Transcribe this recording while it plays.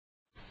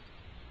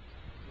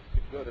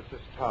Good at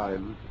this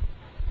time,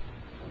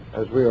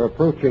 as we are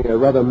approaching a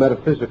rather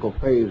metaphysical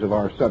phase of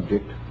our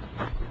subject,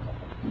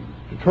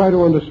 to try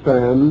to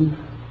understand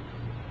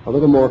a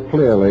little more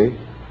clearly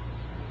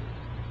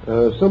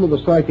some of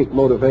the psychic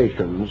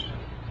motivations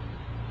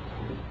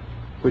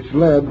which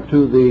led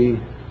to the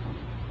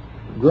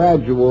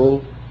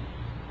gradual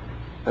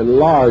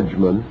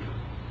enlargement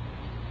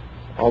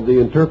of the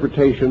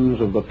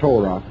interpretations of the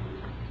Torah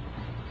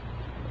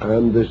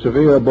and the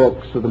severe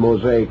books of the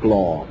Mosaic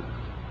Law.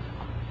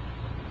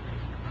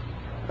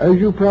 As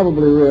you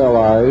probably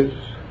realize,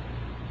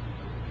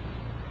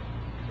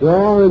 there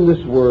are in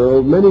this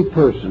world many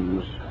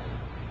persons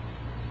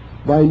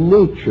by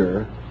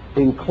nature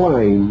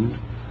inclined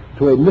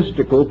to a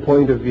mystical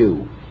point of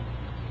view.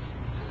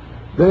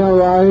 They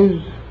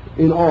arise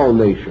in all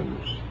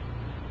nations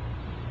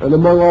and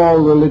among all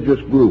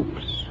religious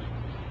groups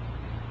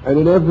and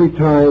in every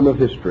time of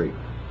history.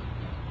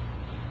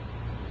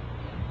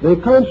 They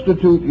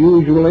constitute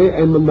usually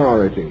a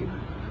minority.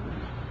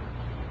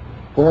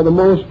 For the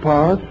most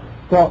part,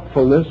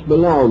 thoughtfulness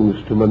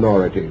belongs to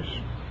minorities.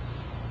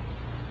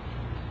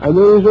 And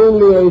there is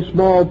only a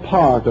small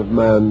part of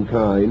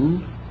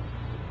mankind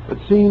that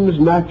seems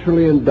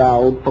naturally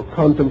endowed for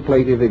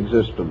contemplative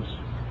existence.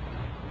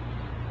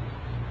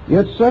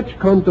 Yet such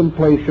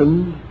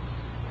contemplation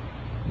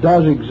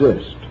does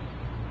exist.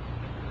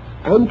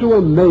 And to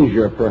a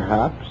measure,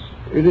 perhaps,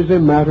 it is a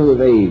matter of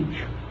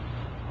age.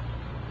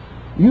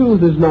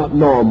 Youth is not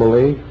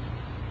normally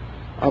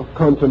of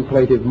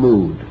contemplative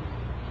mood.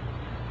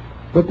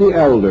 But the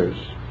elders,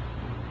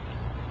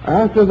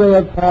 after they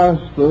have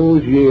passed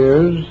those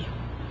years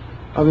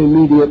of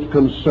immediate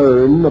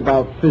concern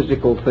about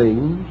physical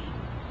things,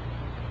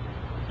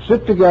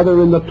 sit together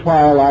in the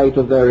twilight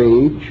of their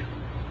age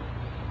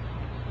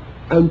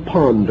and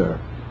ponder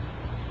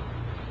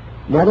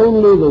not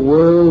only the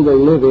world they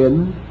live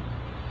in,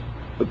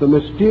 but the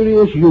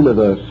mysterious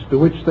universe to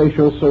which they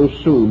shall so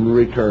soon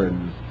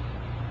return.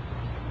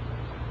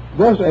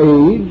 Thus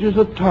age is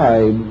a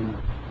time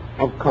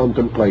of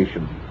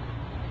contemplation.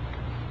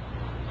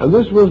 And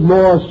this was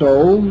more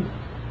so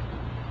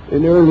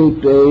in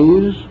early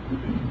days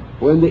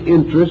when the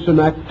interests and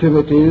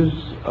activities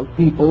of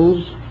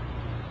peoples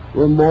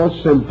were more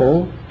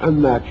simple and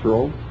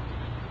natural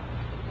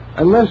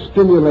and less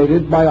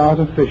stimulated by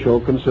artificial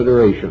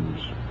considerations.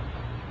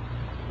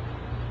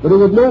 But it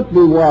would not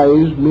be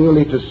wise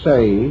merely to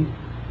say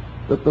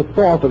that the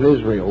thought of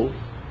Israel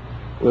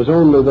was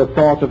only the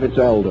thought of its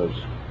elders.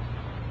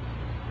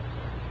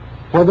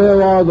 For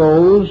there are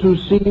those who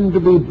seem to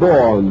be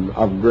born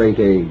of great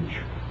age,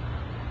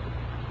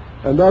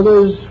 and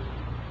others,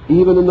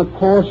 even in the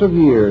course of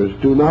years,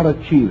 do not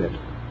achieve it.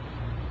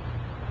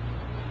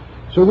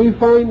 So we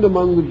find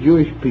among the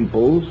Jewish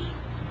peoples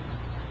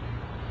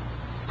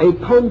a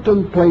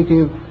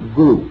contemplative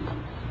group,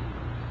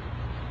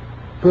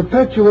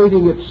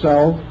 perpetuating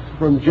itself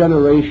from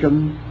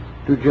generation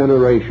to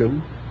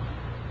generation,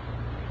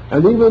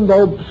 and even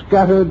though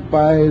scattered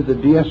by the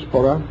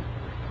diaspora,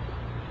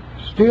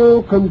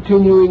 still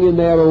continuing in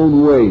their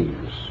own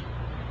ways,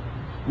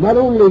 not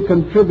only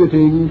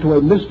contributing to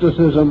a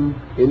mysticism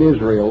in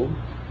Israel,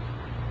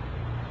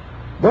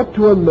 but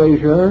to a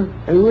measure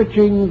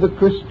enriching the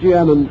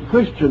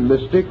Christian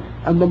mystic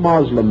and the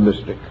Muslim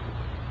mystic.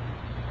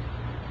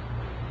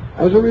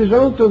 As a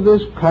result of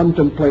this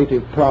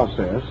contemplative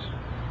process,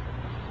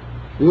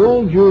 the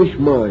old Jewish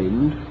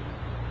mind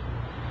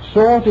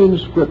sought in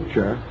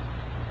Scripture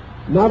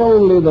not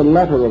only the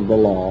letter of the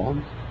law,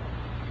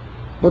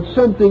 but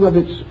something of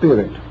its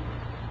spirit.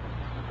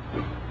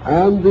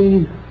 And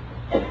the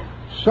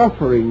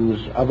sufferings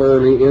of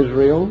early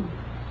Israel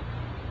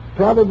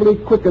probably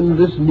quickened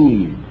this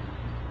need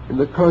in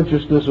the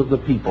consciousness of the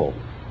people,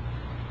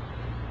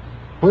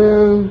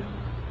 where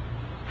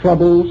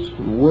troubles,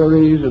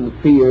 worries, and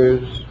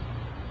fears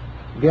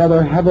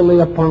gather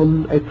heavily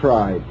upon a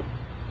tribe.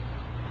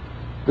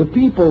 The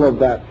people of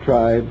that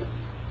tribe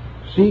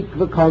seek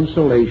the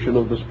consolation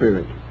of the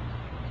Spirit.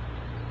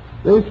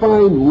 They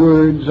find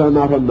words are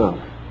not enough,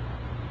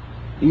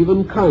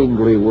 even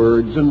kindly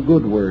words and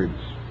good words.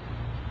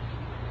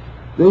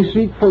 They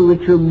seek for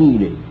richer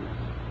meaning,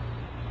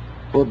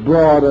 for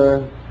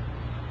broader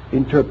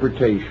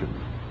interpretation.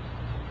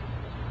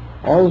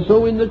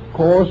 Also, in the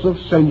course of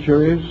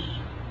centuries,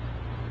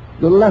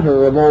 the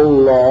letter of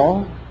old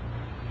law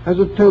has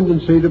a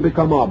tendency to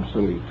become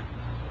obsolete.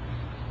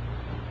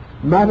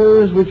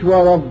 Matters which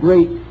were of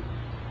great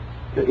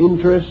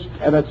interest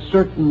at a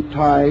certain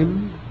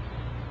time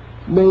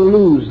may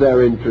lose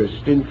their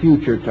interest in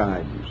future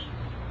times.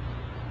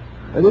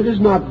 And it is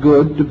not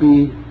good to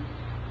be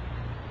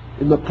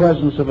in the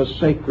presence of a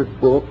sacred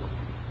book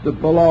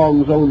that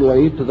belongs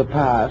only to the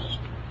past,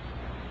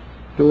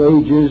 to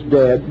ages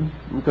dead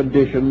and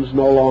conditions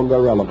no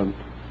longer relevant.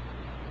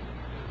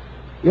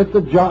 Yet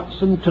the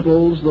jots and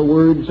tittles, the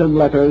words and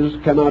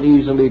letters cannot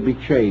easily be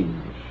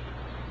changed.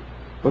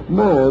 But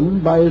man,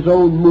 by his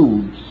own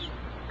moods,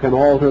 can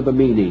alter the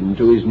meaning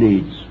to his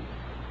needs.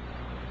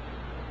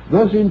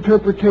 Thus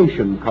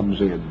interpretation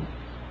comes in,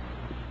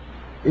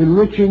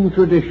 enriching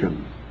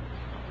tradition,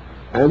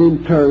 and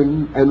in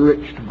turn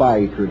enriched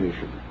by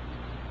tradition.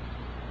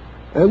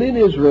 And in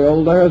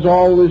Israel there has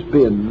always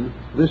been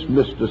this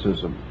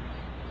mysticism,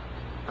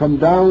 come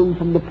down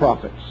from the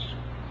prophets,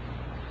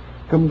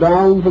 come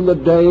down from the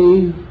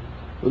day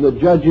when the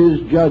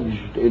judges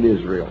judged in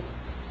Israel.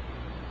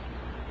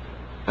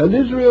 And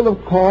Israel,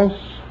 of course,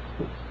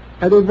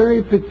 had a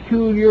very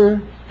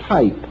peculiar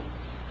type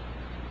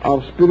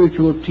of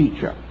spiritual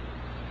teacher,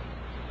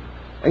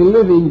 a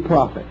living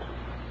prophet,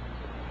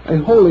 a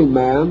holy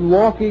man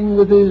walking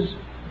with his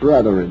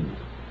brethren,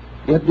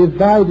 yet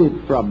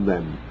divided from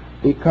them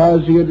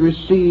because he had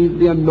received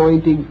the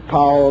anointing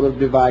power of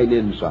divine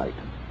insight.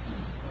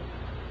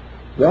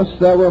 Thus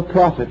there were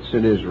prophets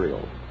in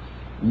Israel,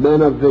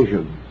 men of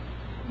vision,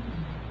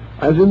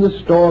 as in the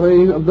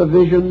story of the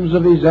visions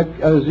of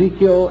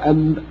Ezekiel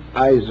and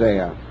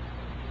Isaiah.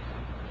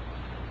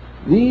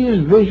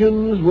 These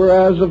visions were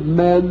as of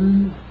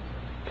men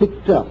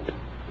picked up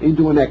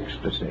into an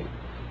ecstasy,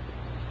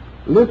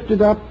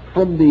 lifted up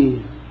from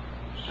the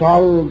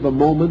sorrow of the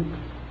moment,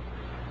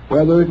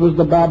 whether it was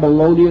the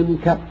Babylonian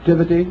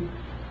captivity,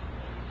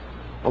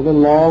 or the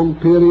long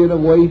period of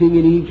waiting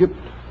in Egypt,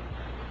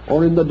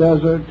 or in the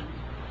desert,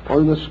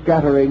 or in the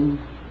scattering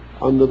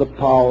under the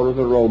power of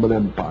the Roman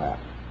Empire.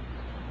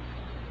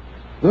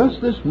 Thus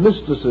this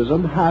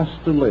mysticism has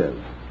to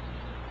live.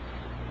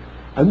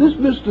 And this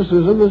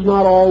mysticism is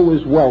not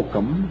always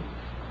welcome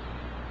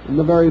in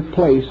the very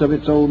place of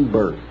its own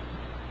birth.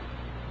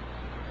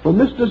 For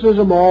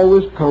mysticism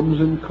always comes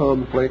in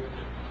conflict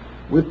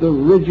with the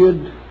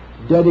rigid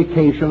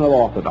dedication of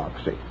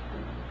orthodoxy.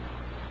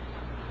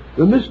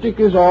 The mystic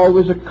is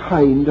always a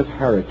kind of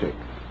heretic.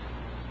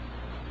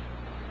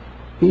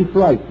 He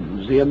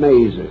frightens, he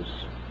amazes,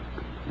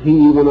 he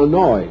even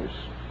annoys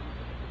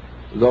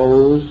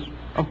those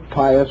of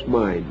pious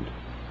mind.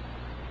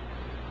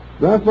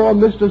 Therefore,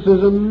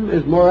 mysticism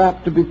is more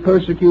apt to be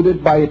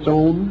persecuted by its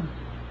own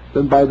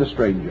than by the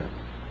stranger.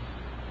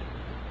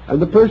 And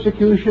the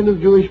persecution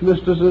of Jewish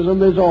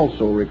mysticism is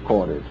also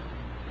recorded,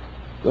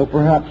 though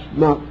perhaps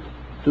not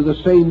to the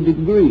same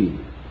degree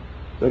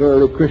that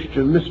early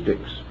Christian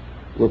mystics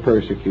were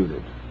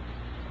persecuted.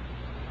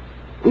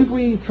 If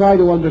we try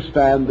to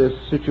understand this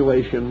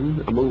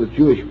situation among the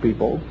Jewish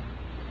people,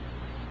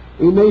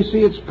 we may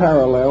see its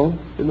parallel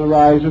in the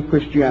rise of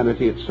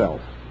Christianity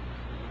itself.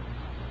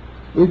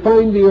 We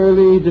find the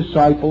early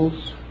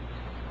disciples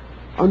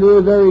under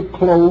a very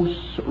close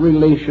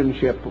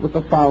relationship with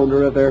the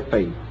founder of their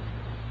faith,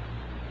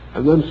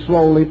 and then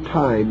slowly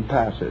time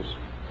passes.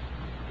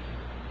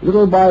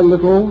 Little by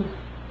little,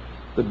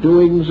 the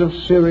doings of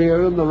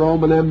Syria and the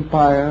Roman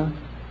Empire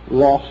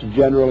lost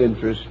general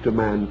interest to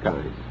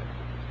mankind.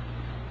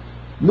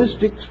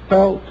 Mystics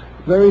felt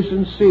very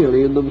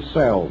sincerely in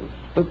themselves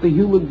that the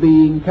human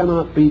being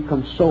cannot be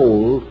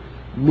consoled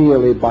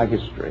merely by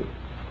history,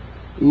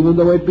 even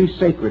though it be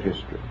sacred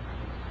history,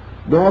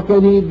 nor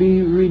can he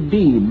be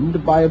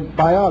redeemed by a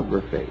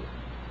biography,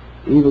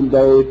 even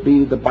though it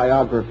be the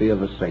biography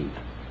of a saint.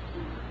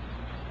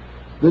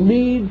 The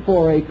need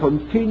for a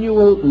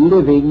continual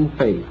living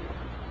faith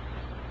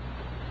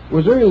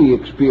was early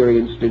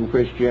experienced in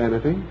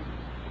Christianity,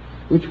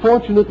 which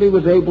fortunately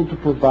was able to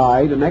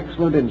provide an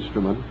excellent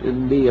instrument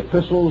in the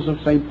epistles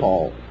of St.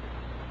 Paul.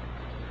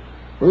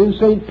 For in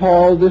St.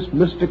 Paul this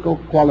mystical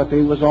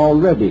quality was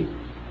already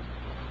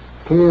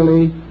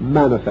clearly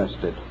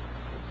manifested.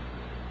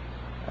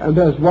 And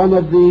as one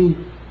of the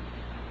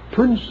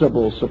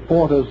principal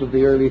supporters of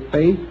the early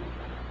faith,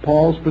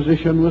 Paul's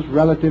position was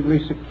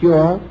relatively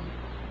secure,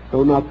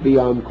 though not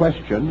beyond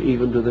question,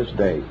 even to this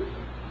day.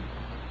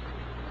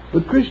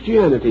 But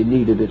Christianity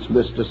needed its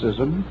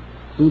mysticism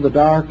through the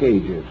Dark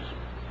Ages,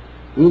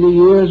 through the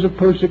years of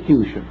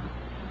persecution,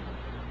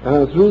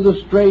 through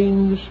the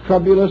strange,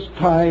 troublous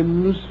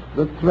times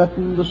that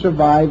threatened the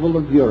survival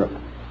of Europe,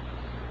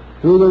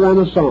 through the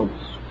Renaissance,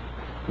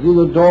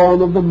 through the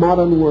dawn of the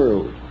modern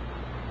world,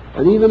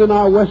 and even in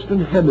our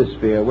Western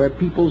Hemisphere, where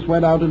peoples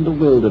went out into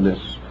wilderness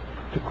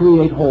to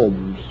create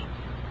homes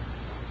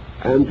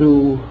and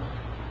to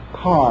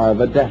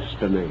carve a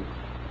destiny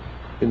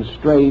in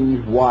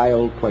strange,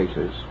 wild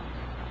places.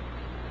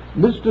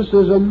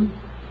 Mysticism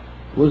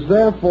was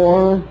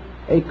therefore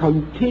a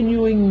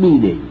continuing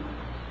meaning,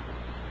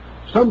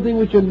 something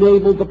which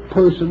enabled the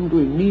person to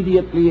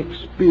immediately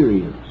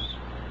experience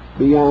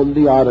beyond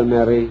the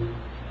ordinary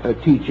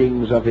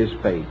teachings of his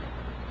faith.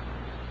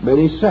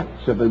 Many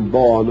sects have been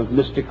born of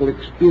mystical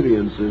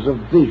experiences, of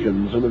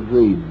visions and of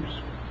dreams.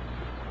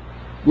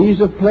 These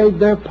have played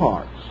their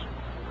parts,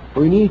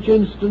 for in each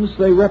instance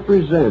they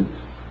represent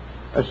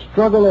a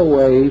struggle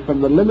away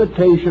from the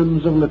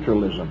limitations of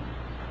literalism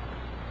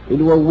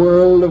into a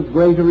world of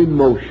greater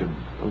emotion,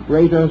 of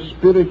greater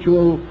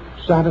spiritual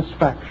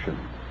satisfaction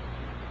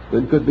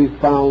than could be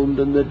found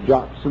in the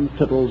jots and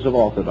tittles of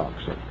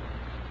orthodoxy.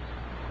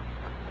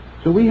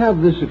 So we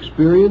have this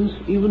experience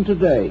even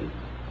today,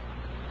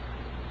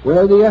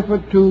 where the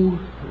effort to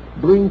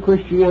bring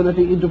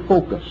Christianity into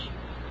focus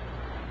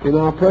in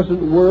our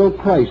present world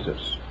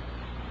crisis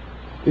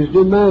is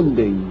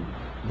demanding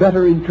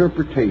better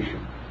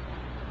interpretation,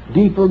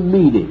 deeper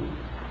meaning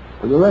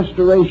and the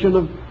restoration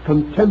of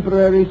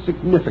contemporary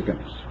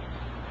significance.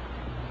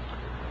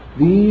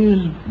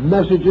 These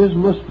messages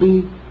must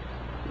be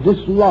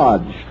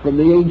dislodged from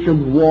the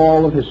ancient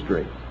wall of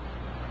history.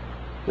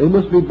 They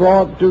must be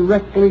brought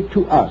directly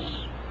to us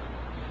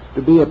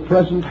to be a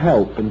present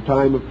help in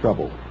time of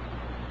trouble.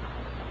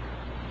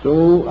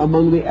 So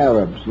among the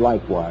Arabs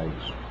likewise,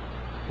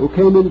 who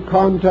came in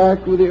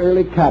contact with the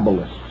early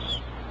Kabbalists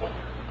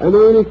and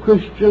early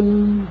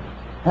Christian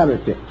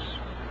heretics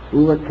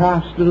who were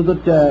cast into the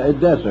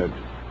desert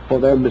for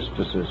their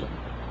mysticism.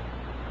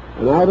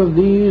 And out of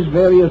these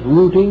various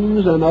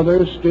rootings and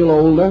others still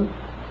older,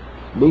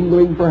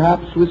 mingling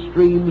perhaps with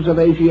streams of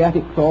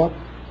Asiatic thought,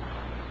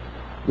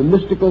 the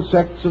mystical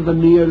sects of the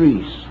Near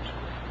East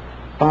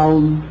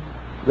found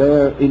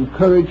their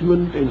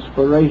encouragement,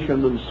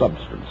 inspiration, and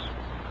substance.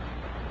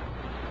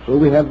 So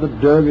we have the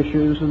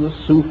dervishes and the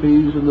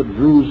Sufis and the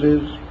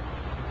Druzes.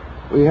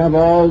 We have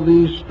all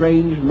these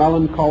strange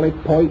melancholy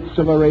poets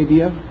of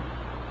Arabia.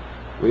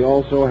 We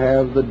also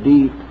have the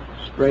deep,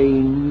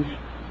 strange,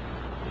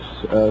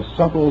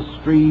 subtle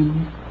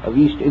stream of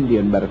East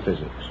Indian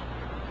metaphysics.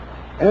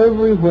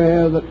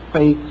 Everywhere that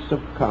faiths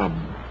have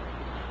come,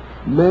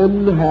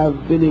 men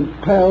have been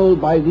impelled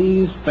by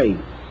these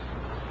faiths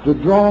to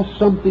draw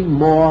something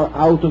more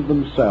out of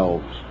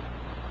themselves.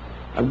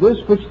 And this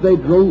which they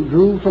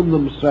drew from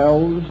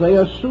themselves, they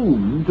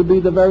assumed to be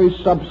the very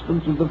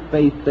substance of the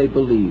faith they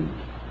believed.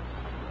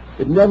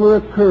 It never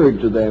occurred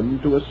to them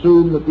to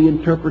assume that the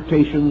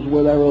interpretations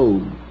were their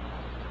own.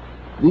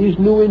 These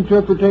new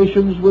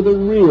interpretations were the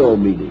real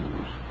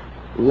meanings,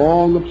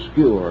 long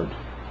obscured,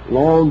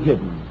 long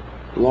hidden,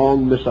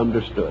 long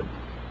misunderstood.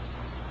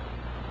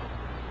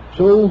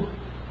 So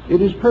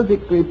it is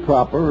perfectly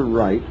proper and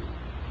right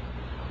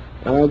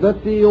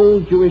that the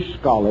old Jewish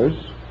scholars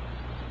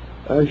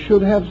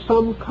should have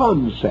some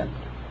concept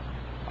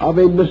of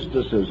a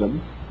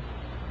mysticism,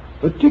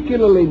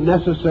 particularly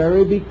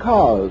necessary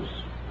because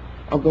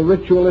of the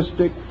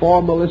ritualistic,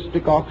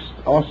 formalistic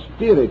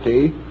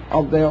austerity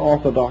of their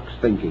orthodox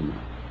thinking.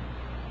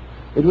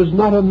 It was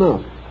not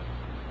enough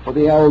for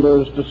the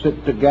elders to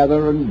sit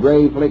together and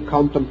gravely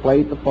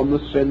contemplate upon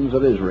the sins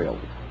of Israel.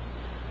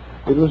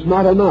 It was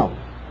not enough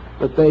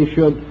that they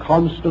should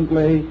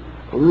constantly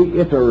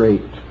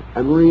reiterate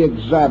and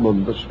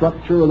re-examine the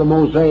structure of the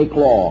Mosaic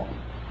law.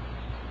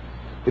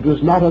 It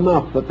was not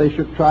enough that they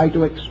should try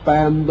to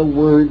expand the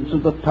words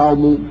of the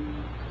Talmud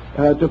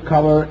to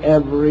cover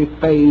every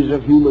phase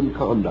of human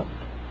conduct.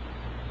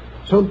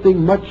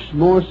 Something much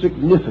more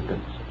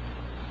significant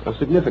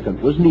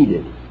was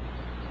needed,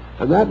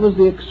 and that was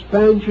the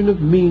expansion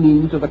of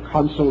meaning to the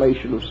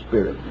consolation of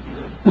spirit.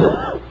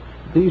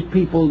 These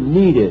people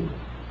needed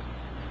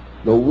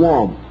the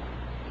warmth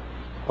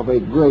of a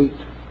great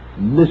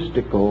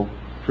mystical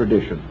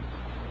tradition.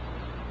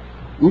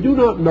 We do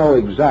not know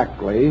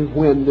exactly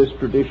when this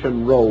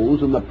tradition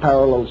rose in the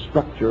parallel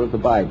structure of the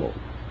Bible,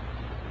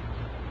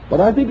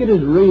 but I think it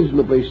is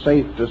reasonably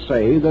safe to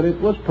say that it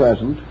was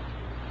present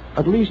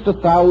at least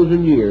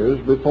 1,000 years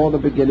before the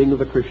beginning of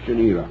the Christian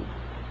era.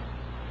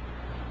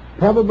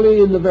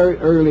 Probably in the very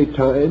early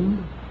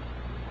time,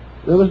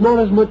 there was not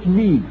as much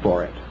need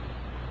for it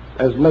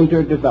as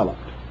later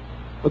developed,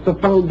 but the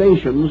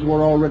foundations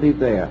were already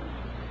there,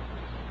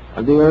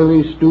 and the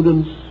early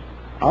students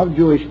of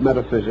Jewish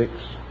metaphysics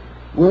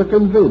were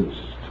convinced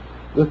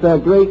that their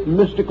great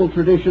mystical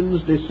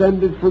traditions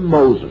descended from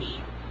Moses,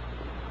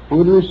 who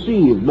had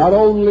received not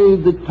only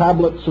the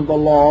tablets of the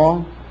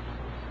law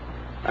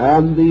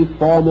and the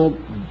formal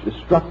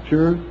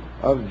structure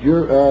of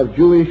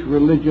Jewish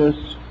religious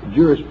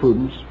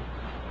jurisprudence,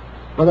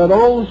 but had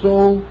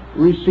also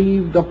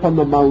received upon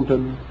the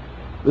mountain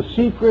the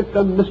secret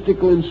and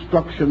mystical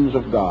instructions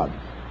of God.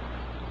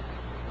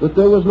 That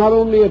there was not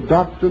only a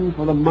doctrine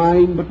for the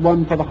mind, but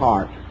one for the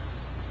heart.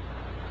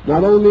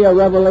 Not only a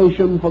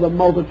revelation for the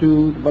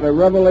multitude, but a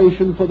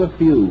revelation for the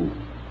few,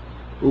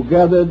 who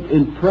gathered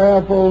in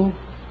prayerful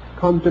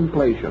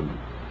contemplation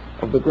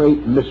of the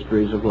great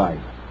mysteries of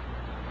life.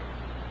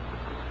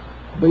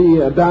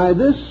 By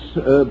this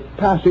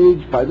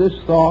passage, by this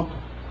thought,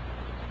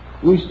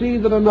 we see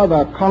that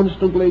another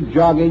constantly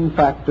jogging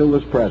factor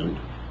was present.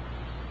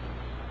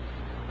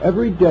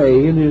 Every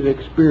day in his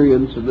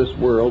experience in this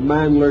world,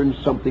 man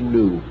learns something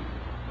new.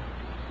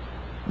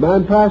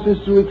 Man passes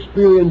through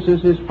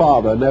experiences his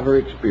father never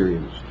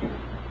experienced.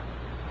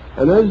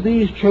 And as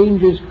these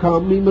changes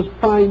come, he must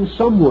find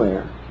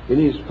somewhere in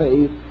his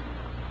faith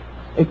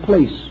a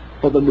place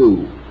for the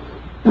new.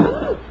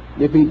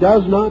 If he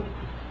does not,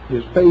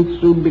 his faith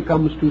soon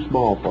becomes too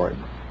small for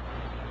him.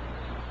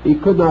 He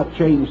could not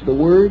change the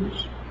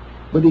words,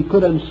 but he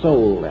could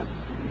ensoul them.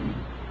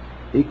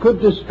 He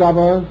could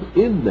discover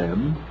in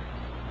them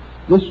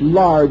this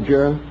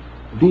larger,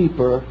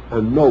 deeper,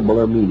 and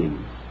nobler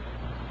meaning.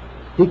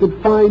 He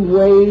could find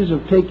ways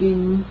of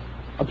taking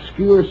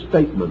obscure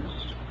statements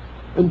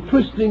and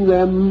twisting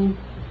them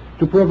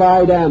to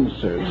provide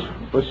answers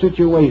for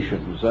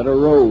situations that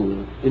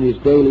arose in his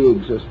daily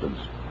existence.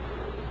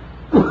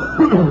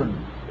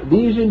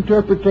 these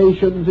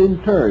interpretations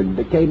in turn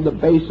became the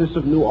basis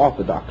of new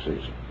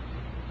orthodoxies.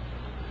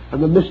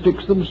 And the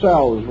mystics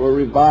themselves were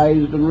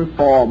revised and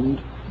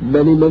reformed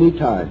many, many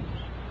times,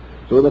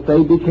 so that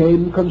they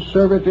became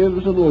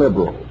conservatives and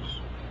liberals,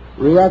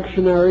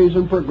 reactionaries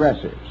and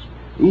progressives,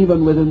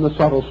 even within the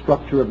subtle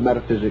structure of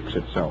metaphysics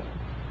itself.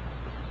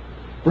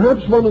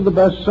 Perhaps one of the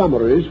best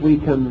summaries we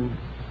can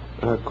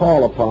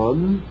call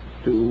upon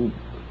to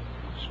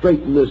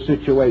straighten this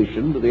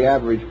situation to the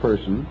average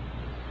person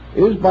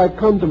is by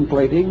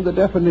contemplating the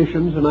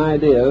definitions and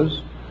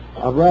ideas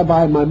of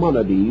Rabbi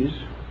Maimonides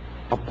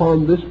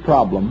upon this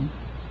problem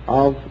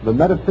of the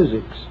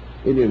metaphysics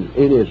in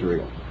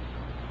Israel.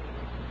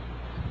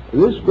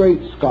 This great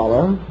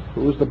scholar,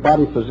 who was the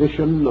body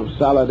physician of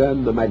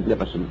Saladin the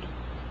Magnificent,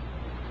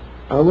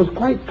 was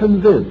quite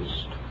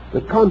convinced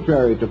that,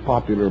 contrary to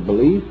popular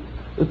belief,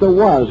 that there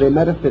was a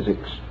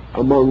metaphysics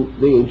among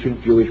the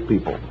ancient Jewish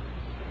people,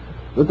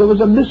 that there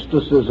was a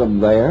mysticism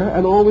there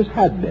and always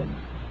had been,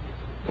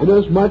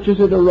 inasmuch as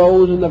it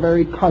arose in the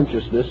very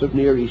consciousness of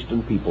Near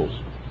Eastern peoples,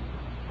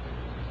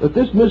 that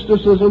this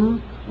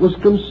mysticism was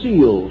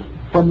concealed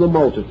from the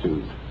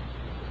multitude,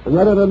 and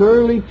that at an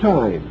early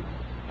time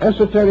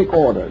esoteric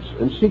orders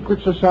and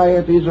secret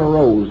societies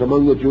arose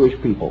among the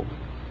Jewish people.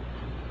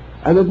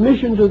 And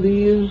admission to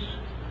these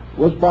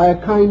was by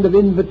a kind of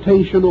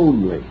invitation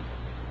only,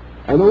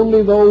 and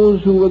only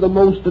those who were the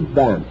most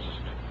advanced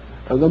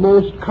and the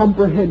most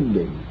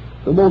comprehending,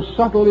 the most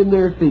subtle in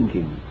their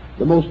thinking,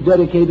 the most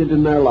dedicated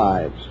in their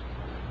lives,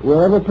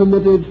 were ever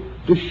permitted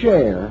to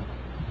share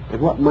in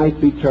what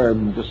might be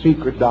termed the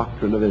secret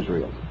doctrine of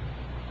Israel.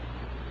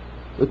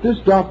 That this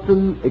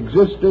doctrine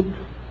existed,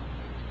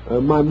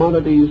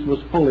 Maimonides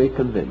was fully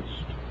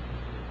convinced.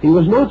 He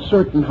was not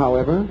certain,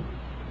 however,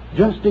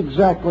 just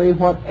exactly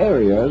what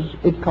areas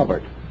it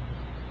covered.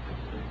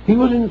 He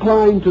was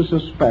inclined to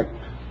suspect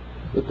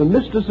that the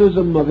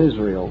mysticism of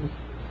Israel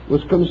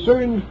was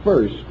concerned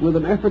first with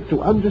an effort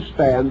to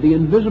understand the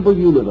invisible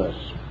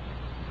universe,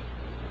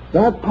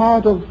 that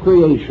part of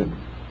creation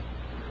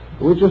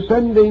which,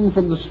 ascending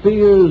from the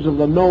spheres of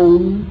the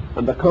known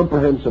and the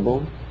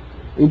comprehensible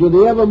into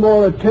the ever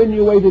more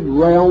attenuated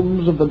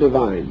realms of the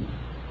divine,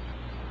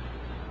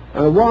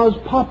 was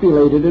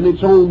populated in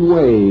its own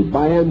way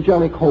by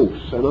angelic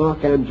hosts and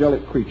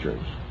archangelic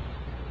creatures,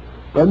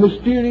 by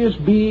mysterious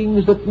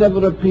beings that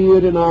never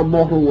appeared in our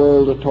mortal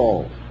world at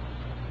all,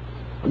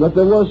 and that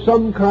there was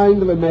some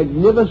kind of a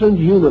magnificent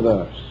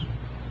universe,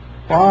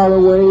 far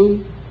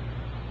away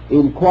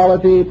in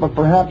quality, but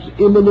perhaps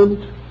immanent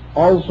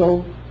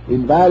also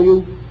in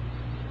value,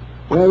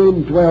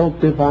 wherein dwelt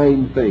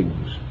divine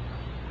things,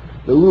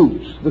 the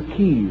roots, the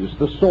keys,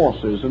 the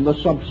sources, and the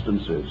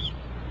substances,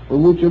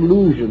 from which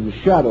illusions,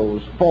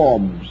 shadows,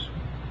 forms,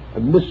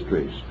 and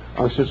mysteries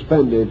are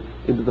suspended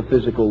into the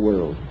physical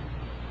world.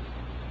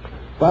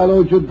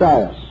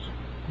 Philo-Judaeus,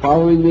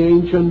 following the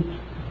ancient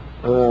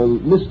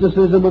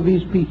mysticism of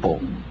his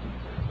people,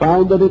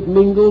 found that it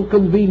mingled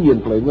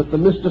conveniently with the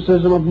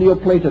mysticism of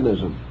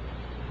Neoplatonism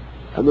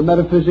and the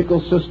metaphysical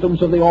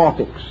systems of the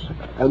Orthics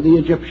and the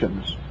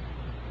Egyptians.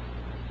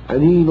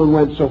 And he even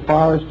went so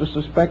far as to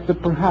suspect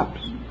that perhaps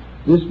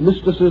this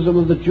mysticism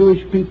of the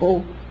Jewish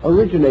people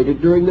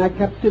originated during their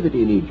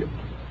captivity in Egypt.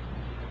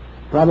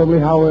 Probably,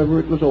 however,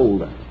 it was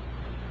older,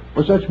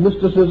 for such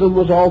mysticism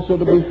was also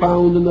to be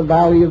found in the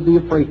valley of the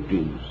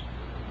Euphrates,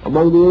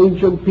 among the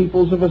ancient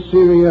peoples of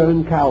Assyria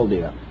and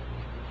Chaldea.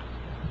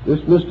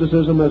 This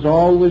mysticism has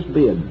always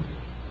been,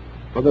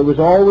 for there was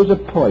always a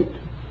poet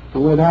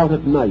who went out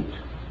at night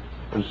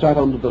and sat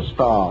under the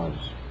stars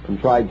and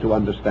tried to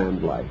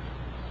understand life.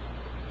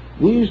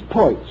 These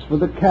poets were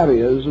the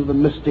carriers of the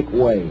mystic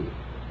way,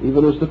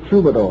 even as the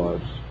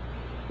troubadours,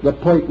 the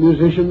poet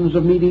musicians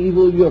of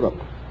medieval Europe,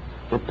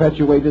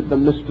 perpetuated the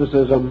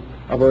mysticism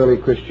of early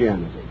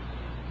Christianity.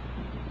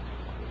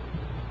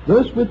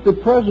 Thus, with the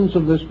presence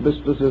of this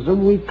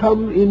mysticism, we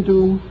come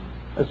into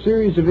a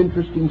series of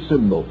interesting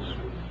symbols.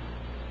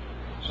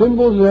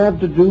 Symbols that have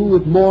to do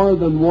with more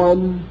than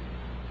one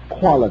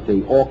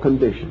quality or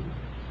condition.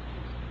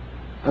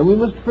 And we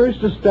must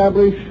first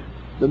establish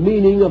the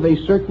meaning of a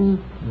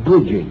certain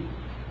bridging.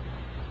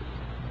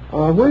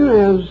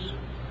 Whereas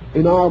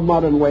in our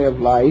modern way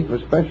of life,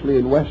 especially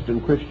in Western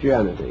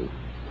Christianity,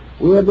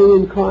 we have been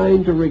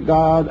inclined to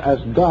regard as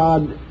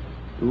God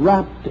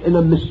wrapped in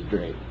a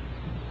mystery,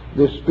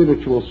 this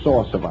spiritual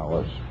source of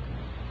ours,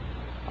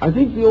 I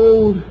think the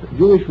old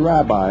Jewish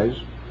rabbis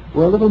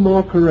were a little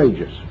more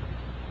courageous.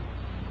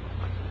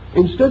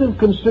 Instead of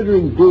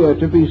considering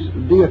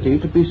deity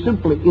to be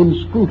simply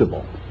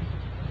inscrutable,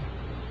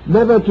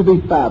 never to be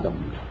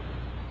fathomed,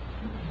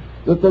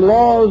 that the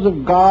laws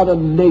of God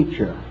and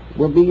nature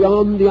were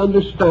beyond the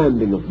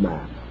understanding of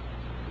man,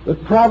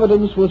 that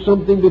providence was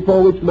something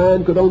before which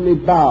man could only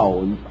bow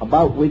and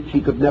about which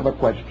he could never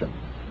question.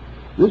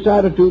 This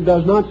attitude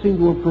does not seem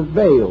to have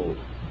prevailed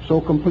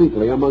so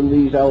completely among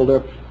these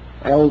elders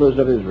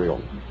of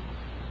Israel.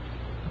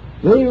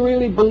 They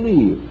really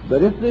believed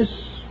that if this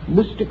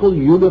mystical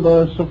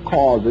universe of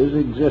causes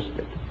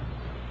existed,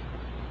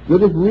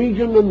 that if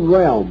region and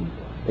realm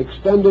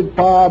extended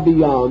far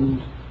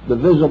beyond the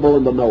visible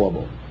and the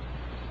knowable,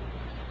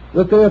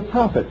 that their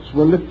prophets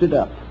were lifted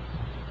up,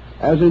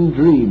 as in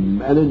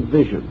dream and in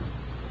vision,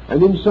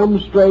 and in some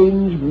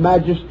strange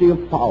majesty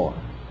of power,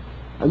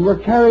 and were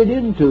carried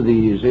into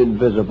these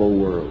invisible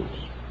worlds,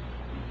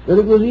 that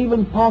it was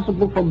even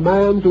possible for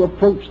man to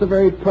approach the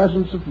very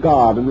presence of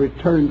God and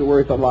return to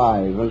earth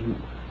alive, as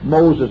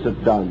Moses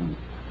had done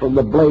from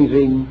the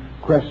blazing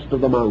crest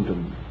of the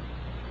mountain.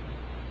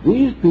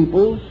 These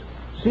peoples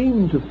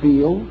seemed to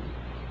feel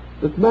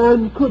that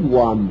man could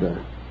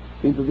wander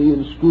into the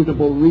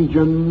inscrutable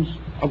regions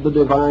of the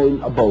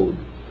divine abode,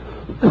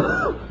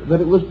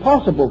 that it was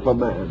possible for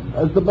man,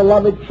 as the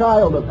beloved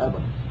child of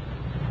heaven,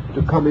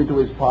 to come into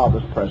his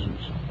Father's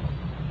presence.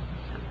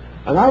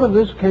 And out of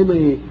this came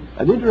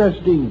an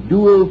interesting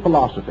dual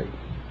philosophy.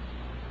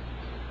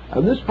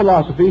 And this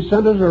philosophy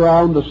centers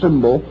around a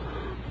symbol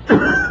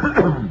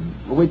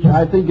which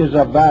I think is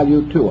of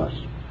value to us.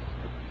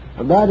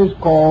 And that is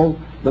called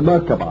the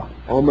Merkaba,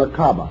 or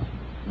Merkaba,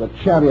 the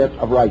chariot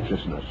of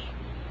righteousness.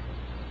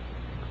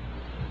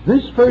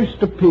 This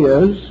first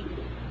appears,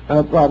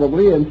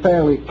 probably in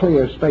fairly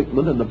clear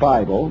statement in the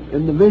Bible,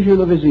 in the vision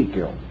of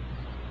Ezekiel.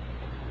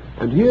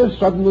 And here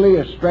suddenly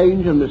a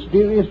strange and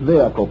mysterious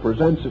vehicle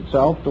presents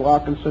itself to our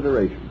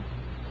consideration.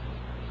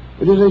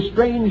 It is a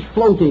strange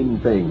floating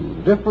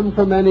thing, different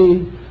from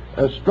any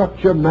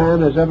structure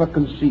man has ever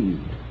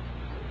conceived.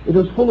 It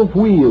was full of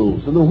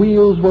wheels, and the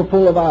wheels were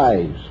full of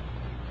eyes.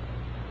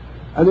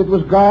 And it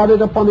was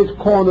guarded upon its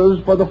corners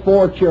by the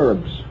 4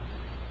 cherubs,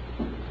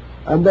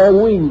 and their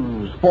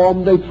wings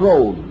formed a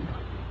throne.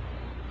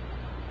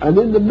 And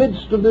in the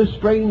midst of this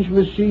strange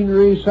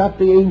machinery sat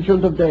the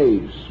Ancient of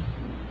Days,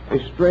 a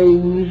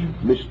strange,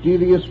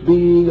 mysterious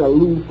being,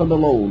 aloof and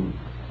alone.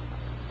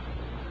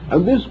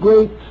 And this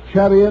great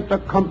chariot,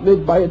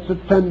 accompanied by its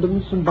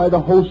attendants and by the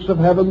hosts of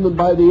heaven and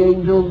by the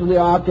angels and the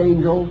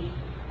archangels,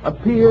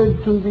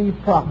 appeared to the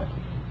prophet.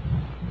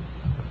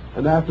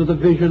 And after the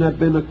vision had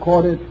been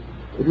accorded,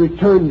 it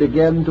returned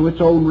again to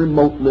its own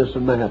remoteness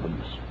in the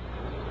heavens.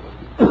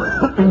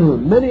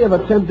 Many have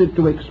attempted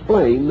to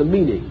explain the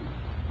meaning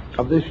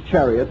of this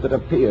chariot that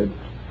appeared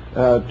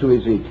to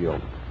Ezekiel.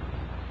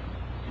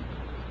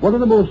 One of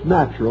the most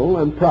natural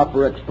and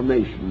proper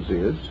explanations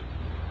is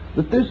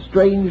that this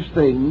strange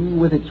thing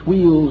with its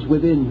wheels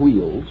within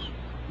wheels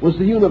was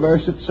the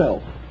universe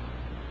itself.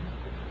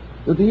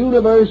 That the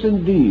universe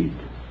indeed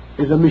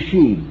is a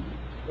machine,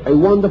 a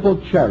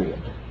wonderful chariot,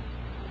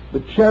 the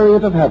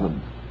chariot of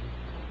heaven,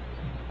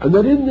 and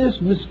that in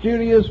this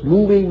mysterious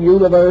moving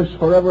universe,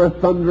 forever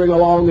thundering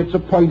along its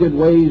appointed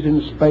ways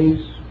in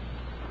space,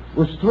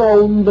 was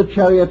throned the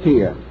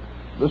charioteer,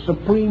 the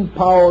supreme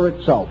power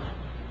itself,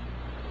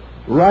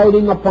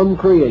 riding upon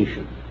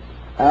creation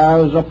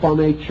as upon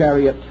a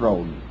chariot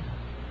throne.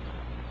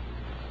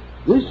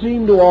 This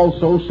seemed to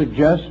also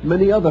suggest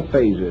many other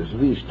phases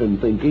of Eastern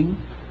thinking,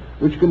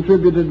 which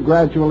contributed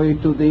gradually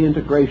to the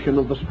integration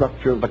of the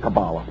structure of the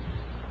Kabbalah.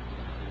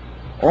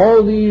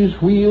 All these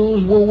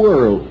wheels were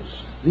worlds.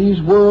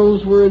 These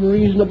worlds were in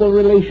reasonable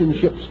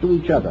relationships to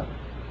each other.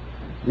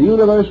 The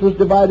universe was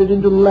divided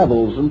into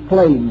levels and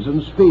planes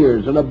and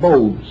spheres and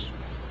abodes.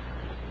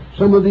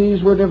 Some of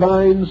these were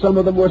divine, some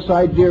of them were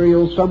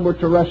sidereal, some were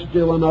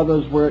terrestrial, and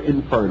others were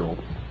infernal.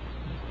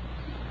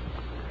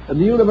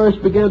 And the universe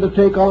began to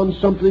take on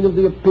something of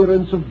the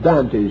appearance of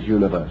Dante's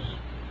universe,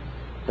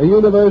 a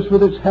universe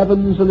with its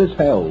heavens and its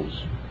hells,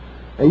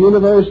 a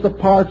universe the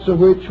parts of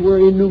which were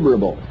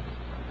innumerable,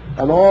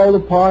 and all the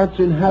parts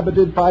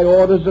inhabited by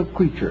orders of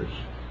creatures.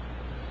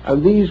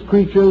 And these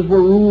creatures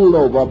were ruled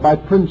over by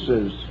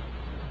princes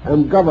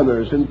and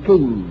governors and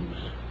kings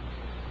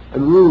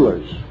and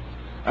rulers.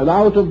 And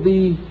out of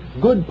the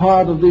good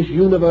part of this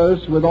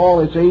universe, with all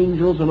its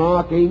angels and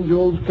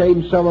archangels,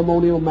 came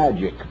ceremonial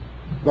magic,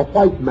 the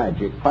white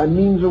magic, by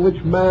means of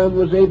which man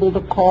was able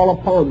to call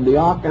upon the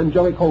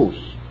archangelic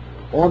hosts,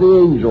 or the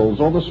angels,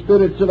 or the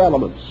spirits of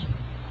elements,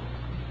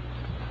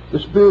 the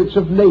spirits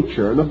of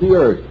nature and of the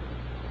earth,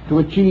 to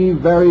achieve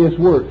various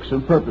works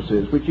and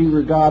purposes which he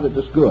regarded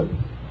as good.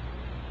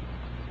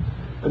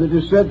 And it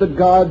is said that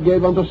God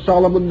gave unto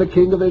Solomon, the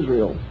king of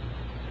Israel,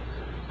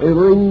 a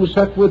ring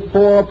set with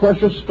 4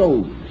 precious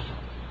stones,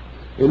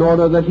 in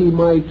order that he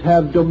might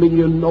have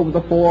dominion over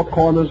the 4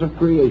 corners of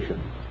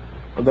creation,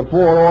 and the 4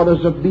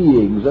 orders of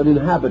beings that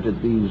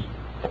inhabited these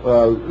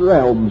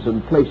realms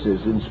and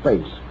places in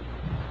space.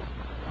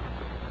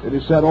 It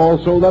is said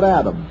also that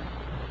Adam,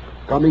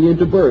 coming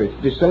into birth,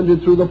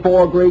 descended through the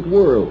 4 great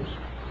worlds,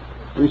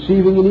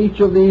 receiving in each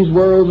of these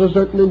worlds a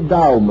certain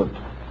endowment,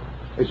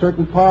 a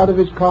certain part of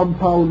his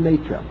compound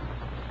nature,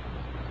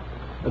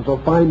 until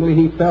finally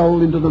he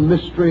fell into the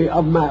mystery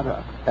of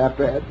matter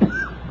after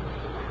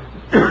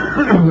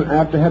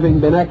having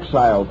been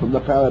exiled from the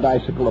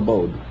paradisical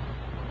abode.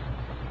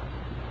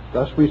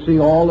 Thus we see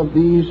all of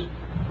these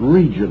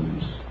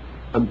regions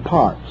and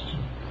parts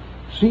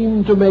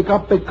seem to make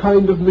up a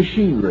kind of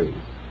machinery,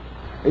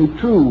 a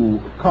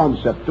true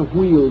concept of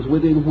wheels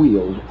within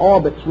wheels,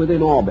 orbits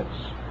within orbits,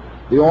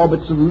 the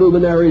orbits of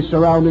luminaries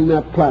surrounding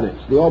their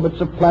planets, the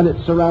orbits of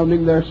planets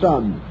surrounding their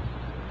sun,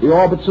 the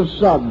orbits of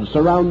suns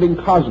surrounding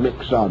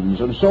cosmic suns,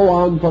 and so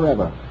on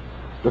forever,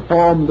 to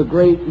form the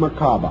great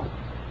Merkaba,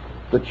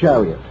 the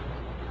chariot,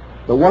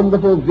 the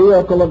wonderful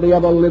vehicle of the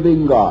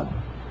ever-living God,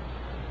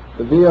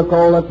 the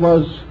vehicle that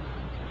was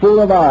full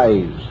of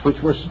eyes,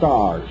 which were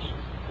stars,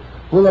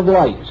 full of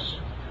lights,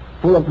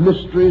 full of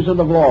mysteries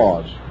and of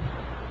laws,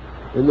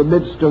 in the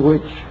midst of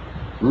which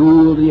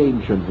ruled the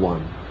Ancient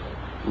One,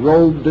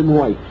 robed in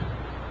white,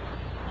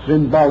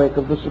 symbolic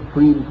of the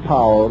supreme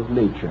power of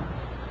nature.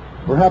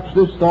 Perhaps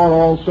this thought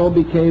also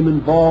became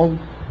involved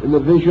in the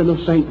vision of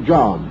St.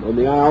 John on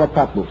the Isle of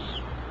Patmos,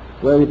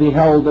 where he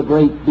beheld the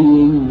great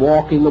being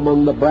walking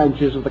among the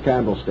branches of the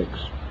candlesticks.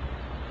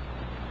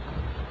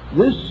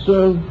 This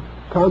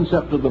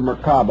concept of the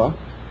Merkaba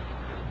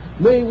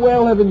may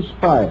well have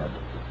inspired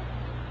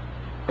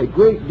a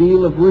great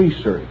deal of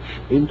research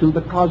into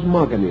the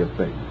cosmogony of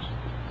things.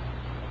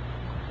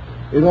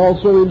 It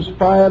also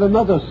inspired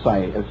another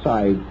side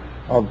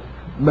of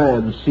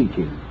man's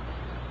seeking,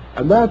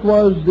 and that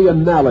was the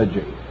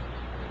analogy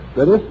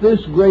that if this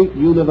great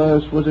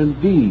universe was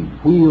indeed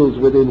wheels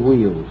within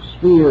wheels,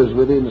 spheres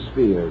within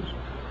spheres,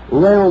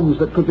 realms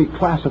that could be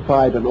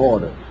classified and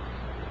ordered,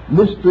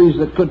 mysteries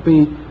that could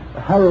be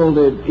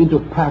heralded into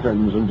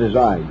patterns and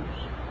designs,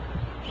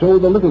 so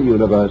the little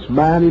universe,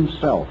 man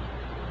himself,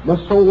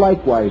 must so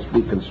likewise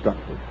be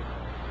constructed.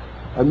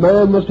 And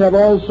man must have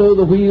also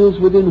the wheels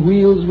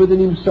within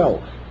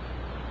himself,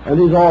 and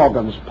his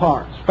organs,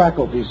 parts,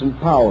 faculties, and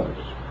powers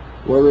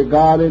were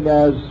regarded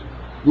as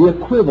the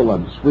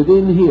equivalence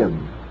within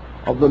him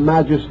of the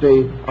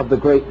majesty of the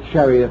great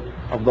chariot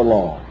of the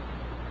law.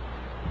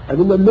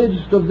 And in the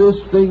midst of this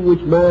thing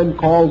which man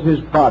calls his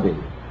body,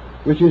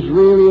 which is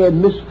really a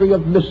mystery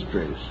of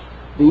mysteries,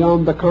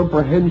 beyond the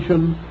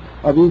comprehension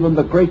of even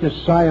the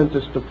greatest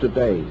scientist of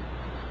today,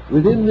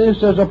 within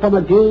this, as upon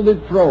a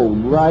gilded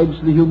throne, rides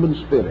the human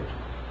spirit,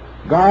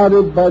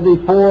 guarded by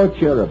the four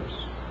cherubs,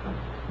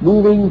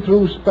 moving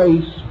through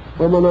space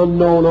from an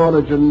unknown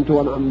origin to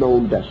an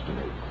unknown destiny.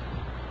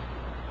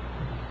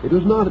 It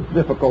was not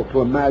difficult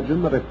to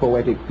imagine that a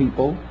poetic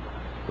people,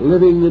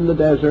 living in the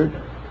desert,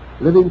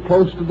 living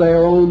close to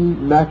their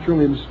own natural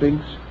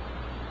instincts,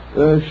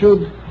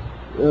 should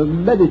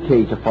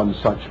meditate upon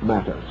such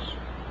matters,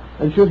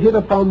 and should hit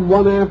upon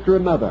one after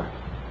another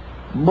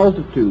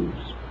multitudes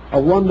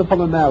of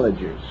wonderful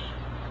analogies,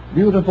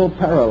 beautiful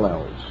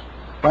parallels,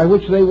 by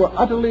which they were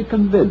utterly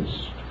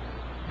convinced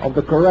of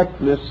the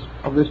correctness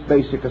of this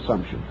basic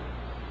assumption.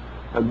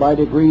 And by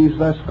degrees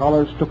their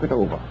scholars took it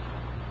over.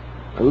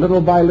 And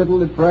little by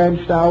little it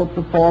branched out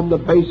to form the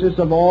basis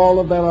of all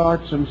of their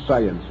arts and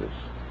sciences.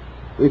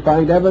 We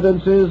find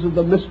evidences of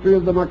the mystery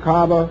of the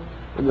Merkaba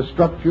in the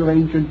structure of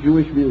ancient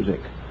Jewish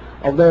music,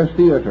 of their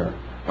theater,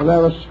 of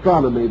their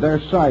astronomy, their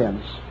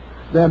science,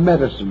 their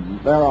medicine,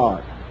 their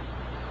art.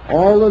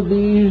 All of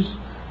these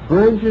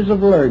branches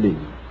of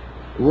learning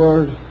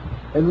were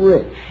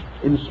enriched,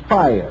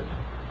 inspired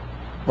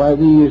by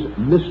these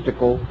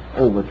mystical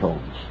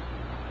overtones.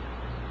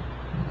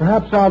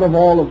 Perhaps out of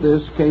all of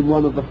this came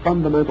one of the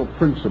fundamental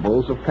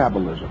principles of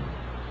Kabbalism,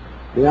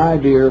 the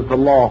idea of the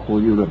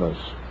lawful universe.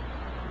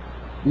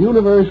 The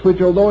universe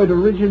which, although it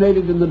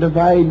originated in the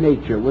divine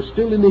nature, was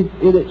still in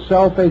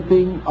itself a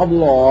thing of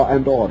law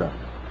and order,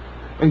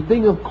 a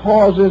thing of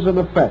causes and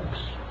effects,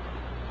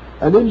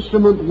 an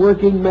instrument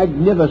working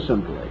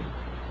magnificently,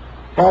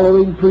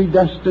 following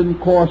predestined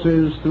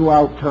courses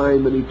throughout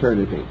time and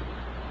eternity.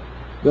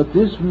 That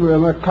this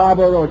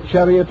Merkaba, or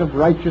chariot of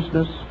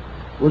righteousness,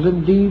 was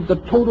indeed the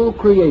total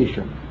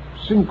creation,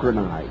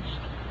 synchronized,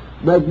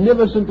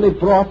 magnificently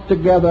brought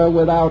together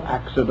without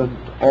accident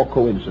or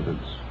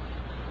coincidence,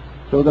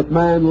 so that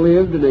man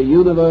lived in a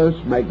universe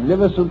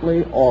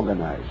magnificently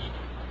organized,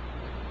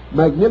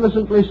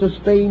 magnificently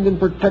sustained and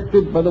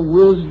protected by the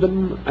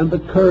wisdom and the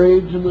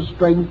courage and the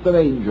strength of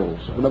angels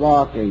and of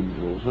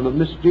archangels and of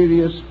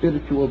mysterious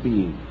spiritual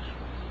beings.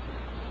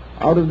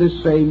 Out of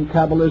this same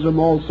Cabalism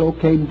also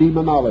came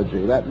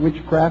demonology, that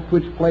witchcraft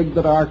which plagued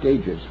the Dark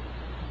Ages.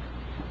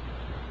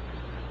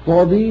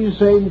 For these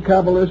same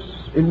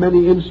Kabbalists, in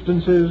many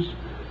instances,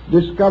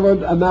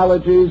 discovered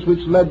analogies which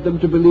led them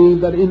to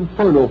believe that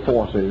infernal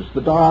forces,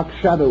 the dark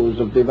shadows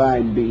of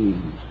divine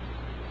beings,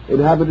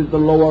 inhabited the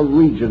lower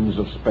regions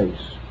of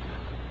space,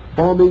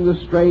 forming the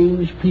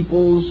strange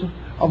peoples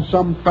of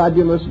some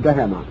fabulous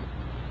Gehenna.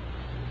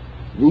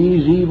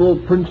 These evil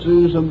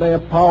princes and their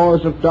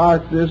powers of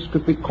darkness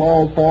could be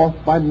called forth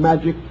by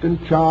magic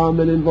and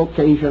charm and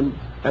invocation,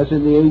 as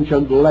in the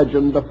ancient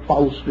legend of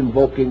Faust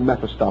invoking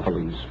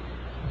Mephistopheles.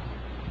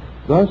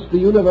 Thus the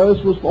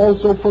universe was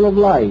also full of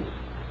life,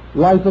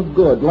 life of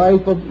good,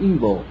 life of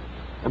evil,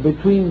 and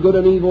between good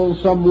and evil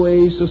some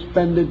way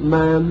suspended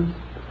man,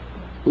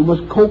 who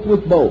must cope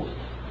with both,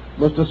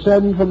 must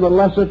ascend from the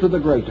lesser to the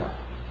greater,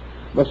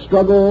 must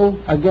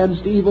struggle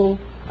against evil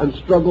and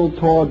struggle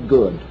toward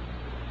good,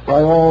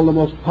 by all the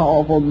most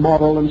powerful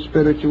moral and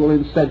spiritual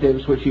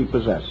incentives which he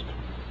possessed.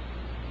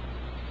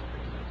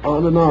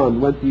 On and on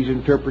went these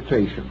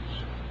interpretations,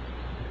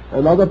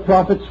 and other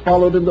prophets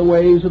followed in the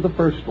ways of the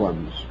first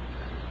ones.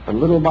 And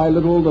little by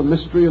little the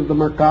mystery of the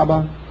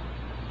Merkaba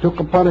took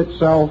upon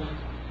itself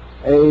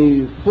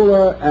a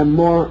fuller and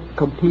more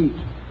complete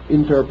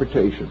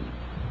interpretation.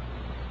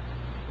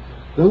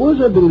 There was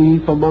a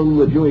belief among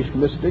the Jewish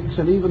mystics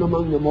and even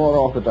among the more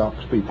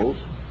orthodox peoples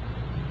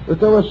that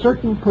there were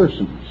certain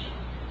persons,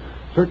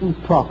 certain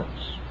prophets,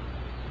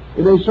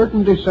 in a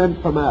certain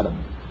descent from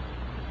Adam,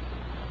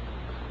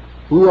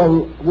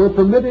 who were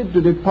permitted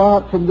to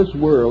depart from this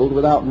world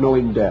without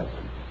knowing death,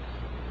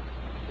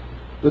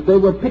 that they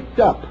were picked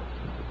up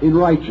in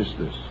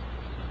righteousness,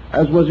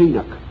 as was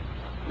Enoch,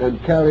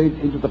 and carried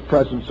into the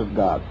presence of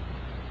God.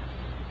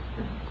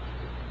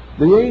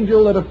 The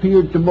angel that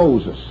appeared to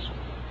Moses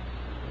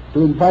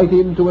to invite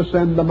him to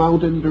ascend the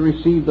mountain to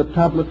receive the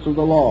tablets of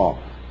the law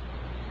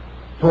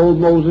told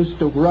Moses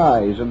to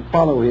rise and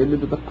follow him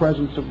into the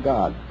presence of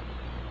God.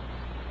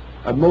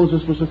 And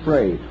Moses was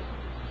afraid,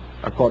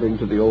 according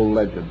to the old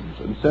legends,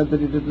 and said that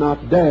he did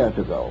not dare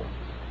to go,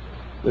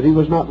 that he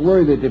was not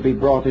worthy to be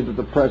brought into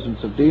the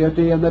presence of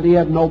deity, and that he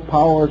had no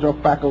powers or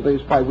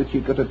faculties by which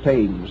he could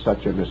attain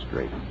such a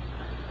mystery.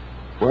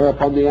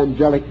 Whereupon the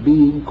angelic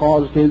being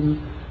caused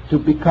him to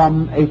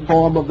become a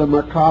form of the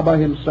Merkaba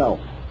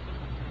himself,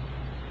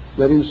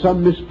 that in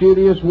some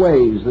mysterious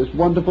ways this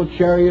wonderful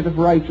chariot of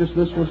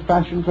righteousness was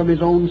fashioned from his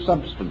own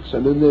substance,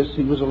 and in this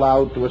he was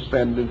allowed to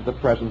ascend into the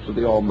presence of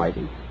the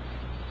Almighty.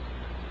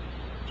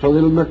 So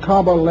the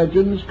Merkaba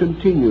legends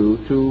continue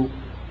to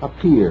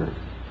appear,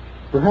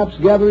 perhaps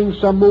gathering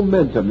some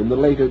momentum in the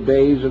later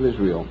days of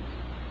Israel,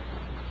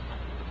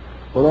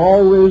 but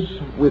always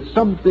with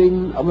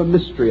something of a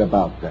mystery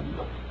about them,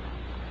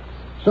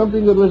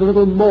 something that was a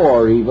little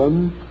more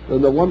even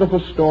than the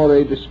wonderful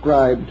story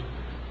described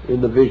in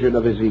the vision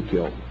of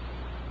Ezekiel.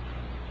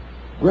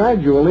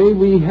 Gradually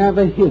we have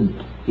a hint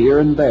here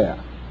and there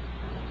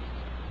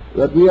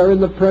that we are in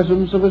the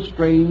presence of a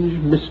strange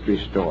mystery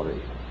story,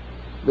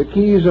 the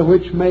keys of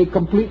which may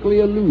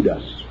completely elude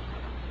us,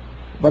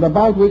 but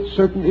about which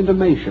certain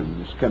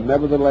intimations can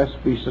nevertheless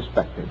be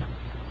suspected.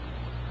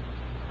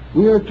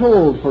 We are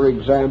told, for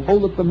example,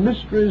 that the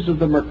mysteries of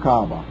the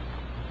Merkaba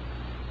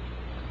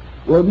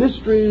were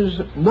mysteries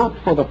not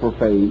for the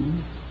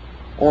profane,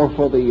 or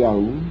for the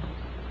young,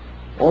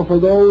 or for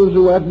those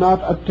who had not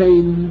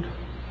attained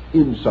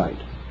insight.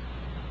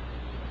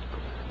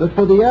 That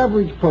for the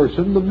average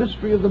person, the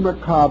mystery of the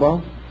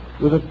Merkaba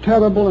was a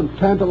terrible and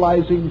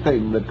tantalizing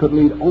thing that could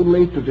lead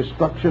only to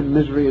destruction,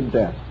 misery, and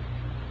death.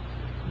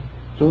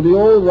 So the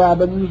old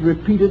rabbins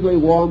repeatedly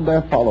warned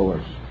their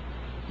followers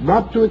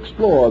not to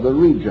explore the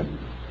region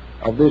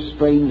of this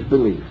strange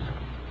belief,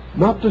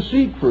 not to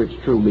seek for its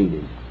true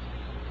meaning,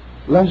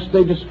 lest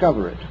they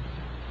discover it,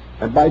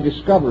 and by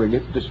discovering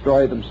it,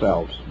 destroy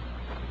themselves.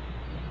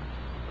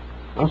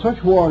 Now,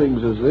 such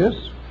warnings as this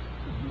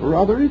are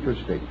rather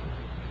interesting,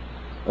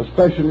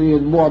 especially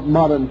in more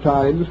modern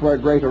times where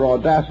greater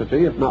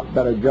audacity, if not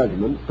better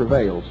judgment,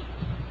 prevails.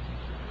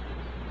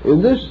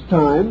 In this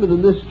time and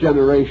in this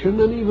generation,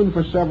 and even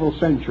for several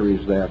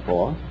centuries,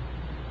 therefore,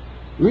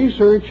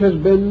 research has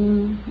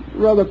been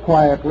rather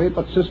quietly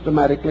but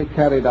systematically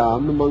carried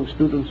on among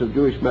students of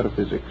Jewish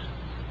metaphysics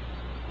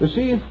to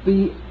see if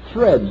the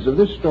threads of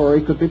this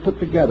story could be put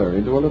together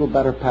into a little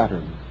better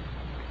pattern.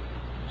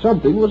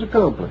 Something was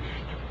accomplished.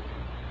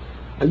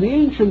 In the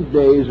ancient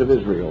days of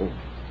Israel,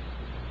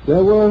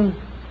 there were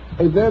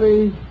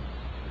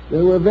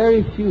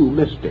very few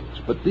mystics,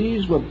 but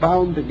these were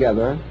bound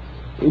together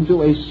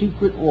into a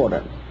secret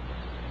order.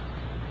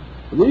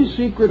 These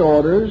secret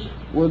orders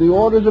were the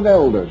orders of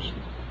elders,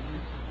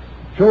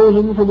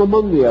 chosen from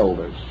among the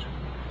elders,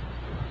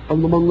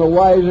 from among the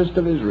wisest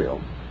of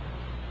Israel.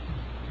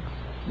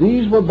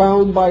 These were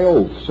bound by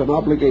oaths and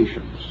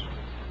obligations,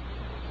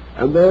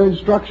 and their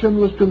instruction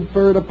was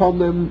conferred upon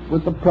them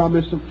with the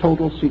promise of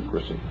total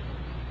secrecy.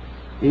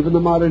 Even the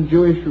modern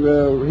Jewish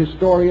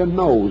historian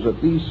knows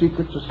that these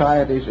secret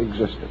societies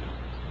existed.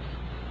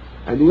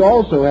 And he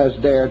also has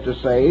dared to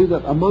say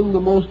that among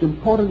the most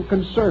important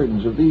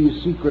concerns of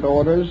these secret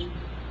orders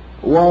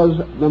was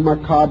the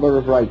Merkaba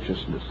of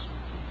righteousness.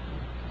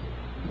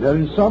 That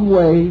in some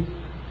way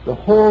the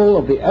whole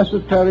of the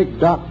esoteric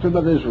doctrine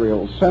of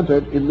Israel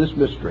centered in this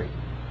mystery,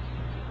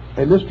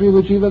 a mystery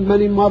which even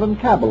many modern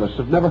Kabbalists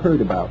have never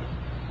heard about,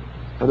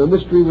 and a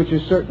mystery which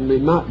is certainly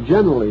not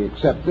generally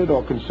accepted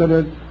or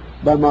considered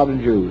by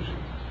modern Jews.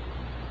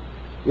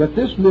 Yet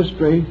this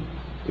mystery,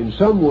 in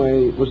some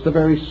way, was the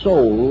very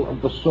soul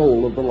of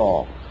the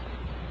law.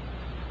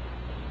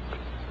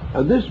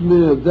 And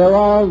there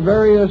are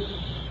various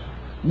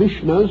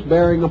Mishnahs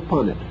bearing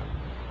upon it.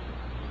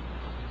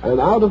 And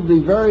out of the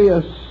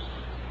various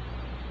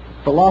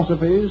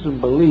philosophies and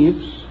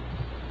beliefs,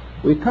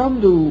 we come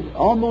to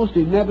almost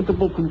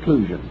inevitable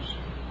conclusions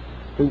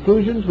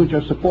which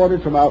are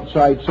supported from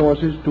outside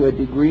sources to a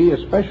degree,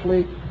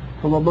 especially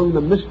from among the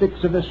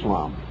mystics of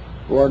Islam,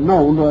 who are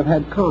known to have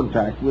had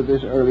contact with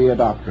this earlier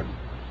doctrine.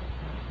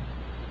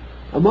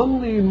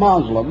 Among the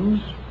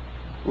Muslims,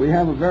 we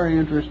have a very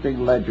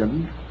interesting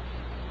legend,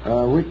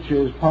 which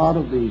is part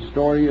of the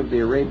story of the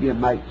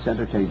Arabian Nights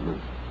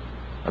Entertainment.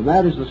 and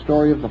that is the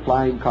story of the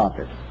flying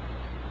carpet.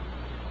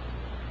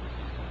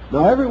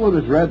 Now, everyone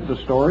has read the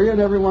story,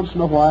 and every once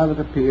in a while it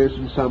appears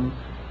in some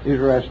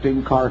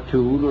interesting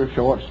cartoon or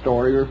short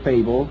story or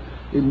fable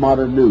in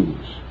modern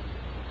news.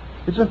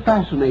 It's a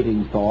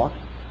fascinating thought,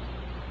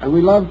 and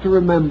we love to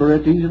remember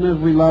it, even as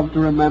we love to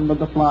remember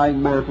the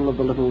flying mantle of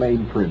the little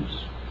lame prince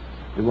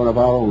in one of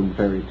our own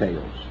fairy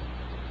tales.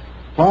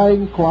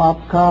 Flying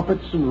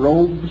carpets and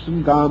robes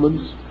and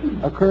garments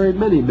occur in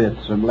many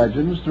myths and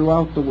legends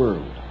throughout the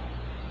world.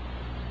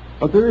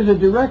 But there is a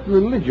direct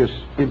religious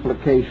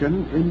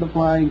implication in the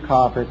flying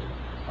carpet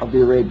of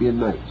the Arabian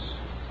Nights,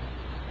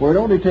 for it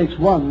only takes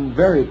one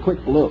very quick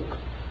look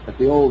at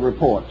the old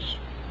reports,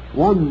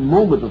 one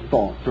moment of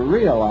thought, to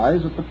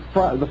realize that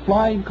the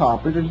flying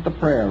carpet is the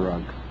prayer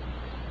rug.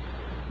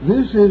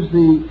 This is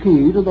the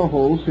key to the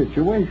whole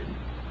situation.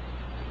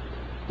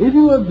 If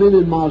you have been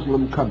in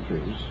Muslim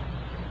countries,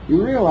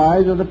 you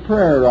realize that a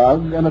prayer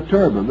rug and a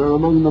turban are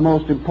among the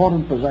most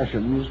important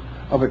possessions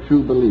of a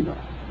true believer.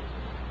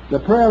 The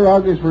prayer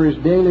rug is for his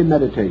daily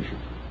meditation,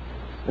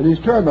 and his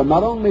turban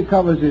not only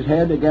covers his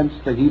head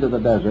against the heat of the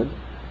desert,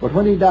 but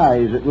when he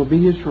dies it will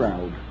be his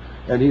shroud,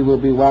 and he will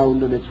be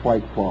wound in its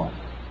white cloth.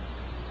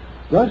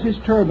 Thus his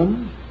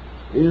turban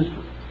is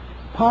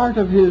part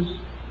of his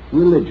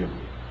religion,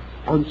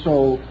 and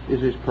so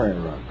is his prayer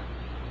rug.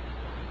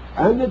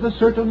 And at a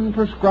certain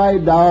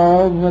prescribed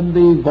hour, when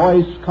the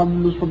voice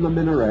comes from the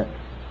minaret,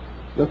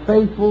 the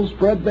faithful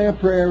spread their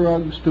prayer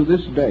rugs to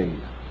this day,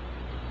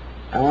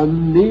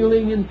 and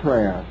kneeling in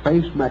prayer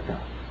face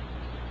Mecca,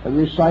 and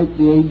recite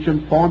the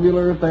ancient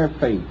formula of their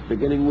faith,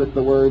 beginning with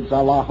the words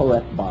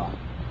𝗧𝗿𝗆𝗍𝗶𝗁.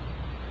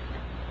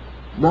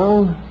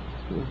 Now,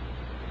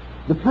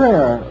 the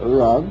prayer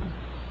rug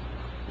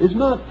is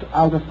not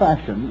out of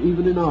fashion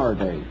even in our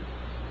day.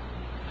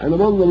 And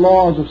among the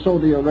laws of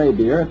Saudi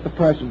Arabia at the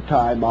present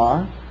time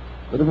are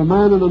that if a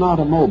man in an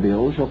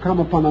automobile shall come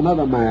upon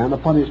another man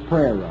upon his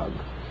prayer rug,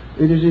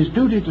 it is his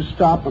duty to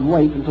stop and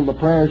wait until the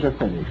prayers are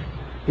finished.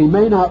 He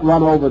may not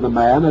run over the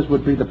man, as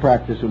would be the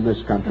practice in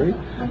this country,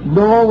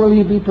 nor will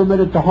he be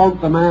permitted to honk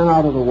the man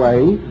out of the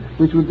way,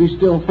 which would be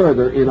still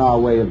further in our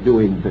way of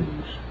doing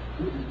things.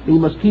 He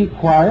must keep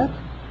quiet,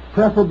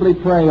 preferably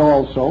pray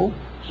also,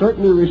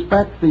 certainly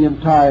respect the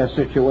entire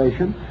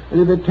situation,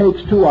 and if it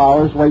takes 2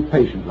 hours, wait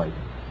patiently.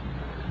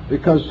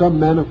 Because some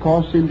men, of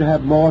course, seem to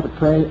have more to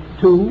pray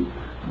to,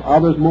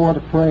 others more to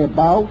pray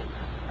about,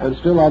 and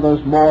still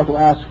others more to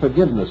ask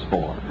forgiveness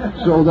for,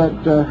 so that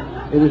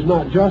it is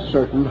not just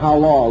certain how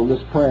long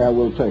this prayer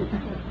will take.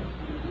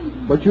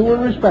 But you will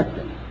respect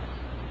it.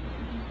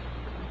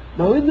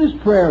 Now, in this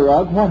prayer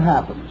rug, what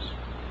happens?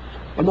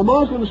 When the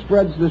Muslim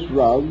spreads this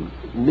rug,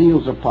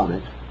 kneels upon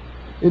it,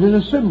 it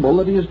is a symbol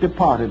that he has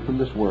departed from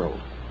this world.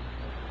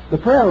 The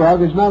prayer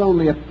rug is not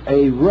only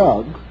a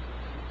rug,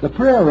 the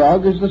prayer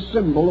rug is the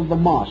symbol of the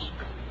mosque.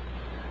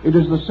 It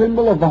is the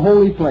symbol of the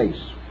holy place.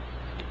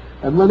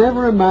 And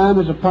whenever a man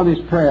is upon his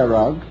prayer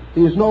rug,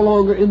 he is no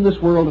longer in this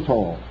world at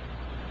all.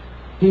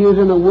 He is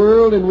in a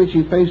world in which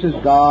he faces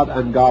God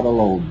and God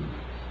alone.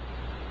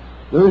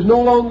 There is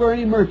no longer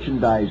any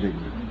merchandising,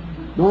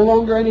 no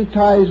longer any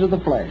ties of the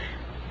flesh,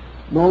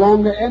 no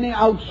longer any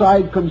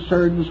outside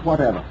concerns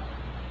whatever.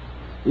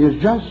 He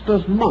is just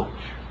as much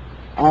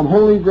on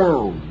holy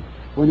ground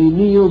when he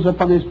kneels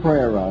upon his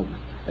prayer rug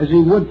as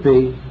he would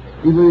be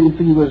even if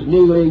he was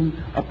kneeling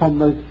upon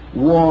the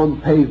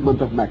warm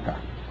pavement of Mecca.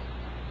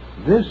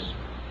 This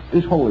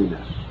is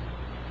holiness.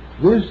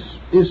 This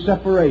is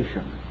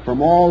separation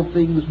from all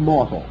things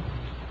mortal.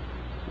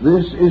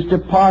 This is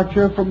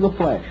departure from the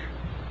flesh.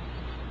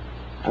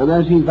 And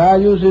as he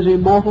values his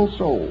immortal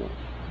soul,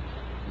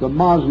 the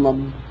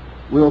Muslim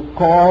will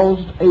cause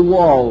a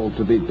wall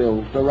to be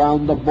built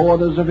around the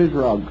borders of his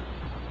rug,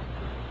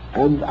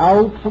 and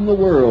out from the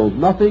world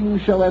nothing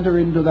shall enter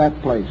into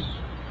that place.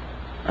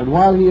 And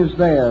while he is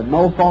there,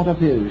 no thought of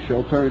his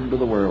shall turn to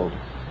the world.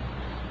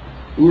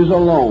 He is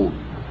alone,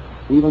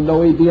 even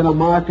though he be in a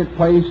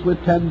marketplace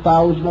with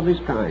 10,000 of his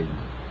kind.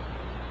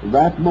 In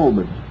that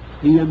moment,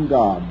 he and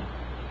God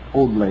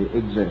only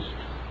exist.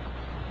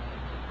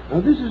 Now,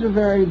 this is a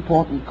very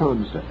important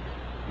concept,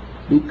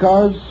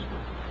 because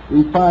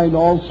we find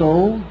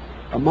also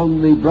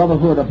among the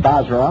Brotherhood of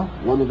Basra,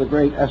 one of the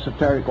great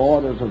esoteric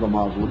orders of the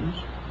Muslims,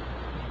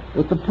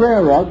 that the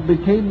prayer rug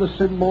became the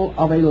symbol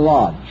of a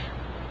lodge,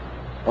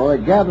 or a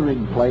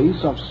gathering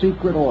place of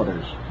secret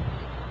orders.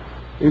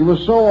 It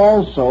was so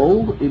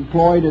also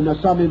employed in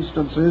some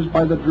instances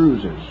by the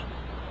Druses.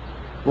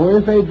 For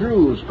if a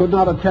Druse could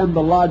not attend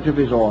the lodge of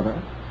his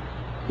order,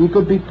 he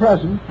could be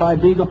present by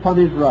being upon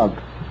his rug.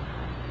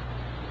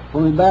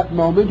 For in that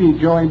moment he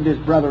joined his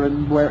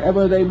brethren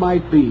wherever they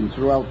might be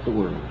throughout the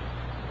world.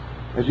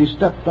 As he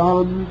stepped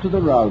on to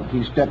the rug,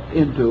 he stepped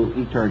into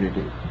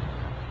eternity.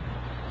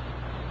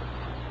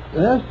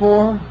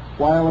 Therefore,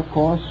 while of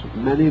course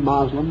many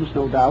Muslims,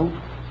 no doubt,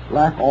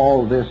 lack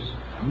all this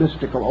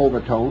mystical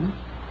overtone,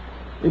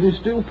 it is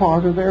still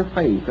part of their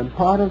faith and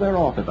part of their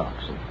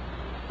orthodoxy,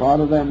 part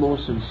of their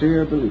most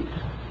sincere belief.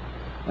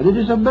 And it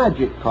is a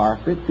magic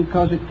carpet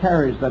because it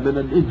carries them in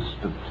an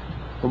instant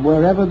from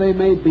wherever they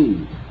may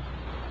be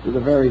to the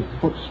very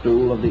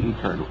footstool of the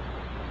eternal.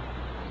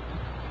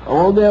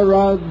 On their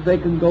rugs they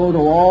can go to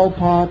all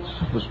parts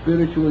of the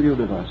spiritual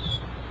universe.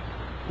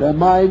 Their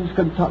minds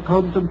can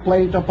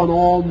contemplate upon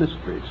all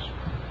mysteries.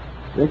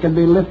 They can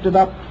be lifted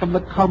up from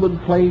the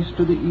commonplace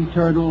to the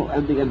eternal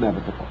and the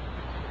inevitable.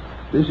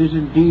 This is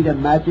indeed a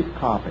magic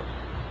carpet,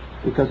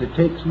 because it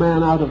takes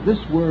man out of this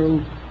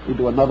world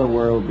into another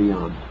world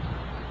beyond.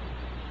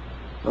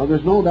 Now,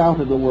 there's no doubt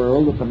in the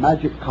world that the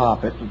magic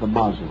carpet of the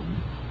Muslim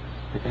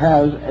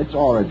has its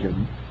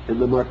origin in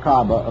the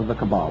Merkaba of the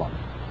Kabbalah.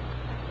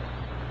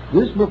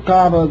 This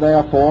Merkaba,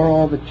 therefore,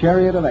 or the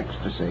chariot of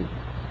ecstasy,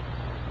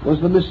 was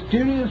the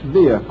mysterious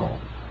vehicle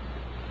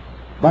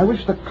by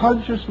which the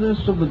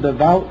consciousness of the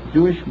devout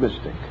Jewish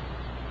mystic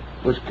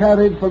was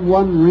carried from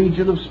one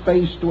region of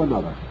space to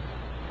another,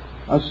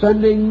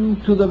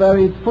 ascending to the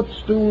very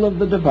footstool of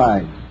the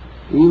divine,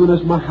 even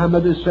as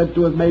Muhammad is said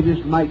to have made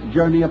his night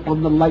journey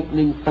upon the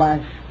lightning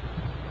flash,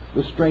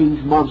 the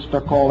strange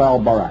monster called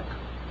al-Barak.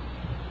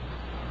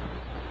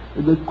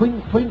 In the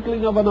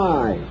twinkling of an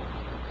eye,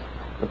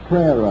 the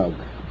prayer rug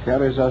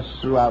carries us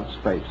throughout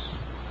space.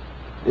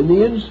 In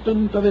the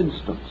instant of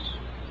instants,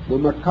 the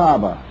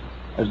Merkaba,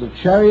 as the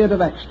chariot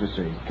of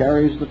ecstasy,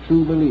 carries the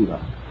true believer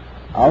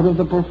out of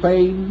the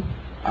profane,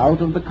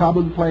 out of the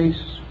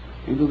commonplace,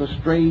 into the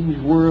strange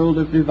world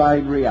of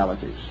divine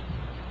realities.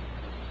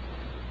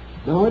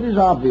 Now, it is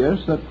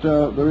obvious that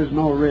there is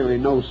really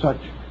no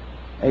such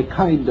a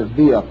kind of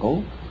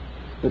vehicle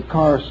that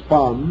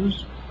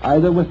corresponds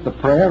either with the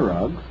prayer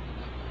rug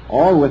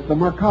or with the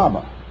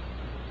Merkaba.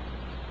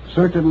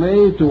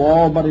 Certainly, to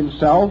all but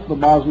himself, the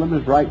Muslim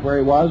is right where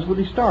he was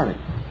when he started.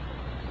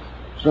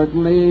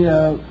 Certainly,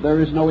 there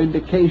is no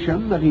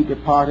indication that he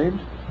departed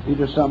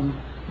into some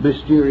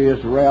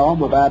mysterious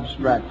realm of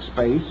abstract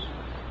space.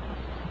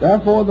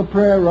 Therefore, the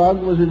prayer rug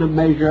was in a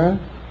measure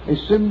a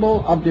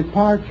symbol of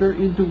departure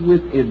into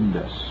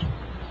withinness.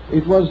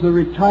 It was the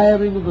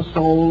retiring of the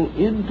soul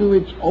into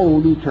its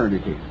own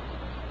eternity,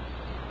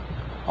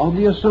 on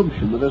the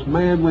assumption that as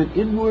man went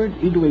inward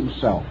into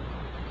himself,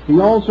 he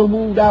also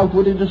moved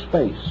outward into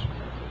space,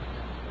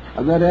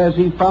 and that as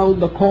he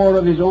found the core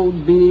of his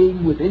own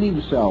being within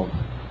himself,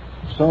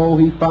 so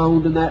he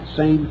found in that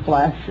same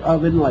flash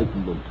of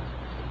enlightenment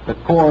the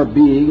core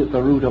being at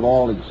the root of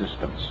all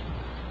existence.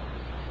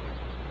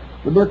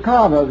 The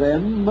Merkaba,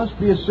 then, must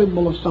be a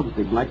symbol of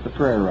something like the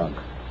prayer rug.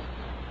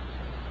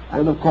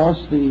 And, of course,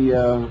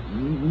 the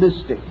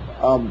mystic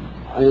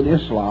in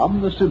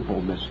Islam, the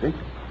simple mystic,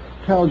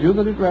 tells you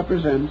that it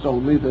represents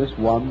only this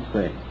one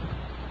thing: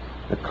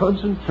 the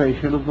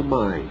concentration of the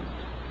mind,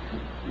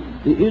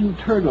 the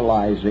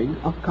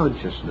internalizing of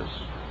consciousness,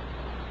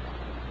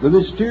 the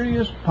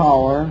mysterious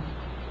power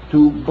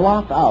to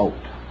blot out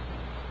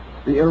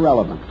the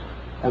irrelevant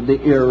and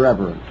the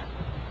irreverent,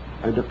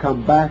 and to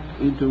come back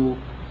into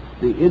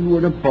the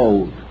inward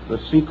abode, the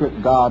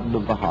secret garden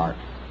of the heart.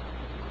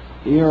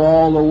 Here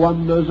all the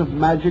wonders of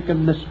magic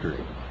and mystery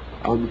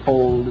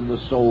unfold in the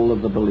soul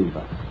of the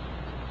believer.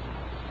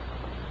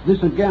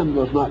 This again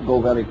does not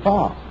go very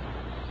far,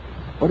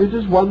 but it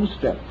is one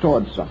step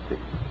towards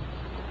something.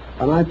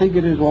 And I think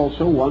it is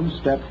also one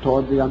step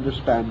toward the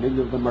understanding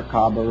of the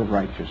Merkaba of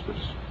righteousness.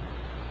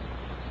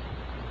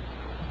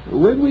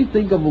 When we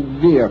think of a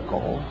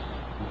vehicle,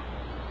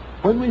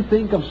 when we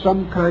think of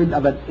some kind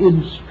of an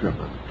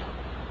instrument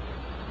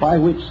by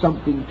which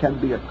something can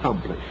be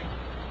accomplished,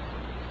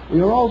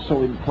 we are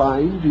also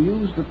inclined to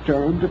use the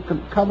term to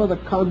cover the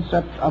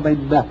concept of a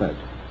method,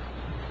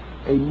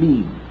 a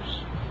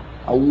means,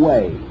 a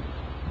way.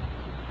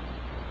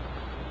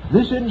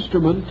 This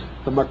instrument,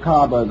 the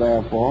Merkaba,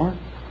 therefore,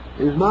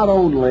 is not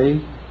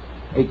only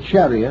a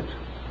chariot,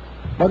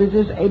 but it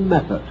is a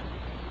method.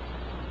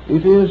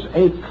 It is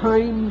a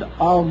kind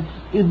of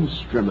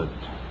instrument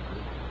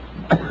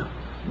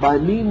by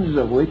means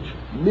of which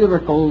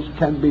miracles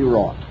can be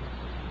wrought.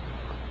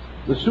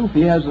 The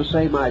Sufi has the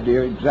same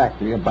idea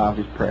exactly about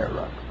his prayer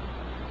rug.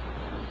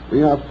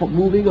 We are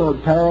moving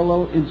on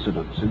parallel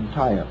incidents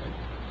entirely.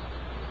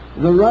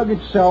 The rug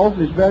itself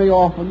is very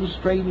often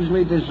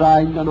strangely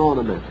designed and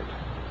ornamented.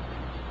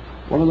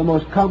 One of the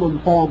most common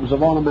forms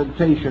of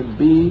ornamentation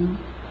being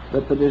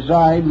that the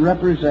design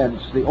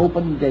represents the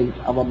open gate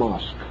of a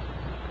mosque.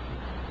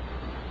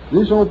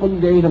 This open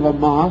gate of a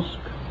mosque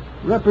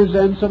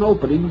represents an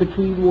opening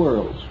between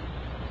worlds.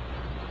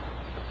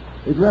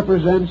 It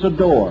represents a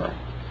door,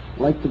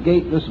 like the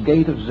gateless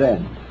gate of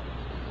Zen,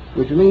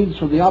 which leads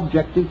from the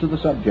objective to the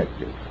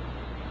subjective.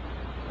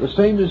 The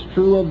same is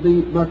true of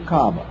the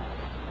Merkaba.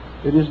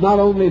 It is not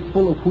only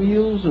full of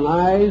wheels and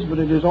eyes, but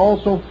it is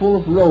also full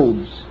of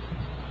roads,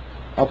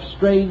 of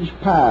strange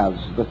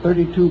paths, the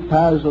 32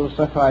 paths of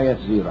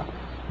𝗧𝗿𝗱𝗍𝗋.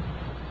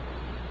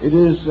 It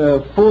is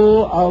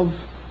full of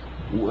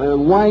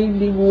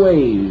winding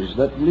ways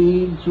that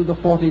lead through the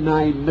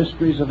 49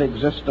 mysteries of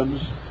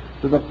existence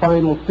to the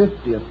final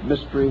 50th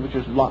mystery, which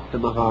is locked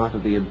in the heart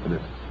of the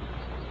infinite.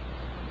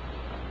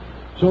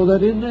 So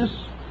that in this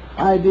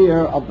idea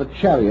of the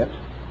chariot,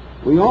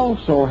 we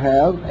also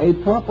have a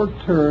proper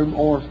term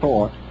or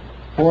thought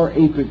for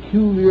a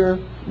peculiar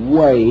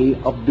way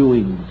of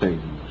doing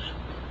things.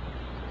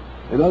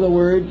 In other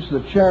words,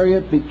 the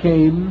chariot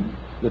became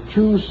the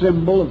true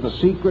symbol of the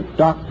secret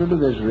doctrine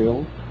of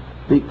Israel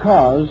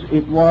because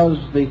it was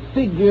the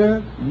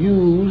figure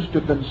used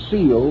to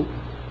conceal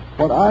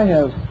what I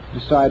have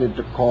decided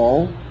to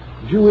call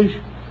Jewish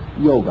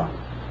yoga.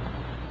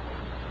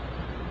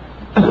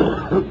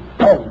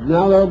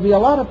 Now, there will be a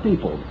lot of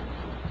people,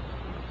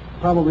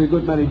 probably a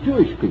good many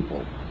Jewish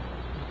people,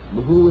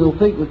 who will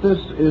think that this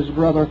is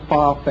rather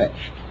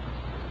far-fetched.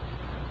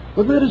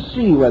 But let us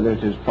see whether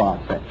it is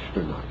far-fetched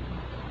or not.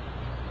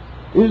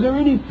 Is there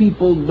any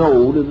people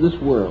known in this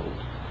world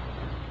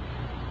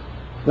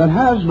that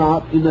has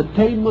not, in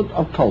attainment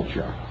of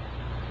culture,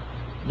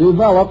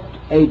 developed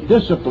a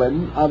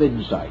discipline of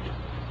insight?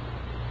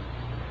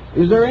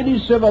 Is there any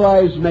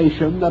civilized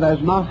nation that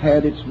has not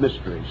had its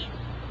mysteries,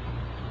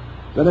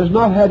 that has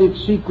not had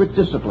its secret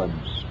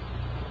disciplines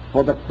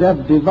for the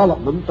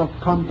development of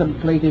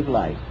contemplative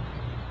life?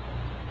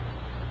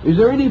 Is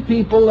there any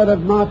people that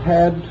have not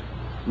had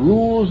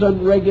rules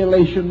and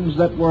regulations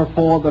that were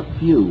for the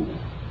few,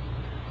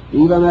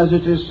 even as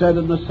it is said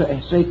in the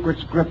sacred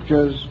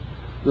scriptures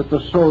that the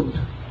𝗧𝗿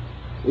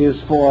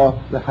is for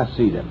the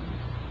Hasidim?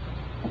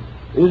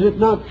 Is it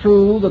not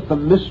true that the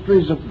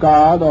mysteries of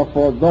God are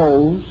for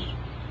those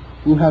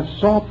who have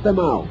sought them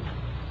out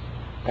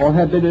or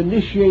have been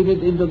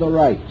initiated into the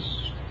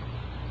rites,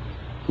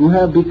 who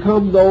have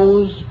become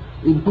those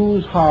in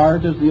whose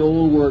heart, as the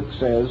old work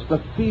says,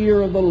 the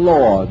fear of the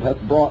Lord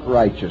hath brought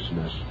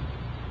righteousness?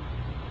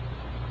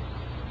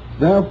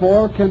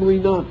 Therefore, can we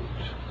not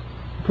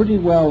pretty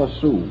well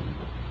assume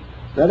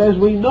that as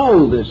we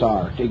know this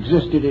art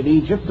existed in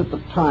Egypt at the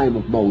time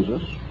of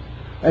Moses,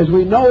 as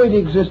we know it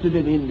existed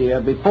in India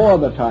before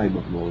the time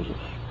of Moses,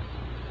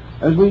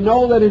 as we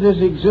know that it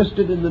has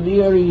existed in the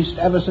Near East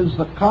ever since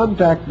the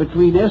contact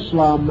between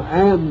Islam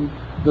and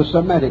the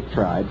Semitic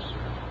tribes,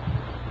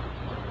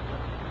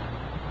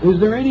 is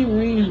there any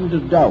reason to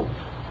doubt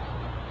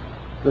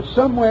that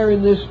somewhere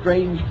in this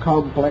strange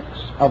complex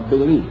of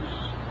beliefs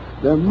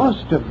there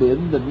must have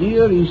been the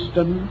Near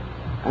Eastern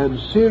and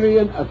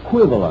Syrian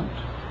equivalent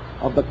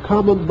of the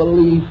common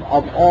belief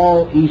of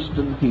all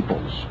Eastern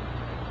peoples?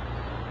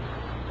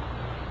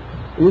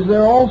 Is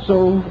there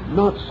also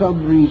not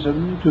some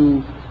reason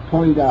to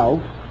point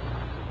out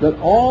that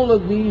all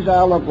of these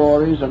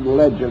allegories and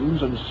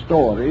legends and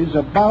stories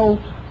about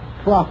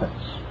prophets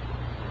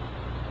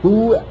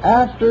who,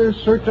 after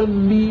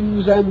certain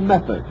means and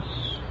methods,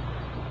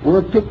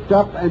 were picked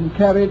up and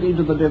carried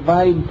into the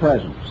divine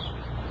presence,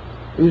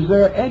 is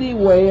there any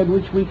way in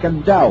which we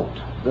can doubt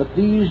that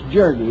these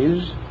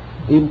journeys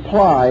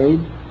implied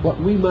what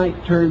we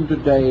might term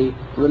today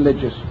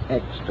religious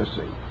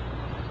ecstasy?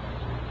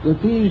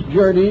 That these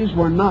journeys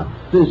were not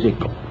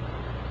physical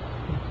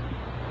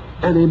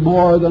any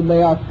more than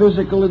they are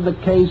physical in the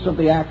case of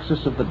the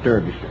axis of the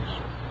dervishes.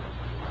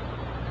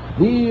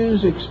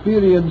 These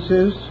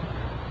experiences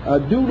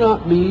do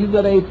not mean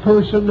that a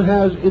person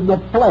has in the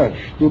flesh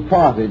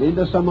departed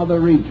into some other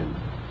region,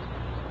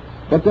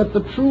 but that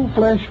the true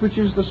flesh, which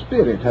is the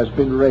spirit, has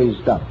been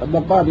raised up and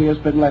the body has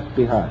been left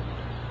behind.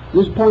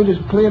 This point is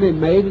clearly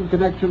made in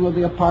connection with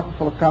the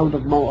apocryphal account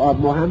of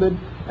Muhammad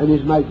and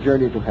his night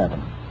journey to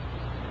heaven.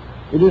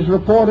 It is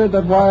reported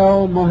that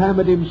while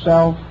Muhammad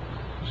himself,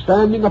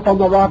 standing upon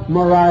the rock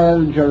Moriah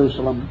in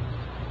Jerusalem,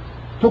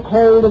 took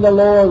hold of the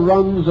lower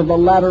rungs of the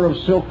ladder of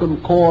silken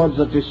cords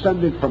that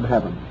descended from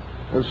heaven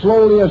and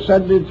slowly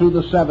ascended through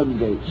the 7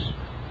 gates,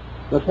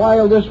 that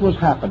while this was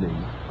happening,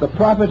 the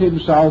prophet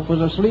himself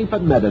was asleep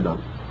at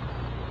Medina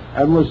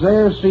and was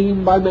there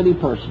seen by many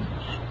persons.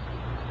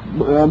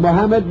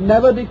 Muhammad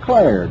never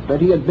declared that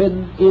he had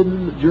been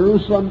in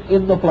Jerusalem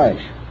in the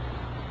flesh,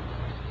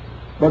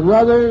 but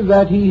rather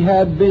that he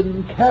had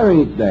been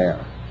carried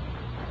there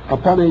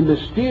upon a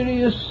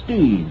mysterious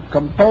steed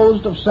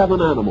composed of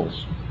 7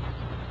 animals,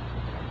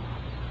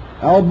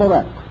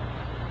 𝗧𝗿𝗱𝗶𝗁𝗋,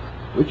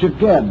 which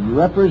again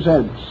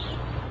represents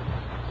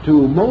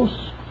to most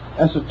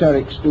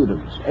esoteric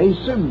students a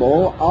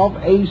symbol of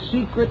a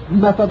secret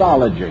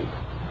methodology,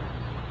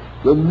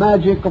 the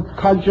magic of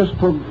conscious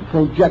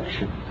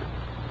projection,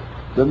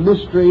 the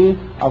mystery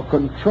of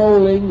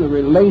controlling the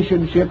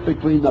relationship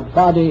between the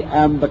body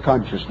and the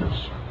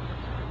consciousness.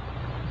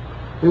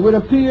 It would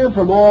appear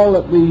from all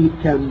that we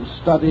can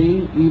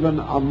study, even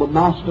of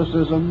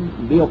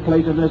Gnosticism,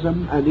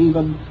 Neoplatonism, and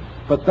even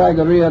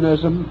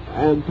Pythagoreanism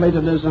and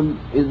Platonism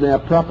in their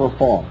proper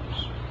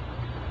forms,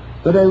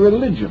 that a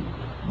religion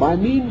by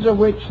means of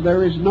which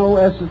there is no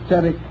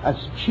esoteric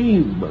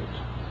achievement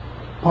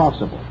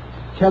possible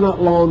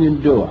cannot long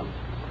endure.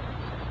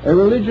 A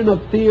religion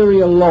of theory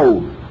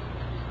alone,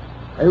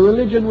 a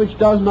religion which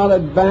does not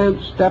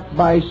advance step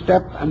by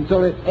step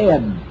until it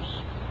ends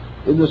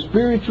in the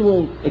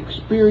spiritual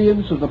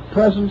experience of the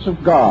presence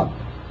of God,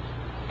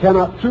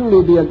 cannot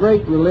truly be a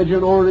great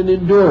religion or an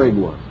enduring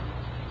one.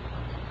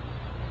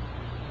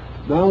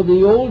 Now,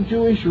 the old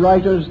Jewish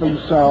writers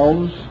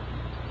themselves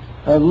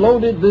have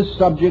loaded this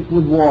subject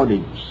with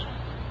warnings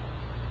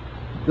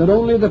that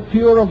only the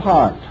pure of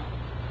heart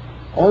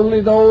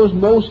Only those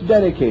most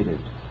dedicated,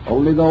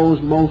 only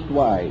those most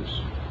wise,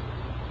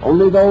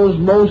 only those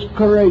most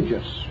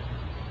courageous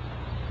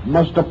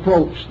must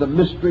approach the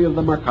mystery of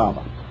the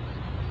Merkaba.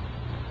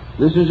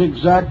 This is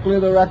exactly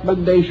the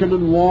recommendation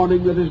and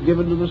warning that is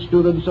given to the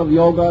students of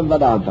Yoga and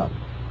Vedanta.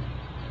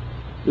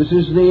 This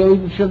is the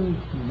ancient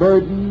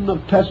burden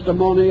of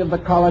testimony of the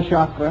Kala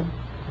Chakra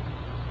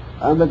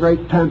and the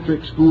great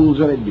tantric schools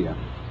of India.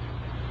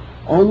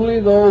 Only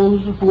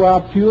those who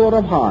are pure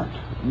of heart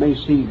may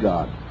see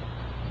God.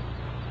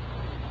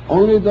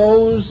 Only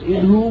those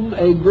in whom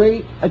a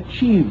great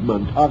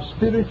achievement of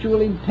spiritual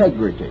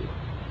integrity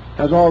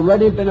has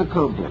already been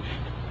accomplished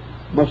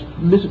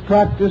must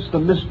practice the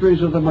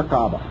mysteries of the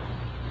Merkaba.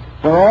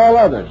 For all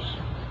others,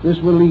 this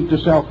will lead to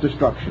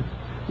self-destruction,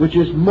 which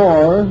is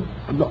no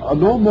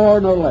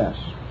more nor less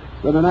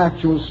than an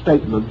actual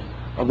statement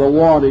of the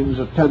warnings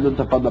attendant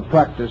upon the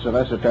practice of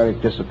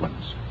esoteric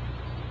disciplines.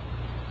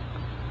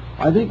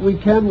 I think we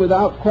can,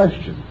 without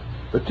question,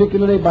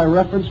 particularly by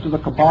reference to the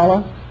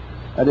Kabbalah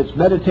and its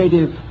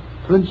meditative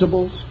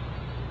principles,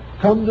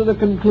 come to the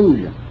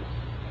conclusion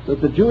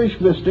that the Jewish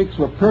mystics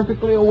were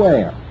perfectly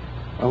aware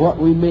of what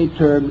we may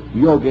term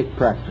yogic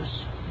practice,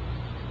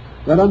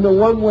 that under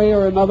one way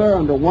or another,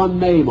 under one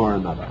name or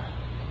another,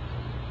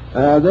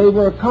 they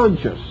were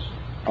conscious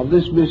of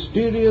this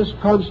mysterious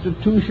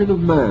constitution of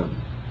man,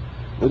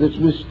 with its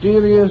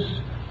mysterious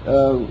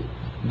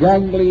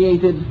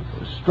gangliated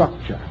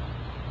structure,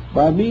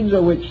 by means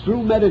of which,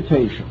 through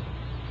meditation,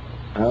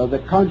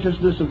 the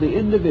consciousness of the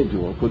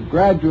individual could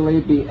gradually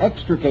be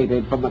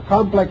extricated from the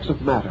complex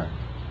of matter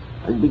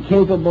and be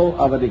capable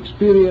of an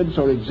experience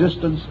or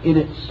existence in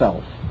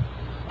itself,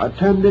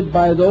 attended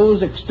by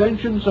those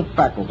extensions of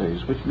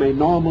faculties which may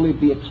normally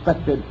be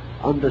expected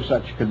under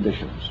such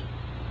conditions.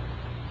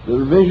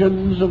 The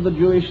visions of the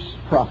Jewish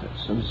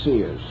prophets and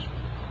seers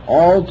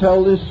all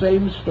tell this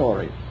same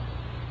story,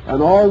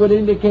 and all would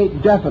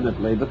indicate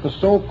definitely that the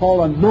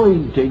so-called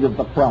anointing of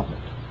the prophet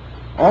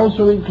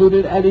also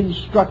included an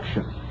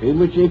instruction in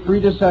which a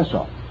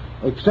predecessor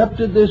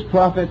accepted this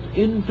prophet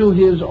into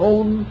his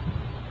own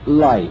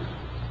life,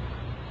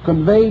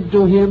 conveyed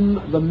to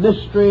him the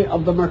mystery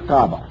of the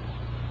Merkaba,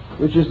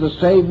 which is the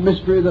same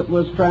mystery that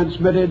was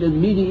transmitted in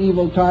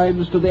medieval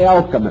times to the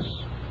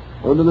alchemists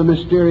under the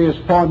mysterious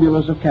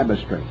formulas of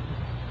chemistry.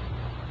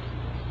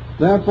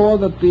 Therefore,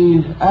 that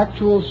the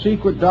actual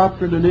secret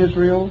doctrine in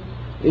Israel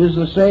is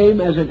the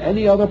same as in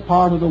any other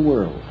part of the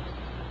world,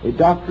 a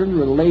doctrine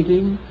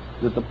relating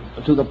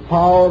to the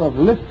power of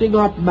lifting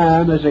up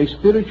man as a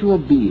spiritual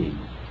being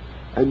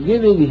and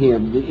giving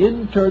him the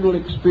internal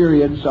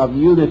experience of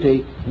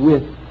unity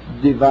with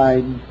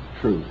divine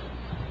truth.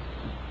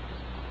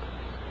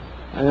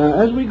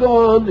 As we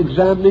go on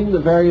examining the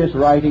various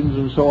writings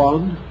and so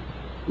on,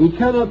 we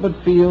cannot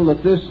but feel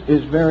that this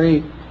is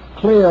very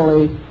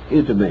clearly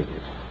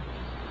intimated.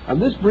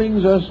 And this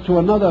brings us to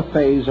another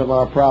phase of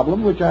our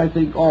problem, which I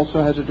think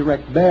also has a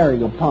direct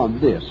bearing upon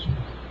this,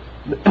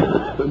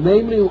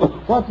 namely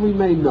what we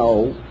may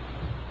know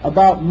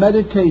about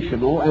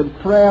meditational and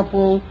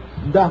prayerful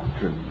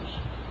doctrines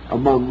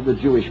among the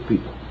Jewish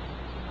people.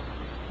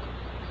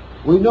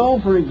 We know,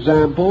 for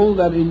example,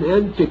 that in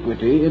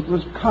antiquity it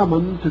was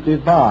common to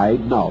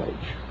divide knowledge,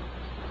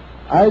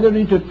 either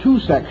into two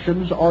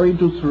sections or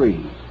into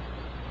three.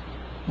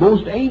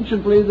 Most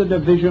anciently the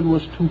division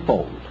was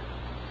twofold,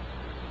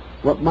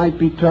 what might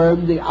be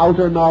termed the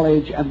outer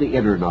knowledge and the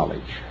inner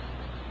knowledge.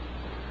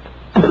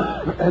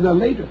 In a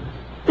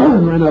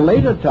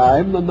later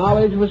time, the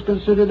knowledge was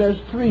considered as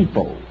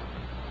threefold,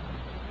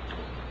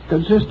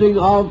 consisting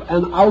of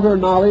an outer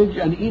knowledge,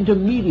 an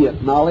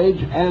intermediate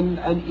knowledge, and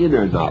an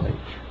inner knowledge.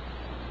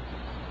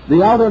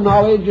 The outer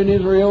knowledge in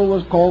Israel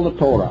was called the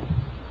Torah.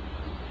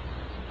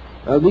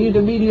 The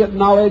intermediate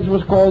knowledge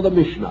was called the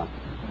Mishnah.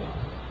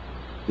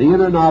 The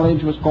inner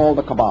knowledge was called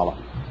the Kabbalah.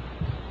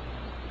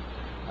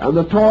 And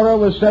the Torah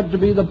was said to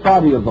be the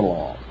body of the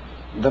law,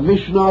 the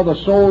Mishnah the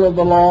soul of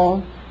the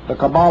law, the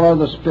Kabbalah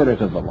the spirit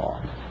of the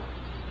law.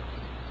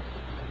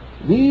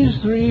 These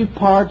three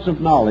parts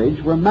of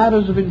knowledge were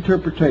matters of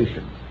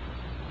interpretation,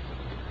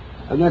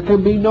 and there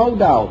can be no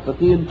doubt that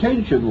the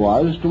intention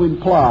was to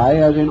imply,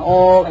 as in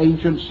all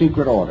ancient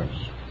secret orders,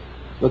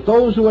 that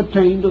those who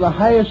attained to the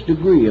highest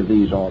degree of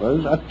these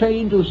orders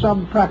attained to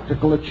some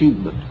practical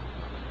achievement.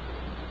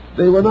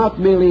 They were not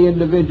merely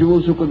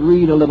individuals who could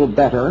read a little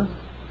better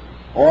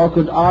or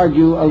could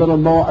argue a little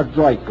more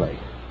adroitly.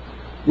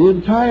 The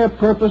entire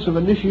purpose of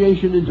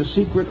initiation into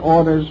secret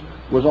orders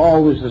was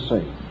always the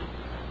same,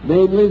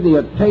 namely the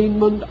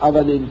attainment of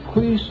an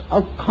increase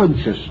of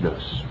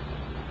consciousness,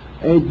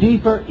 a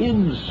deeper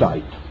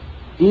insight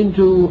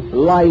into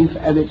life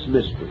and its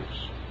mysteries,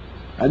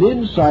 an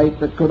insight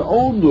that could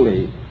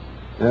only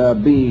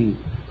be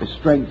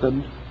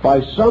strengthened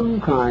by some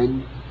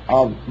kind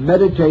of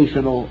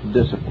meditational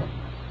discipline.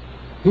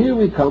 Here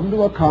we come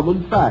to a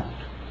common fact,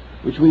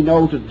 which we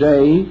know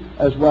today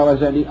as well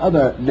as any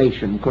other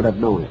nation could have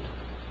known it,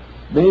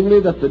 namely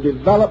that the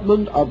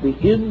development of the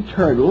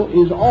internal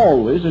is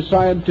always a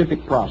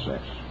scientific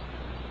process.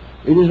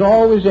 It is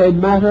always a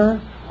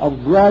matter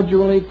of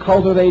gradually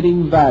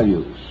cultivating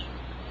values.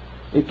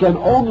 It can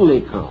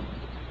only come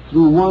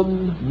through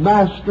one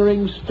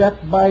mastering step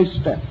by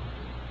step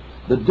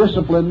the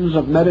disciplines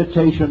of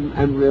meditation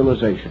and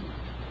realization.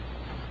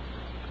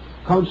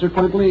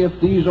 Consequently, if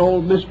these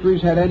old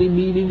mysteries had any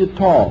meaning at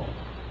all,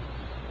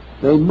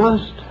 they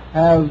must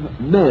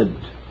have meant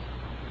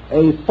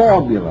a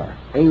formula,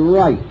 a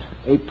rite,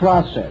 a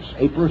process,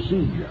 a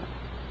procedure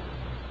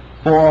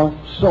for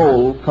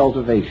soul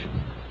cultivation.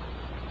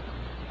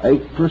 A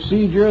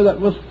procedure that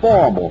was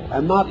formal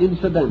and not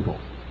incidental,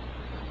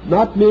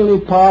 not merely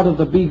part of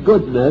the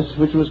be-goodness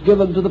which was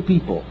given to the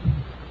people,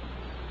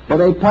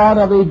 but a part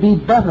of a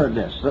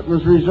be-betterness that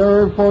was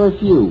reserved for a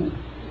few,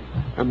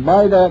 and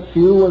by that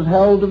few was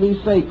held to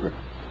be sacred,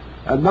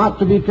 and not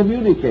to be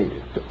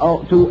communicated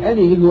to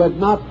any who had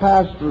not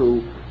passed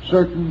through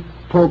certain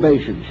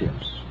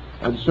probationships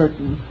and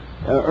certain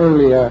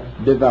earlier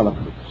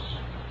developments.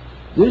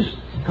 This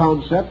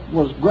concept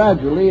was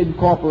gradually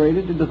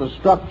incorporated into the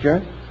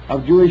structure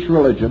of Jewish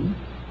religion,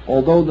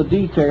 although the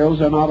details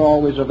are not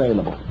always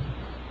available.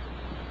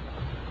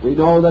 We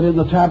know that in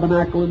the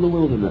tabernacle in the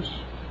wilderness,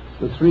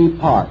 the three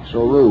parts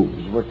or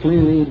rooms were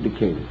clearly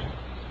indicated.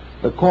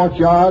 The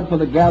courtyard for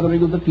the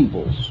gathering of the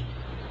peoples,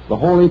 the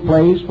holy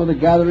place for the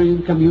gathering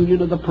and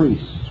communion of the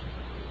priests,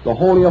 the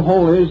Holy of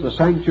Holies, the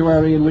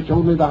sanctuary in which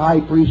only the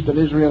high priest of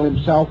Israel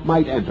himself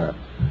might enter,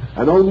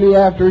 and only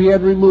after he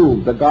had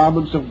removed the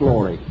garments of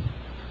glory,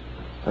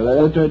 and had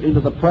entered into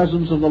the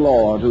presence of the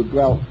Lord, who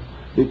dwelt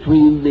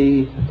between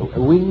the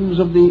wings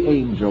of the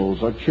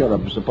angels or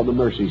cherubs upon the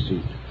mercy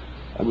seat,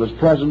 and was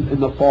present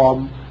in the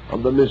form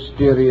of the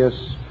mysterious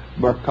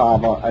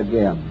Merkaba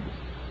again,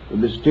 the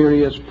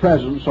mysterious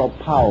presence or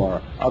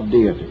power of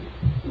deity.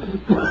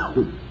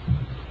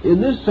 In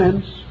this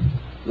sense,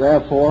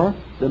 therefore,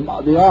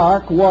 the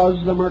ark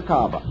was the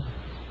Merkaba,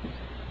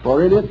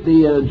 for in it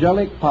the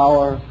angelic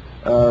power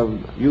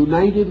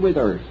united with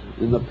earth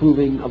in the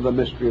proving of the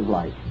mystery of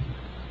life.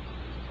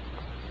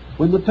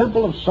 When the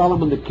temple of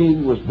Solomon the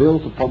king was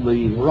built upon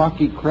the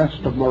rocky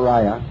crest of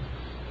Moriah,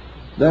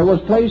 there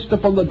was placed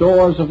upon the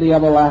doors of the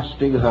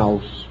everlasting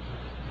house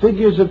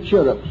figures of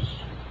cherubs,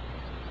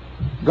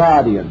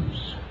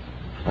 guardians,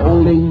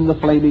 holding the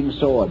flaming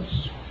swords,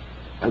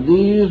 and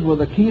these were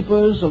the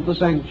keepers of the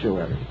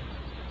sanctuary.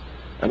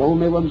 And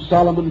only when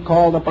Solomon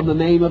called upon the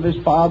name of his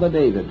father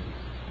David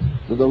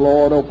did the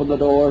Lord open the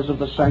doors of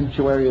the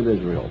sanctuary of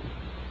Israel.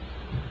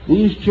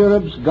 These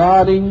cherubs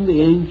guarding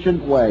the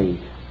ancient way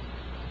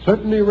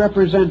certainly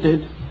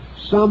represented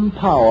some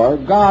power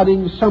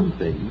guarding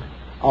something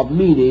of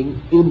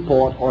meaning,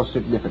 import, or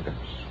significance.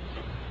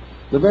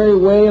 The very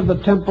way of the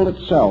temple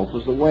itself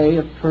was the way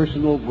of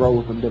personal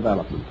growth and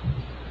development.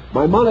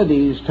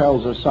 Maimonides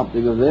tells us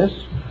something of this,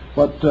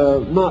 but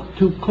not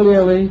too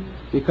clearly,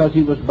 because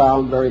he was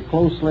bound very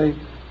closely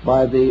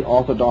by the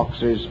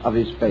orthodoxies of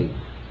his faith.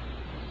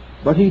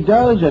 But he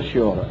does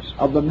assure us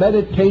of the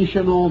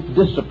meditational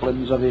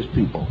disciplines of his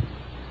people.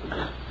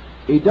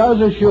 He does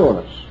assure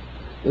us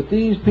that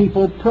these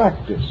people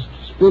practiced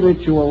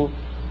spiritual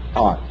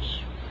arts,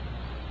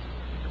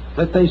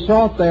 that they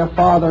sought their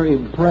Father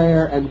in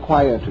prayer and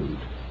quietude,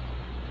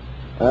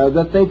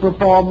 that they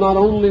performed not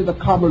only the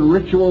common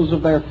rituals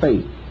of their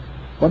faith,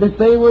 but if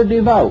they were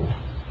devout,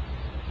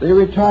 they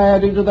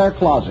retired into their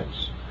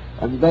closets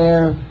and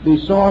there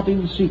besought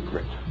in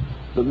secret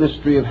the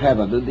mystery of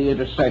heaven and the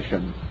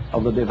intercession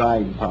of the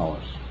divine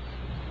powers.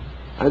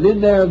 And in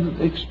their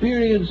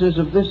experiences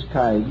of this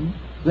kind,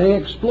 they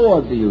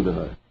explored the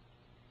universe.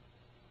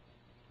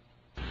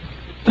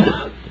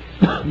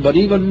 But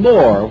even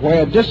more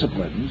where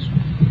disciplines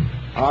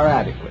are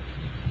adequate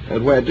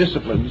and where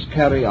disciplines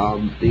carry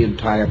on the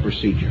entire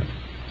procedure.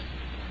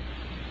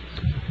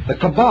 The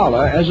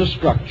Kabbalah as a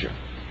structure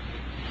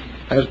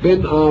has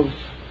been of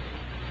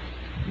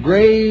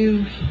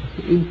grave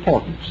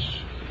importance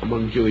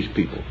among Jewish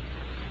people.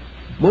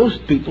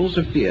 Most peoples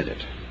have feared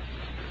it.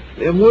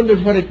 They have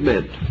wondered what it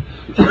meant.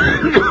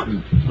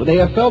 They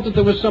have felt that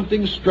there was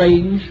something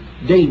strange,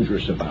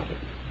 dangerous about it.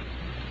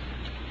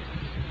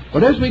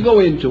 But as we go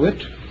into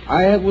it,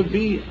 I would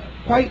be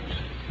quite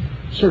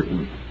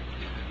certain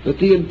that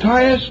the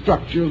entire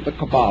structure of the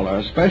Kabbalah,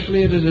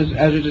 especially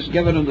as it is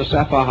given in the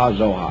Sefer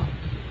HaZohar,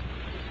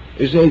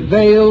 is a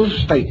veiled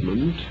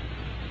statement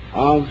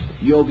of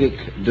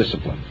yogic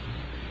discipline.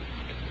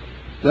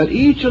 That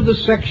each of the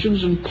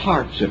sections and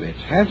parts of it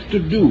have to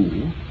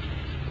do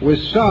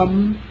with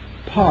some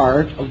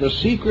part of the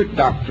secret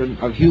doctrine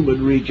of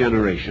human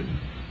regeneration.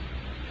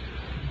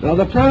 Now,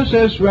 the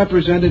process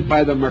represented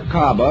by the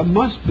Merkaba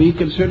must be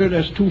considered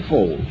as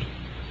twofold.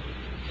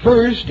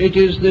 First, it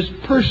is this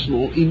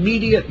personal,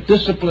 immediate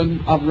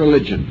discipline of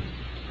religion,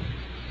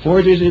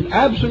 for it is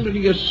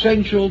absolutely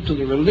essential to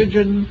the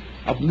religion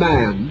of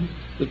man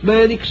that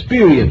man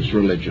experience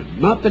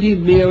religion, not that he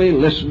merely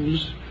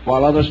listens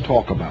while others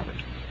talk about it.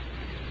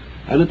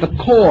 And at the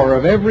core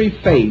of every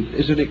faith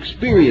is an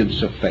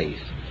experience of faith,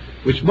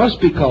 which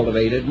must be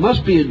cultivated,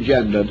 must be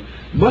engendered,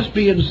 must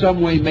be in some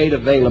way made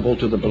available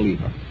to the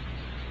believer.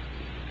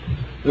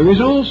 There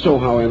is also,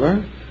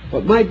 however,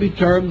 what might be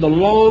termed the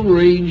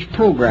long-range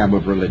program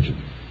of religion.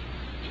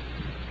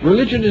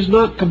 Religion is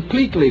not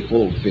completely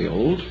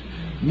fulfilled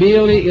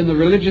merely in the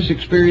religious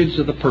experience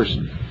of the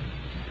person.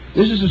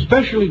 This is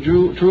especially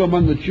true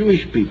among the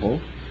Jewish people,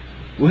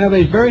 who have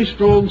a very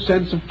strong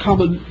sense of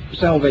common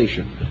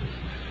salvation.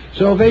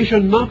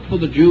 Salvation not for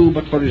the Jew,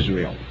 but for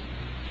Israel.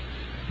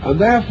 And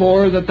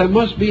therefore that there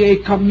must be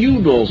a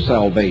communal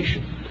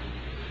salvation,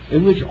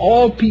 in which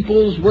all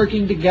peoples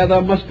working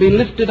together must be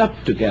lifted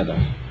up together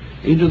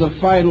into the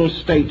final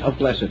state of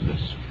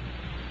blessedness.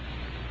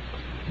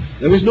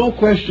 There is no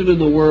question in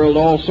the world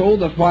also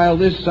that while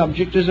this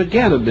subject is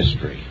again a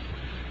mystery,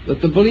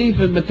 that the belief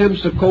in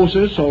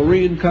metempsychosis or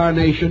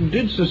reincarnation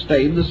did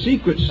sustain the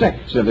secret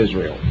sects of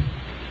Israel.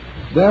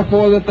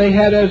 Therefore that they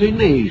had as in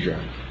Asia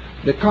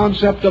the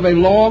concept of a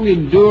long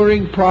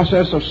enduring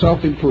process of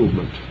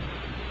self-improvement,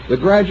 the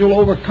gradual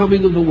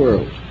overcoming of the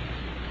world.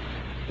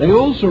 They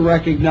also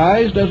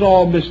recognized, as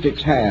all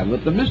mystics have,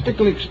 that the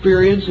mystical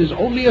experience is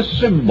only a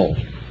symbol,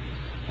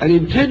 an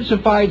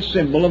intensified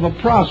symbol of a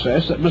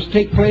process that must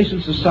take place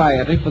in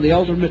society for the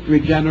ultimate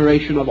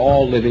regeneration of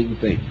all living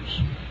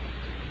things.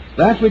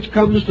 That which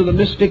comes to the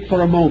mystic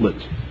for a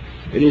moment,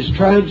 in his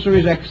trance or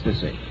his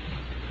ecstasy,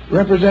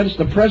 represents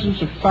the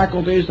presence of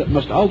faculties that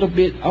must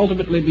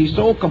ultimately be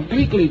so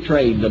completely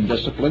trained and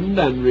disciplined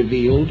and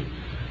revealed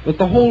that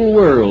the whole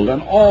world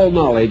and all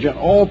knowledge and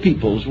all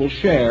peoples will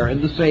share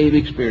in the same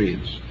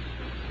experience,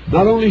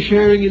 not only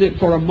sharing in it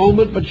for a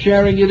moment, but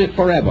sharing in it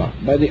forever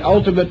by the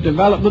ultimate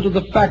development of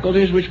the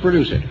faculties which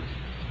produce it.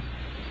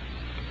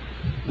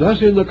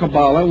 Thus in the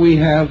Kabbalah we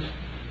have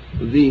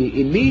the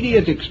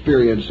immediate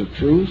experience of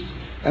truth,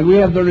 and we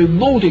have the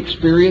remote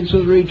experience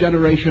of the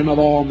regeneration of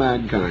all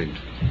mankind.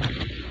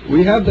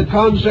 We have the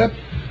concept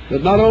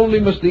that not only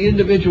must the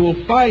individual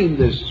find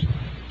this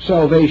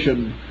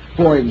salvation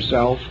for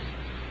himself,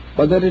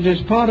 but that it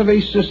is part of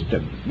a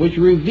system which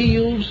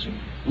reveals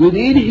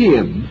within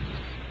him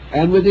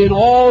and within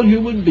all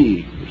human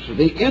beings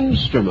the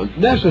instrument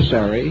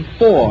necessary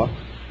for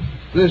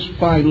this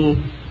final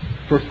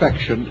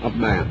perfection of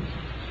man.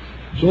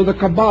 So the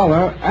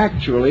Kabbalah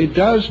actually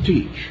does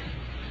teach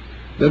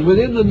that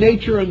within the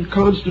nature and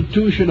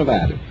constitution of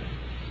Adam,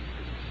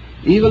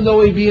 even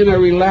though he be in a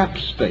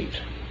relapsed state,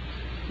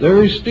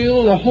 there is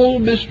still the whole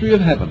mystery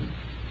of heaven,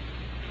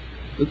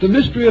 that the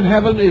mystery of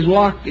heaven is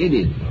locked in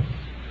him,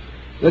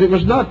 that it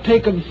was not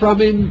taken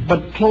from him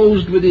but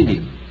closed within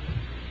him,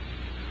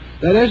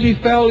 that as he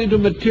fell into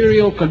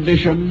material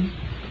condition,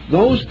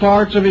 those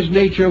parts of his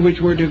nature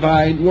which were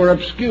divine were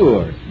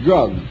obscured,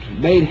 drugged,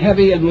 made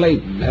heavy and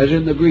laden, as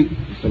in the Greek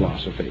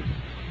philosophy.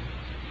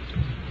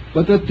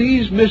 But that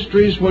these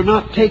mysteries were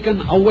not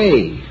taken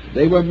away,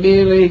 they were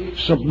merely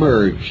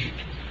submerged,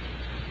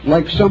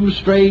 like some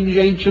strange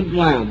ancient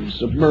land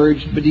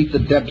submerged beneath the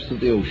depths of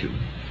the ocean.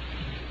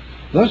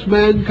 Thus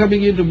man,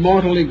 coming into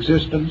mortal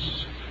existence,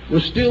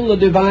 was still the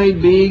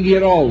divine being he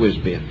had always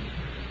been,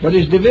 but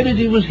his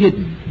divinity was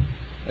hidden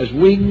as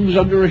wings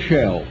under a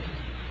shell.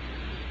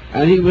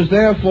 And he was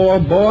therefore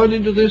born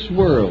into this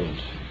world,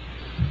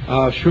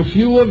 so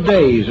few of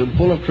days and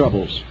full of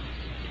troubles.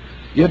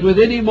 Yet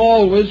within him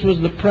always was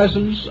the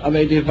presence of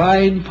a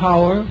divine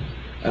power,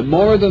 and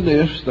more than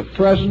this, the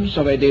presence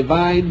of a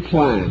divine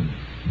plan.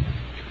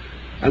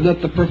 And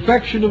that the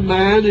perfection of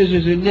man is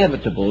as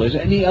inevitable as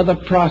any other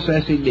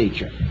process in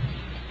nature.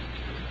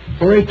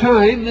 For a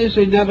time, this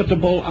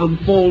inevitable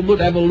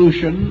unfoldment,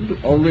 evolution,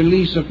 or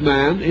release of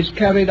man is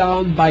carried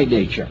on by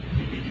nature.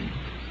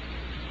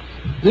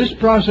 This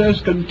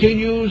process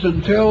continues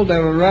until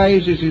there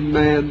arises in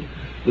man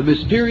the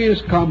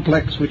mysterious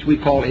complex which we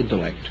call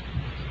intellect.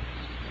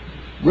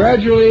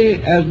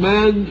 Gradually, as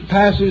man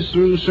passes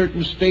through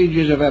certain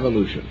stages of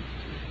evolution,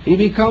 he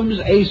becomes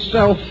a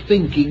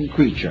self-thinking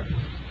creature.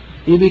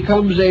 He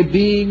becomes a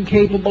being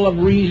capable of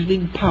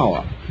reasoning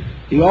power.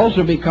 He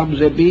also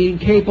becomes a being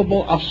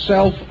capable of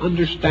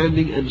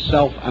self-understanding and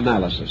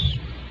self-analysis.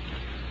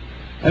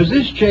 As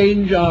this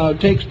change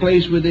takes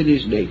place within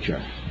his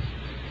nature,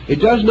 it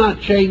does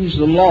not change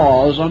the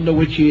laws under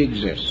which he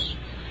exists.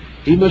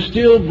 He must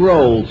still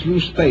grow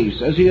through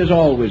space as he has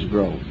always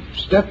grown,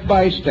 step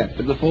by step,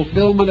 in the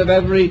fulfillment of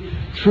every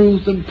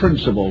truth and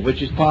principle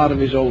which is part of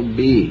his own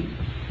being,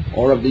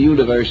 or of the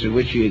universe in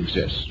which he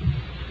exists.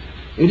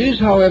 It is,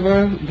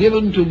 however,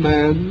 given to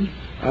man,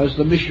 as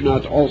the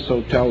Mishnah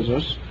also tells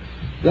us,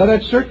 that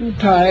at certain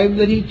time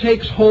that he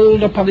takes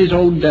hold upon his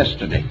own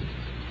destiny,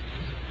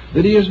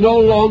 that he is no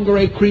longer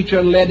a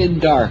creature led in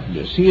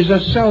darkness, he is a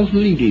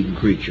self-leading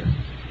creature.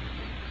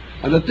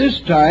 And at this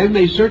time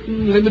a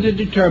certain limited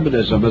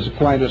determinism, as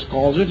Aquinas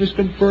calls it, is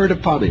conferred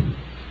upon him.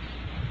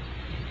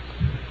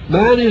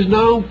 Man is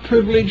now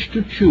privileged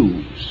to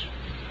choose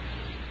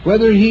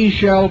whether he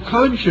shall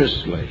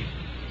consciously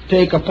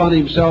take upon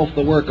himself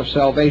the work of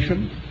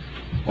salvation,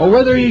 or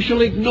whether he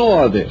shall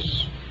ignore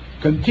this,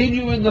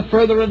 continue in the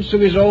furtherance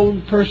of his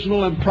own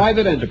personal and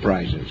private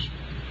enterprises,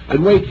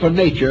 and wait for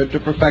nature to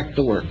perfect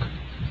the work.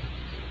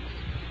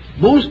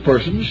 Most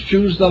persons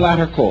choose the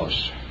latter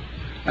course,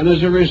 And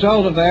as a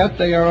result of that,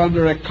 they are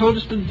under a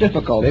constant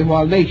difficulty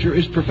while nature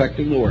is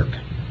perfecting the work.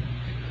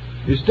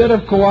 Instead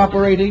of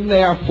cooperating,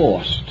 they are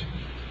forced.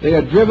 They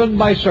are driven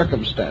by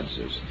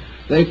circumstances.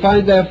 They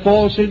find their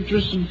false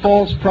interests and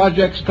false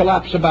projects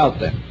collapse about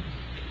them.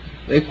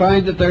 They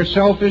find that their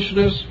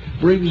selfishness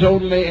brings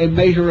only a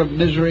measure of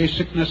misery,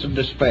 sickness, and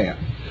despair.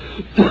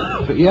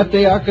 Yet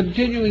they are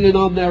continuing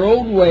on their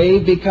own way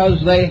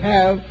because they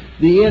have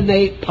the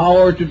innate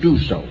power to do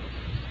so.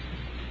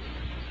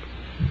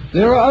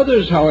 There are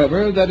others,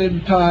 however, that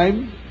in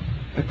time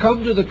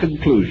come to the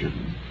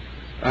conclusion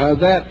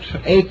that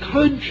a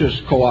conscious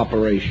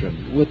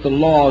cooperation with the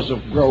laws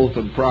of growth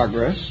and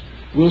progress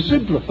will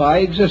simplify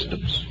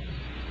existence.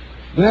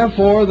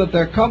 Therefore, that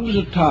there comes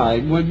a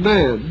time when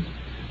man,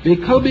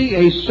 becoming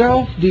a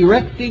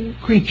self-directing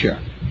creature,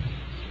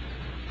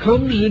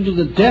 comes into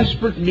the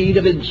desperate need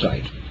of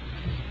insight.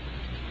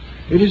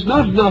 It is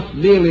not enough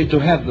merely to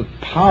have the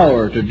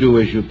power to do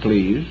as you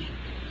please.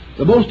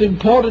 The most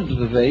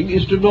important thing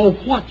is to know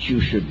what you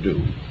should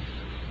do,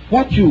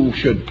 what you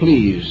should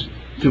please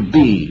to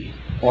be,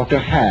 or to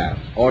have,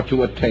 or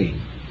to attain.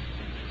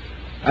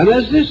 And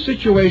as this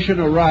situation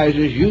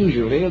arises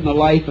usually in the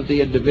life of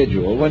the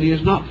individual when he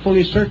is not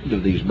fully certain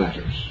of these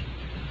matters,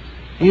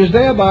 he is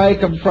thereby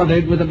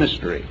confronted with a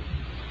mystery.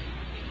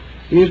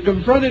 He is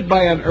confronted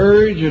by an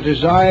urge, a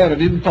desire,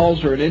 an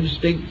impulse, or an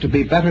instinct to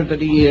be better than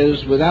he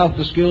is without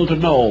the skill to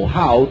know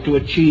how to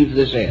achieve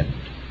this end.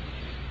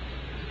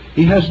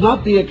 He has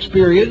not the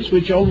experience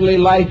which only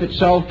life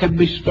itself can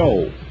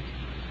bestow.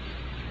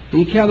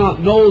 He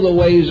cannot know the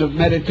ways of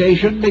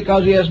meditation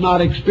because he has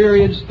not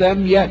experienced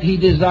them, yet he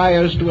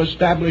desires to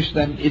establish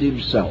them in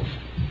himself.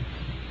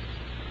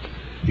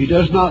 He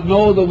does not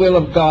know the will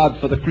of God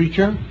for the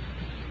creature,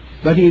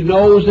 but he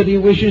knows that he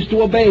wishes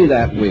to obey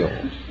that will.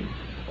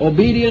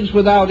 Obedience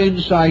without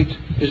insight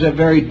is a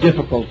very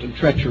difficult and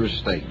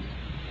treacherous thing.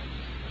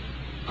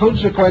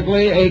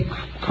 Consequently, a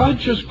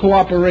conscious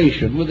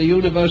cooperation with the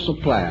universal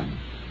plan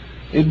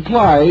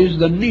implies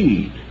the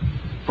need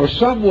for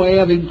some way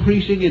of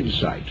increasing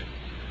insight,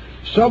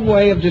 some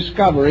way of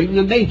discovering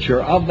the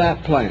nature of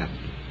that plan.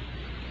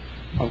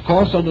 Of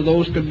course, under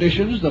those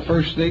conditions, the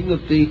first thing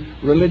that the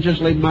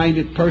religiously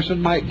minded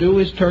person might do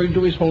is turn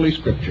to his Holy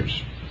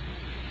Scriptures.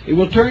 He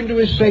will turn to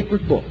his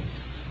sacred book.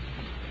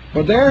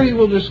 For there he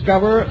will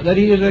discover that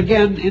he is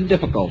again in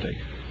difficulty.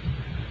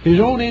 His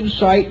own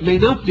insight may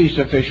not be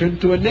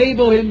sufficient to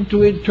enable him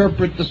to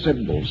interpret the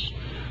symbols,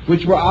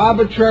 which were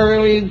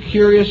arbitrarily and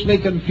curiously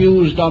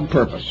confused on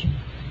purpose.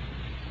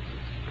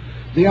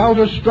 The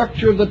outer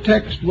structure of the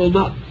text will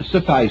not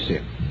suffice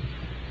him.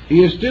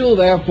 He is still,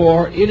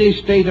 therefore, in a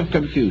state of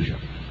confusion.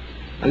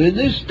 And in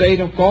this state,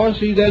 of course,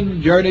 he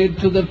then journeyed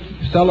to the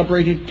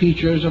celebrated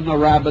teachers and the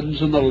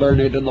rabbins and the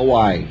learned and the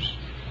wise,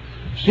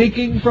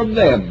 seeking from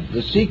them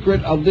the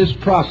secret of this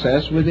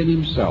process within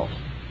himself.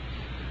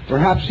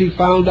 Perhaps he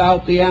found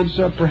out the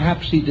answer,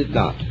 perhaps he did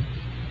not.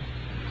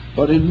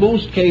 But in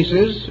most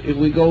cases, if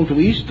we go to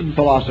Eastern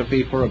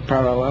philosophy for a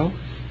parallel,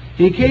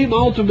 he came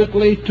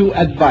ultimately to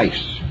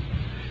advice.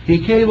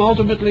 He came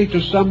ultimately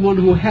to someone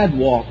who had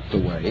walked the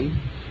way,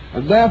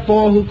 and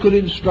therefore who could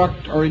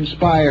instruct or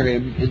inspire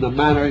him in the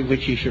manner in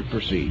which he should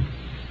proceed.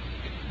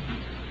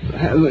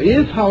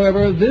 If,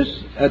 however,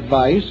 this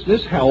advice,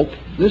 this help,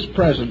 this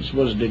presence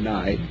was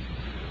denied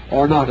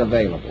or not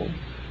available,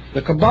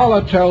 the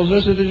Kabbalah tells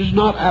us that it is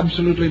not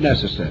absolutely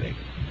necessary.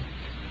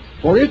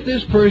 For if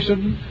this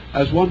person,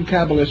 as one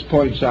Kabbalist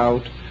points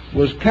out,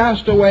 was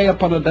cast away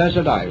upon a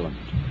desert island,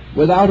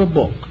 without a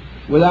book,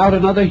 without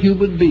another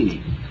human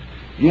being,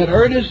 yet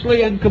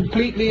earnestly and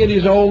completely in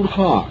his own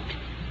heart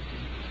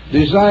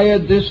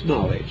desired this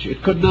knowledge,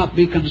 it could not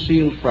be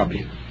concealed from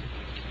him.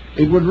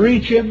 It would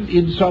reach him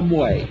in some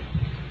way,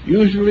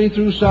 usually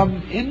through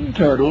some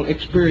internal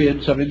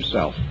experience of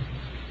himself.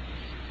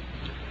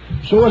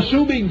 So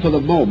assuming for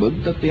the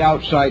moment that the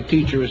outside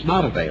teacher is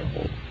not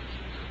available,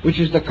 which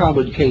is the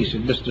common case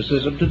in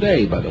mysticism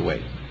today, by the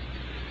way,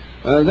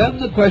 then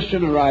the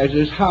question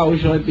arises, how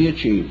shall it be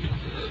achieved?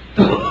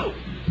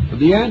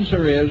 The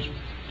answer is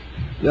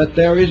that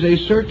there is a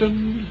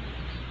certain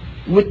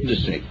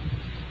witnessing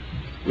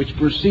which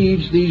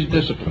precedes these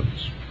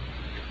disciplines,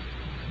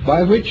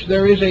 by which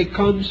there is a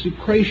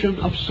consecration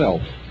of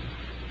self,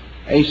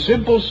 a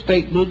simple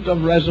statement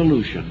of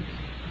resolution,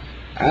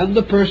 and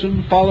the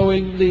person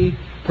following the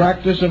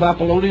practice of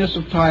Apollonius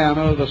of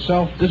Tyana, the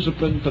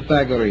self-disciplined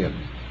Pythagorean,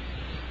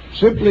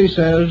 simply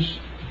says,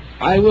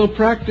 I will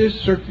practice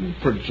certain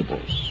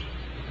principles,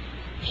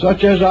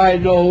 such as I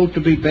know to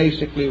be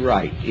basically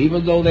right,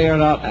 even though they are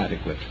not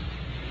adequate.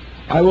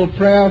 I will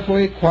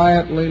prayerfully,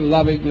 quietly,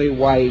 lovingly,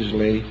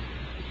 wisely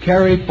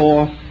carry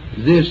forth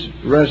this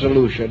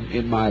resolution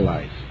in my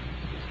life.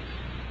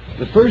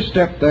 The first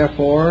step,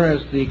 therefore,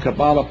 as the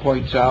Kabbalah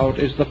points out,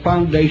 is the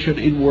foundation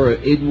in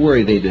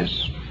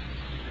worthiness.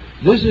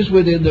 This is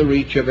within the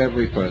reach of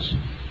every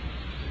person.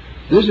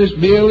 This is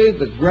merely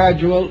the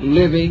gradual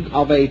living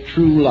of a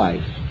true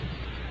life,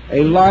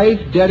 a life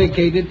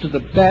dedicated to the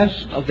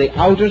best of the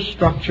outer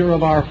structure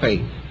of our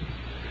faith,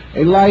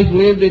 a life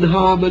lived in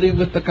harmony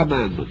with the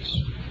commandments,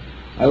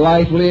 a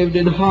life lived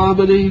in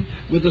harmony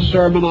with the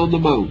Sermon on the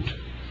Mount,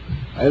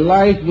 a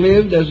life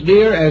lived as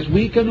near as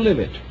we can live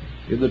it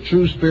in the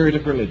true spirit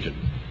of religion.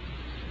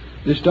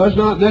 This does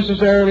not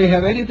necessarily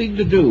have anything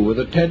to do with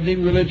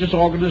attending religious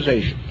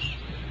organizations.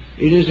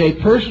 It is a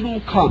personal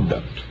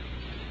conduct.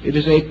 It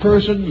is a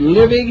person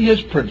living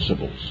his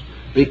principles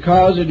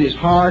because in his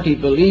heart he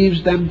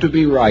believes them to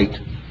be right,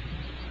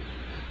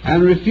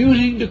 and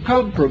refusing to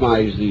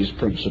compromise these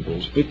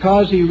principles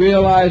because he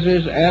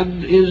realizes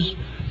and is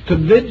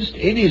convinced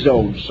in his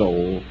own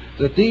soul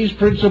that these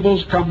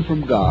principles come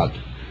from God.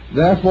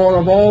 Therefore,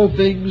 of all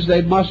things,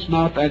 they must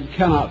not and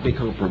cannot be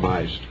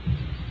compromised.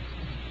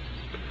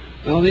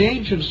 Now, the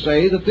ancients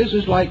say that this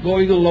is like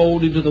going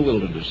alone into the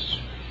wilderness.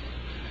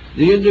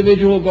 The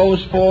individual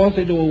goes forth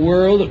into a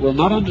world that will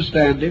not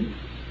understand him,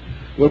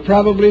 will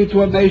probably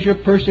to a measure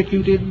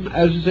persecute him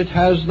as it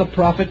has the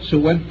prophets who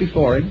went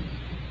before him,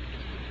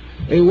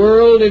 a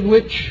world in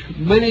which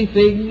many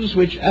things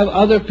which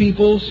other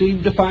people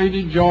seem to find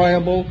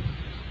enjoyable,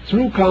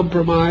 through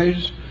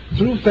compromise,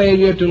 through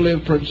failure to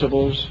live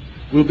principles,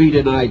 will be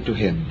denied to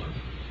him.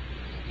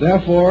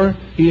 Therefore,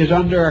 he is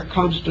under a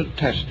constant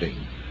testing,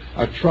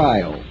 a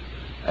trial,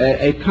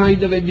 a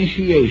kind of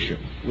initiation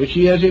which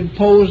he has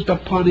imposed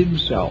upon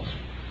himself.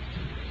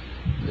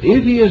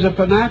 If he is a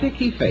fanatic,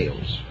 he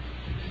fails.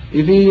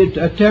 If he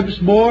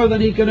attempts more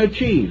than he can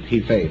achieve, he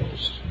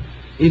fails.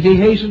 If he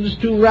hastens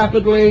too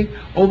rapidly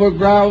over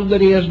ground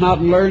that he has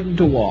not learned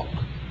to walk,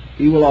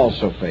 he will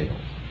also fail.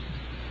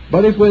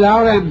 But if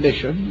without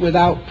ambition,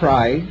 without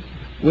pride,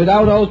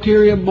 without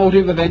ulterior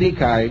motive of any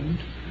kind,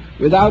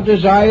 without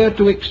desire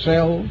to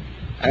excel,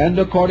 and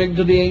according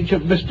to the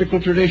ancient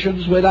mystical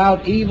traditions,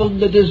 without even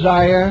the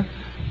desire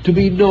to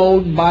be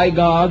known by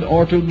God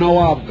or to know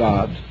of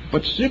God,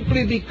 but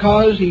simply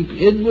because he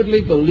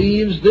inwardly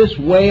believes this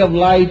way of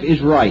life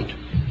is right,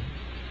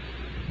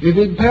 if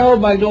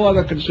impelled by no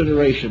other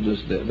consideration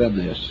than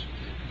this,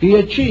 he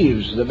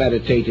achieves the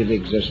meditative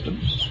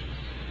existence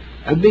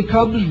and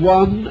becomes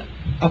one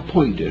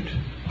appointed,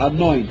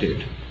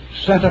 anointed,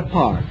 set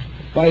apart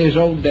by his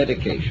own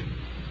dedication.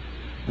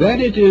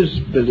 Then it is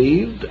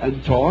believed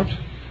and taught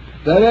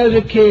that as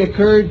it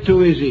occurred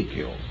to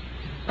Ezekiel,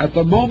 at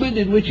the moment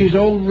in which his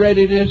own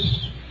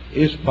readiness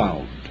is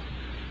found,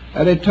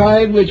 at a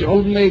time which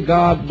only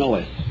God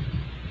knoweth,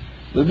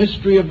 the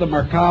mystery of the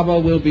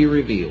Merkaba will be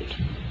revealed.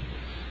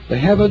 The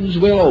heavens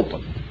will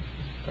open,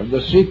 and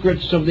the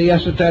secrets of the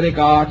esoteric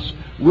arts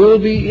will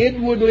be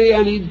inwardly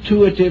and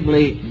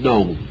intuitively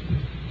known.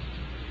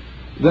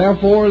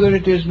 Therefore, that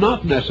it is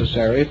not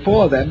necessary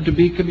for them to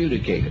be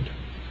communicated.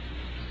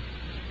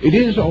 It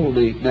is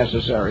only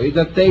necessary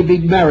that they be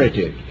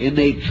merited in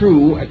a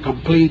true, a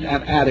complete,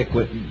 and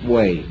adequate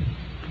way.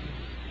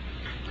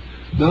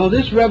 Now,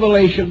 this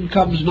revelation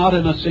comes not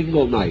in a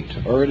single night,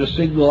 or in a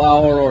single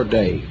hour or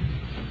day,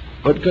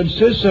 but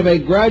consists of a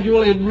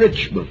gradual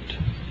enrichment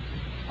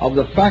of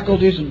the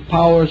faculties and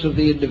powers of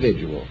the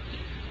individual.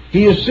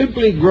 He is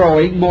simply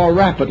growing more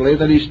rapidly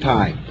than his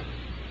time.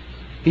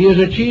 He is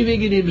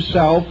achieving in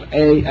himself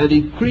an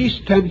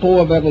increased tempo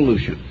of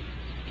evolution.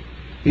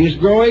 He is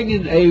growing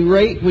in a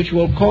rate which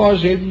will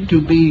cause him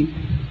to be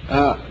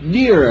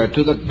nearer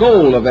to the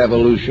goal of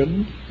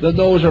evolution than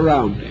those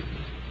around him.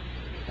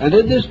 And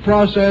in this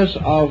process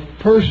of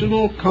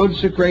personal,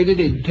 consecrated,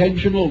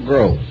 intentional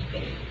growth,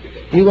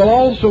 he will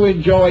also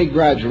enjoy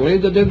gradually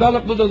the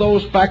development of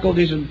those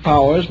faculties and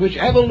powers which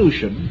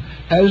evolution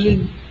has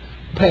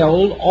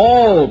impelled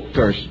all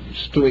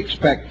persons to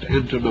expect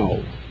and to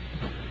know.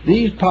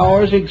 These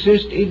powers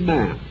exist in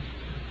man.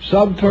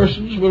 Some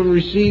persons will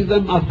receive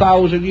them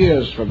 1,000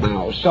 years from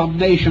now, some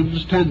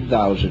nations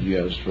 10,000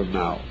 years from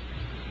now.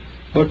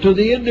 But to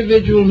the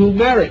individual who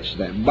merits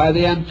them by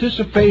the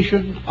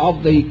anticipation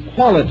of the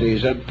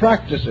qualities and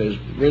practices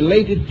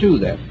related to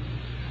them,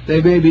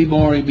 they may be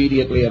more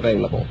immediately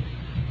available.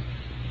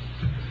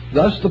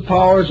 Thus the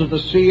powers of the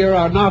seer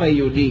are not a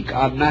unique,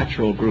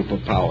 unnatural group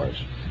of powers.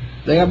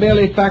 They are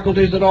merely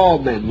faculties that all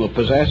men will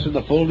possess in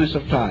the fullness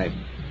of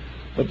time.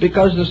 But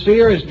because the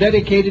seer has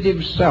dedicated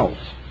himself,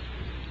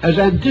 has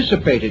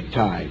anticipated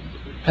time,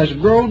 has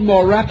grown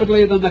more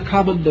rapidly than the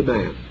common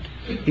demand,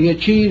 he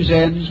achieves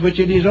ends which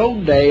in his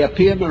own day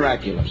appear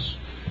miraculous,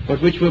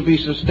 but which will be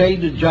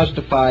sustained and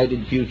justified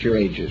in future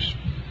ages.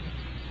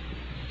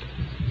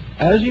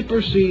 As he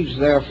proceeds,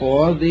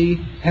 therefore, the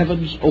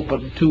heavens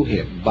open to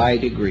him by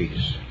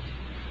degrees.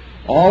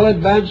 All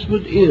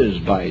advancement is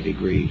by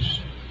degrees,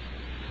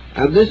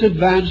 and this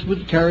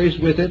advancement carries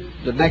with it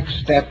the next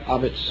step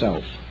of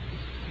itself.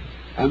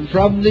 And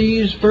from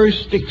these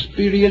first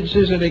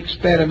experiences and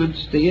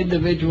experiments, the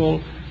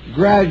individual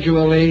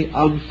gradually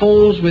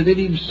unfolds within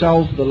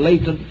himself the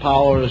latent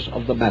powers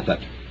of the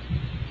method.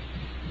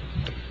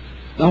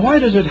 Now, why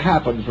does it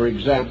happen, for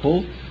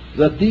example,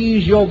 that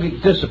these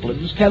yogic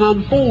disciplines can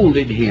unfold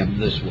in him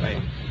this way?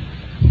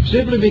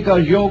 Simply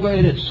because yoga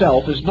in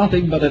itself is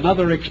nothing but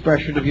another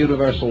expression of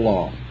universal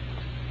law.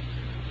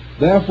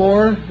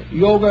 Therefore,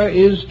 yoga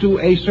is to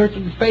a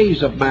certain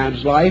phase of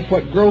man's life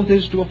what growth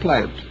is to a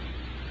plant.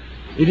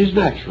 It is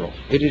natural.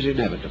 It is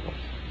inevitable.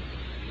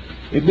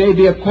 It may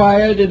be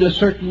acquired in a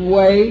certain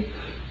way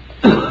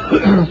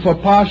for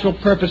partial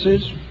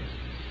purposes,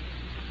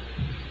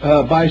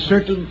 by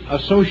certain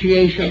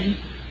association,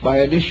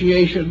 by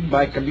initiation,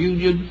 by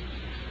communion.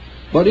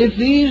 But if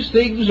these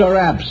things are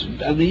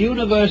absent and the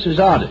universe is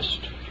honest,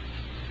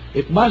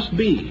 it must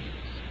be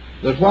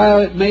that while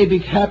it may be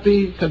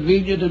happy,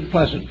 convenient, and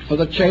pleasant for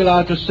the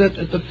chela to sit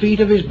at the feet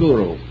of his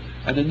guru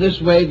and in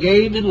this way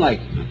gain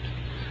enlightenment,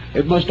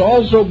 it must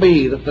also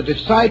be that the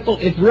disciple,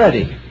 if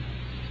ready,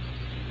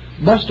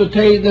 must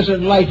attain this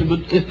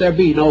enlightenment if there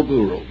be no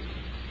guru.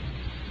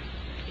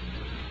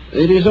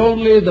 It is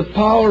only the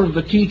power of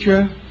the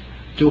teacher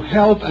to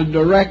help and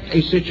direct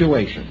a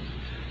situation.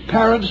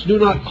 Parents do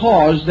not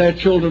cause their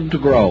children to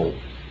grow,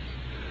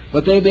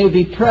 but they may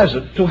be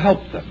present to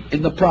help them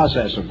in the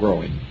process of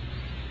growing.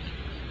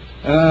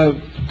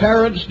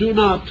 Parents do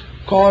not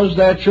cause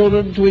their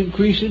children to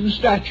increase in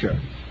stature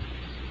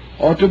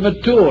or to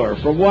mature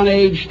from one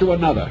age to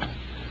another,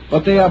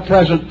 but they are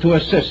present to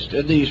assist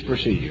in these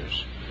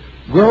procedures.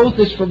 Growth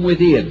is from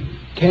within.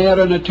 Care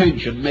and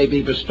attention may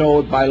be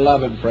bestowed by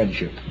love and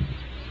friendship.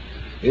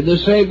 In the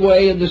same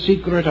way, in the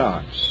secret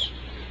arts,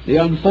 the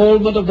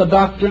unfoldment of the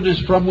doctrine is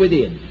from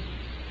within,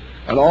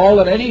 and all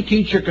that any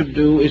teacher can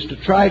do is to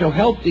try to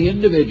help the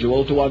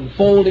individual to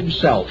unfold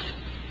himself.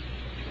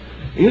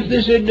 If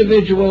this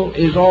individual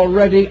is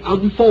already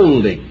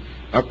unfolding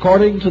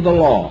according to the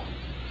law,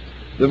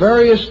 the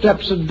various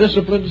steps and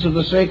disciplines of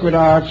the sacred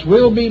arts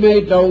will be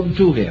made known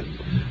to him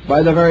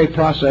by the very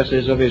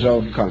processes of his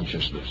own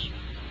consciousness.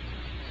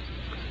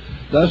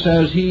 Thus,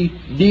 as he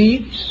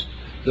needs,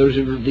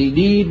 the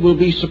need will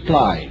be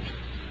supplied,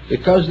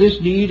 because this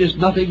need is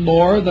nothing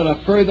more than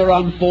a further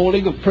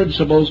unfolding of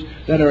principles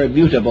that are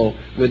immutable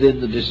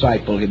within the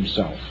disciple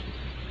himself.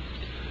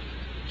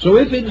 So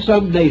if in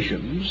some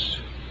nations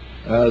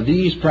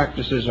these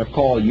practices are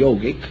called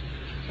yogic,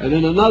 and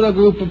in another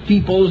group of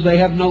peoples they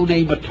have no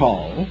name at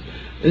all,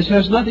 this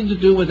has nothing to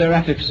do with their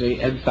efficacy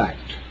and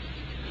fact.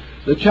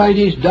 The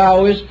Chinese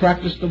Taoists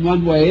practice them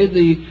one way,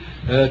 the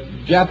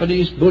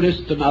Japanese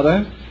Buddhists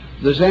another.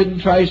 The Zen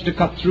tries to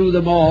cut through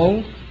them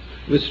all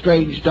with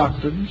strange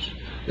doctrines.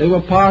 They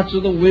were parts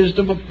of the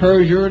wisdom of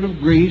Persia and of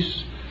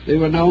Greece. They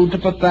were known to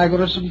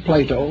Pythagoras and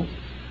Plato.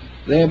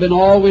 They have been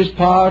always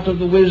part of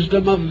the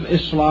wisdom of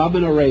Islam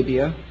in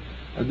Arabia,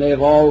 and they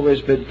have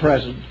always been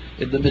present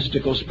in the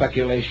mystical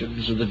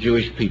speculations of the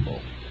Jewish people.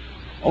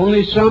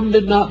 Only some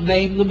did not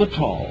name them at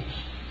all.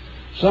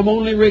 Some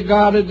only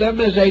regarded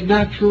them as a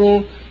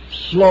natural,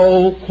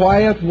 slow,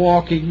 quiet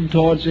walking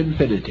towards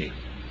infinity.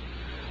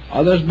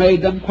 Others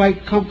made them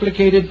quite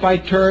complicated by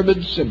term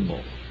and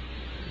symbol.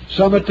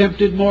 Some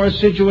attempted more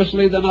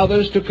assiduously than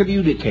others to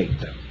communicate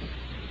them.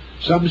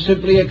 Some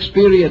simply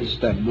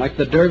experienced them, like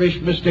the dervish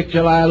mystic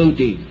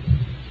𝗖𝘆𝗶𝗶𝗁.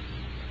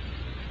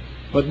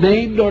 But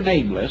named or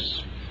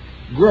nameless,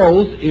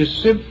 growth is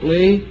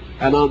simply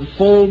an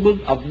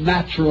unfoldment of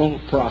natural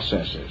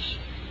processes,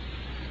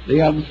 the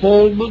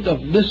unfoldment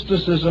of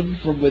mysticism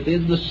from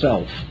within the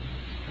self.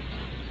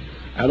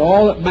 And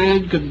all that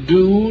man can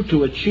do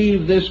to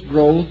achieve this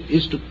growth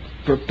is to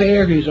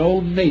prepare his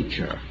own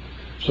nature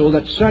so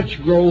that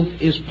such growth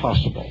is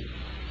possible.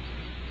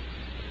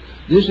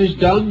 This is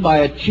done by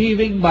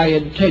achieving by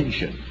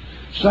intention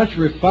such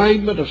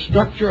refinement of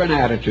structure and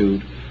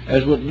attitude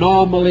as would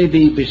normally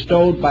be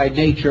bestowed by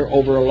nature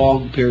over a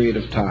long period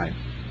of time.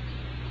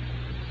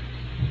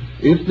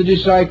 If the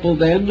disciple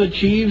then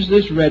achieves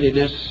this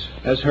readiness,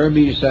 as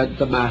Hermes said,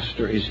 the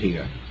master is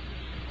here.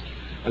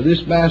 And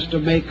this master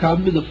may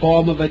come in the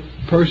form of a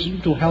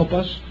person to help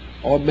us,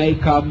 or may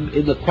come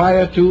in the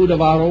quietude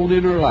of our own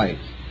inner life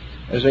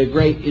as a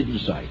great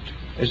insight,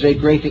 as a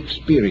great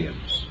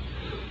experience,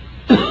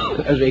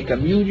 as a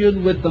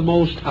communion with the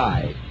Most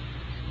High,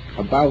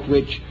 about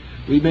which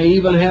we may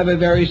even have a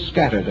very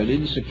scattered and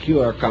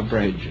insecure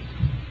comprehension.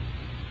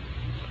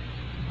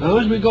 Now,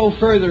 as we go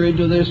further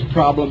into this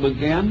problem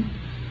again,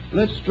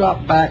 let's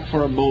drop back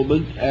for a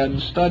moment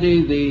and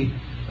study the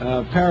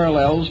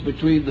parallels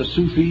between the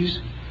Sufis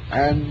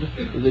and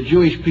the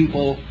Jewish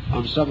people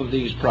on some of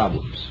these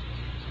problems.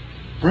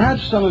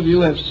 Perhaps some of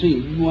you have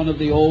seen one of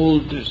the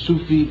old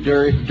Sufi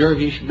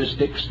dervish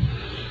mystics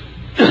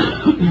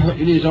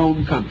in his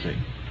own country.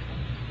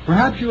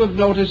 Perhaps you have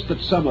noticed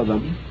that some of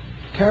them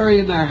carry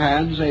in their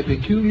hands a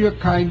peculiar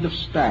kind of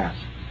staff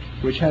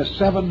which has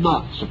 7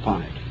 knots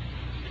upon it.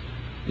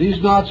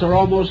 These knots are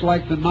almost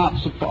like the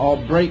knots or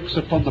breaks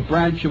upon the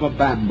branch of a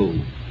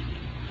bamboo,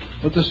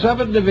 but the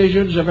 7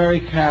 divisions are very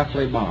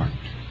carefully marked.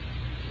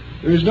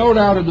 There is no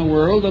doubt in the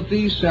world that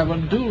these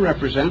 7 do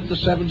represent the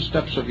 7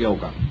 steps of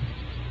yoga.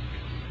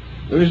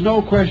 There is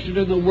no question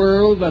in the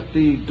world that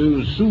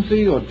the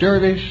Sufi or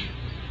dervish,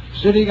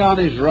 sitting on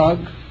his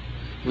rug,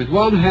 with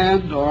one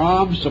hand or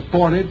arm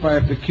supported by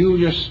a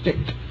peculiar stick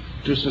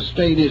to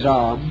sustain his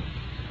arm,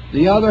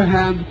 the other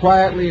hand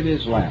quietly in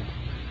his lap,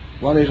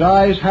 while his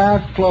eyes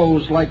half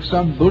closed like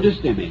some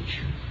Buddhist image,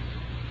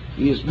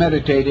 he is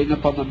meditating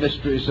upon the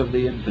mysteries of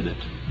the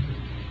infinite.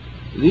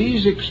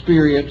 These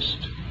experienced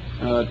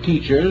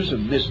teachers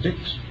and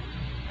mystics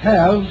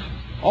have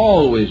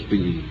always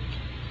believed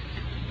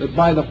that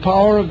by the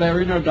power of their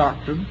inner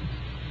doctrine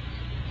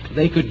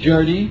they could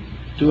journey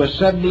to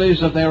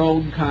assemblies of their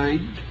own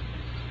kind.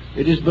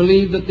 It is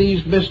believed that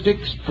these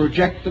mystics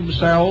project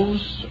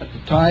themselves at the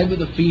time of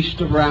the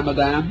feast of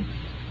Ramadan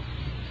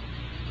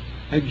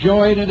and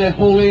join in a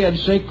holy and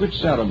sacred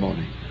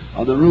ceremony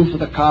on the roof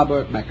of the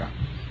Kaaba at Mecca.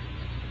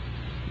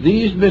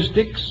 These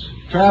mystics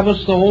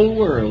traverse the whole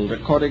world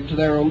according to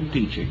their own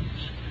teachings,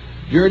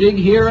 journeying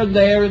here and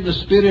there in the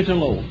spirit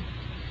alone.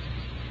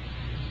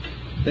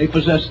 They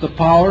possess the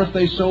power, if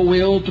they so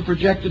will, to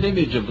project an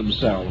image of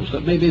themselves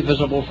that may be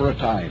visible for a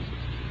time.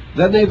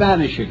 Then they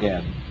vanish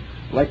again,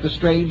 like the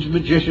strange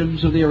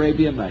magicians of the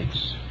Arabian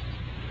Nights.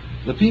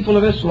 The people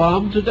of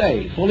Islam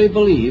today fully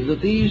believe that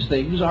these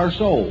things are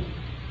so,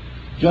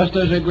 just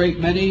as a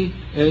great many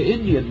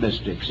Indian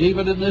mystics,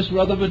 even in this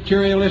rather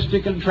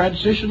materialistic and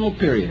transitional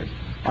period,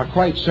 are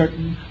quite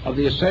certain of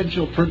the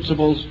essential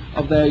principles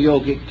of their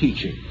yogic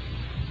teaching.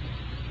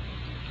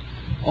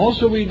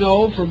 Also, we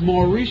know from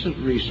more recent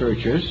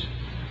researchers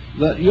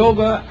that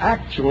yoga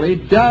actually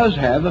does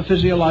have a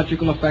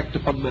physiological effect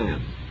upon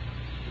man,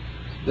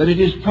 that it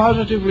is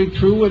positively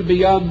true and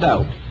beyond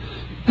doubt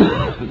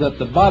that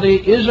the body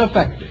is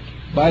affected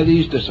by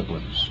these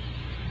disciplines,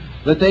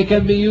 that they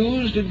can be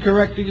used in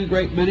correcting a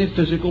great many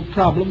physical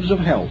problems of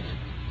health,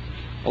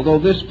 although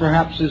this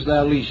perhaps is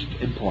their least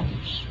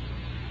importance.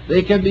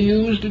 They can be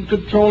used in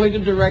controlling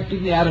and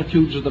directing the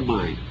attitudes of the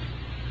mind.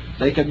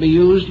 They can be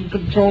used in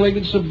controlling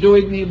and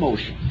subduing the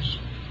emotions.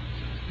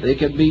 They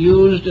can be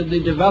used in the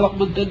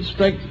development and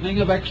strengthening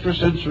of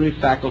extrasensory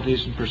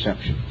faculties and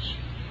perceptions.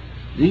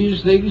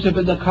 These things have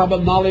been the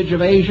common knowledge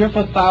of Asia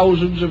for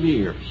thousands of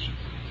years.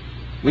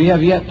 We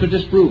have yet to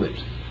disprove it,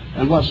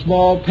 and what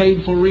small,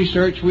 painful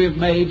research we have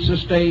made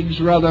sustains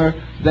rather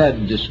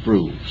than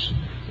disproves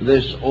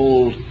this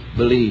old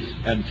belief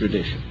and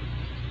tradition.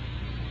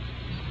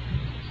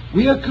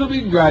 We are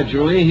coming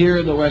gradually here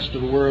in the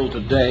Western world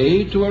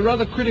today to a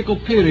rather critical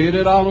period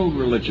in our own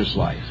religious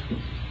life.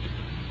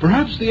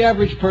 Perhaps the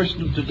average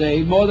person of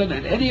today, more than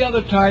at any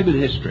other time in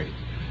history,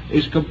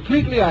 is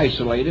completely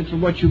isolated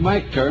from what you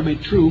might term a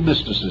true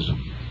mysticism.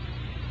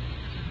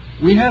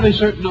 We have a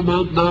certain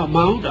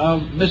amount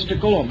of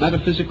mystical or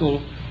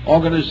metaphysical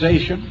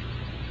organization.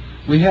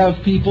 We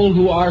have people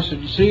who are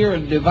sincere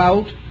and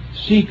devout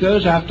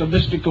seekers after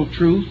mystical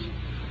truth.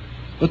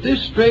 But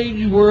this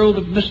strange world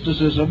of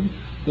mysticism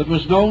that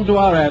was known to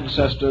our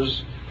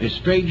ancestors is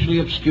strangely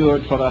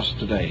obscured for us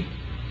today.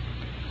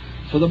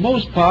 For the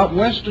most part,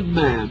 Western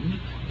man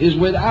is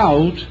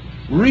without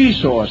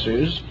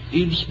resources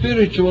in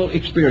spiritual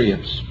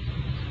experience.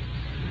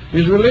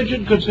 His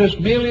religion consists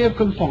merely of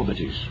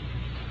conformities,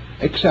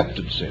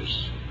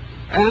 acceptances,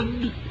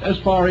 and, as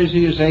far as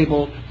he is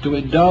able to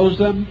indulge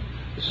them,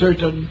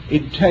 certain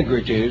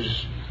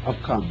integrities of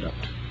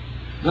conduct.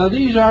 Now,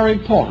 these are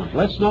important.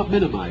 Let's not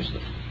minimize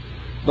them.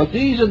 But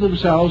these in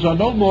themselves are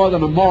no more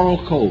than a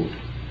moral code.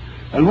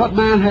 And what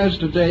man has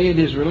today in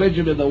his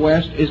religion in the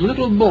West is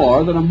little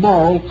more than a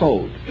moral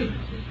code.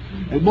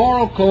 A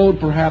moral code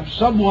perhaps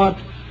somewhat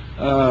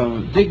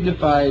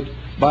dignified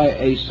by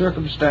a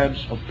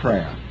circumstance of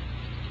prayer.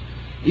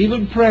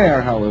 Even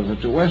prayer, however,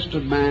 to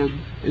Western man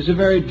is a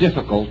very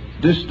difficult,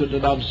 distant,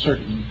 and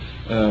uncertain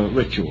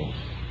ritual.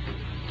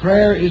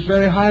 Prayer is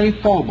very highly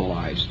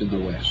formalized in the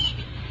West.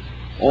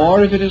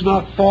 Or if it is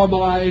not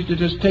formalized, it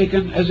is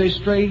taken as a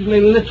strangely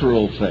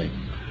literal thing,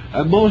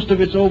 and most of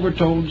its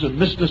overtones and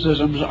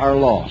mysticisms are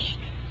lost.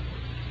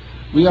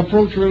 We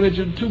approach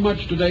religion too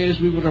much today as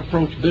we would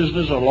approach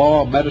business or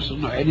law or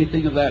medicine or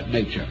anything of that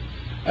nature,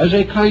 as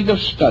a kind of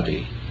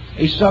study,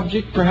 a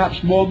subject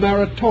perhaps more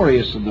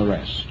meritorious than the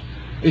rest,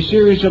 a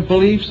series of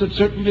beliefs that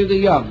certainly the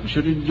young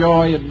should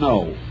enjoy and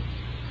know.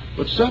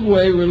 But some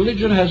way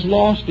religion has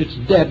lost its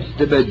depth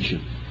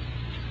dimension.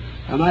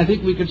 And I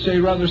think we could say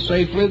rather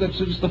safely that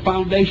since the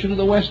foundation of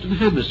the Western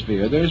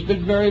Hemisphere, there's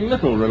been very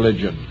little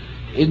religion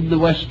in the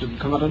Western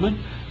continent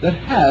that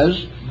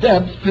has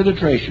depth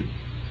penetration.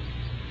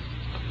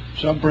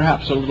 Some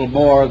perhaps a little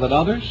more than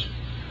others,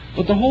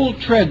 but the whole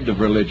trend of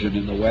religion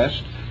in the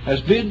West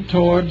has been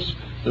towards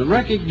the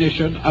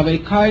recognition of a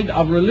kind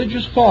of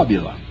religious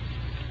formula,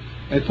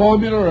 a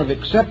formula of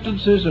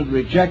acceptances and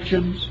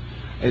rejections,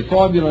 a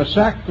formula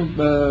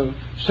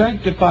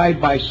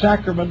sanctified by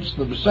sacraments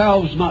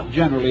themselves not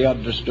generally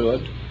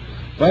understood,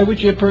 by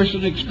which a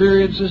person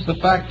experiences the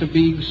fact of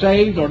being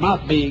saved or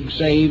not being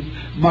saved,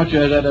 much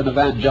as at an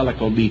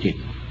evangelical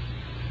meeting.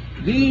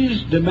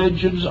 These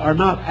dimensions are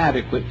not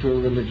adequate to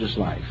a religious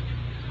life.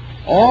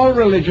 All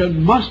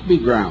religion must be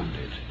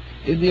grounded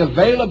in the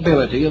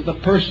availability of the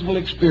personal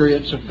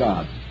experience of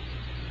God.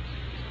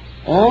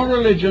 All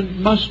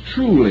religion must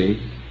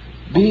truly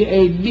be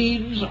a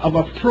means of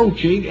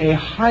approaching a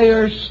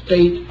higher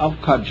state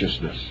of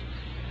consciousness.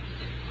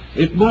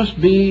 It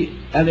must be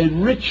an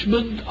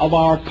enrichment of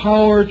our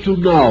power to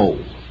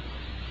know,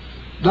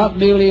 not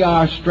merely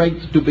our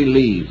strength to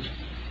believe.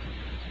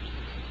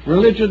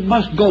 Religion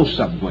must go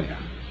somewhere.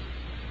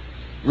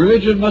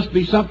 Religion must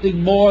be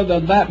something more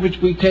than that which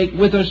we take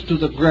with us to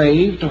the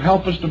grave to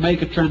help us to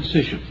make a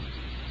transition.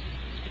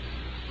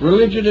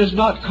 Religion is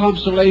not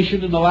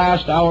consolation in the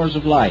last hours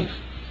of life.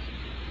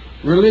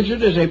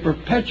 Religion is a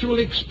perpetual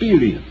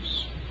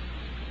experience,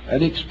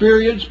 an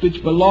experience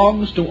which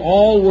belongs to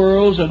all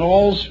worlds and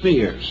all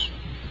spheres,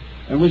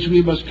 and which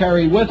we must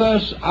carry with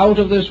us out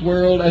of this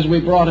world as we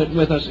brought it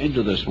with us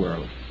into this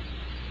world.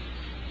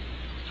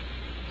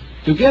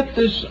 To get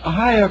this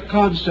higher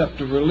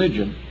concept of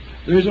religion,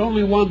 there is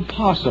only one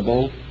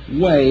possible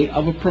way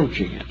of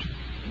approaching it,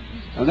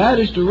 and that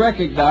is to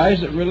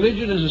recognize that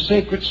religion is a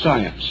sacred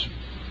science,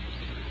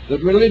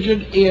 that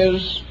religion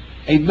is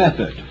a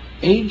method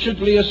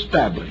anciently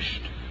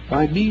established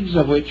by means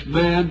of which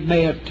man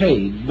may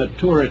attain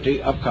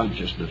maturity of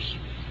consciousness.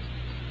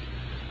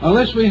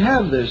 Unless we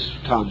have this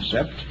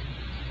concept,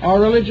 our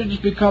religions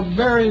become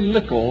very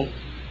little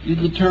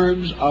in the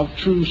terms of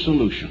true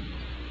solution.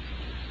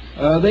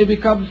 They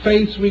become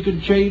faiths we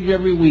can change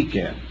every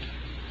weekend.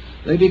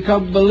 They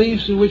become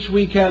beliefs in which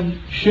we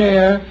can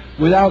share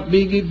without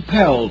being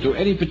impelled to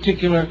any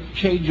particular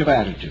change of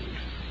attitude.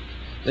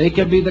 They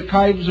can be the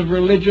kinds of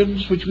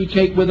religions which we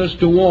take with us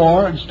to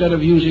war instead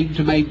of using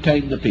to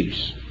maintain the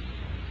peace.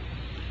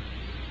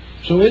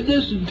 So in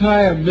this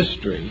entire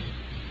mystery,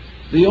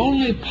 the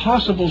only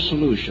possible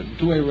solution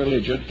to a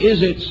religion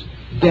is its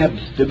depth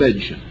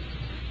dimension.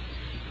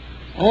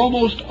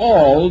 Almost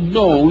all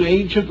known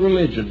ancient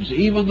religions,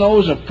 even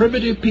those of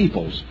primitive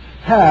peoples,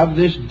 have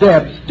this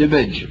depth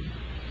dimension.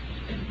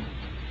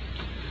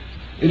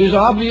 It is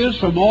obvious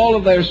from all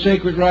of their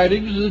sacred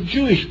writings that the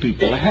Jewish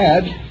people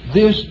had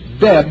this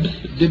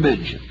depth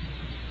dimension.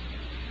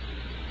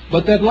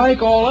 But that,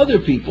 like all other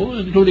people,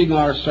 including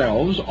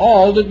ourselves,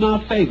 all did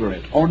not favor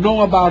it, or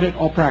know about it,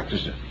 or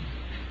practice it.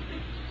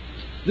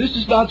 This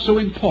is not so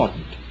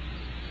important.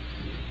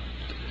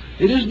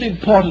 It isn't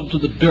important to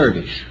the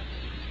dervish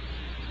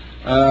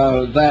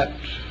that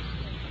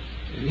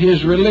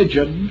his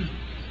religion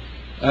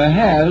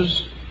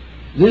has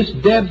this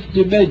depth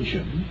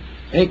dimension,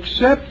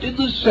 except in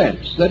the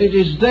sense that it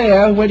is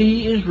there when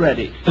he is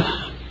ready.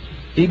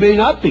 He may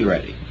not be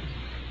ready.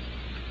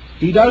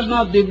 He does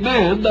not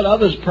demand that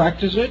others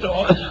practice it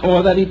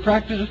or that he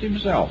practice it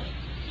himself,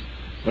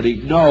 but he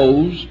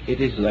knows it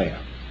is there.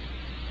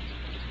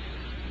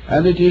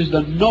 And it is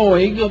the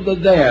knowing of the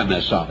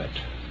there-ness of it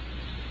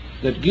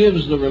that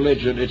gives the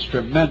religion its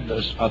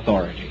tremendous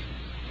authority.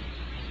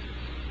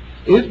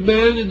 If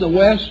man in the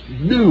West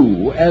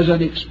knew as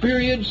an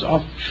experience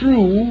of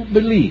true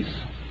belief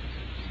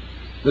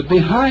that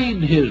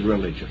behind his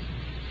religion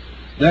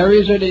there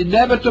is an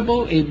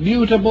inevitable,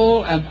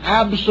 immutable, and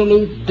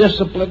absolute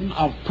discipline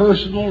of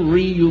personal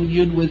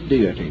reunion with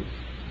deity,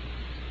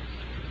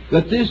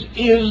 that this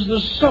is the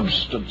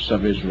substance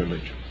of his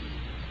religion,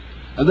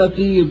 and that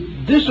the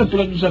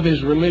disciplines of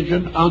his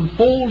religion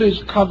unfold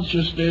his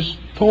consciousness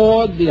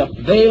toward the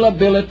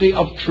availability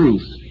of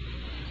truth.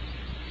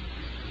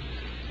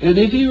 And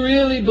if he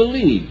really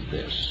believed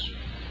this,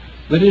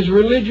 that his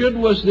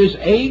religion was this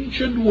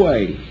ancient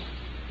way,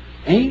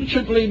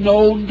 anciently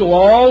known to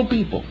all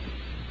people,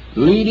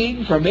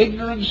 leading from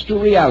ignorance to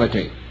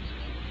reality,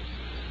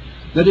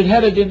 that it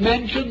had a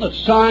dimension that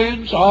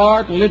science,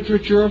 art,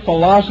 literature,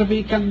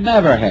 philosophy can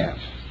never have,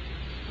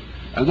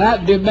 and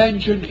that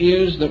dimension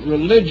is that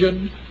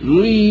religion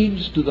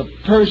leads to the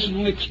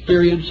personal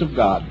experience of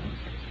God,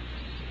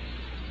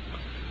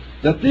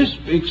 that this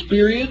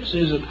experience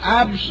is an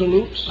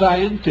absolute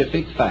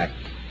scientific fact,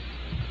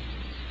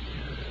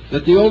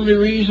 that the only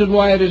reason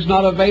why it is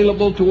not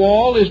available to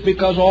all is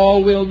because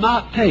all will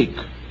not take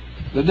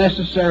the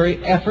necessary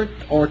effort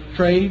or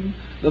train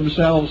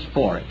themselves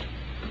for it.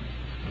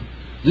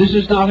 This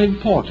is not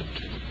important.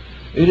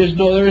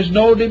 There is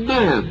no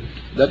demand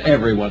that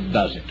everyone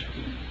does it.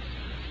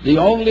 The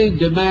only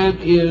demand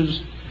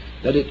is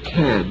that it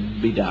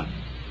can be done.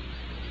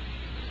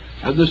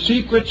 And the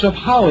secrets of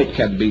how it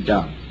can be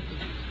done,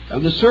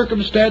 and the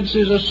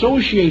circumstances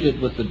associated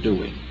with the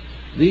doing,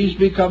 these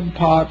become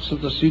parts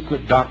of the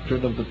secret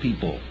doctrine of the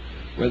people,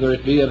 whether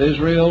it be of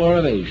Israel or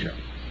of Asia.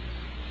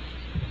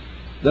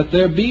 That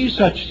there be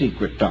such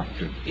secret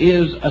doctrine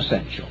is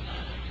essential.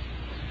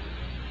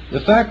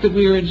 The fact that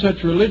we are in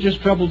such religious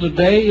trouble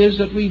today is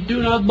that we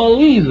do not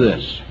believe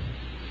this.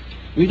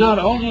 We not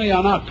only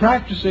are not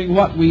practicing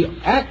what we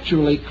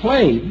actually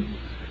claim,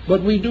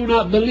 but we do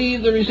not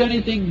believe there is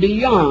anything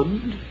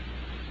beyond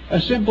a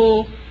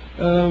simple,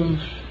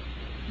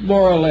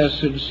 more or less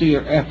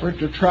sincere effort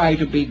to try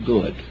to be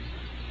good.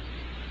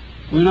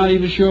 We're not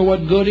even sure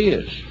what good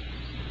is.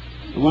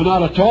 We're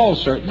not at all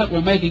certain that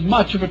we're making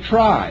much of a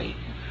try.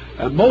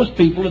 And most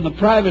people in the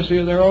privacy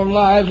of their own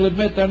lives will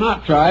admit they're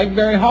not trying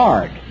very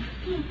hard.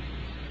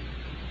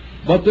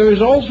 But there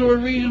is also a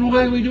reason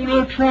why we do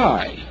not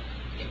try.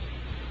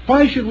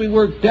 Why should we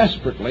work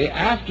desperately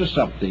after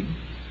something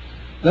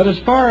that, as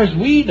far as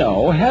we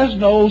know, has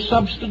no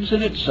substance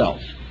in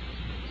itself?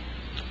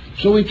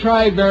 So we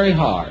try very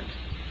hard.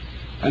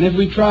 And if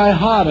we try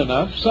hard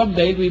enough,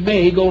 someday we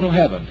may go to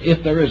heaven,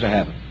 if there is a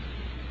heaven.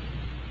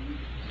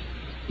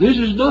 This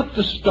is not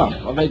the stuff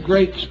of a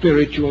great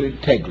spiritual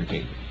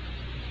integrity.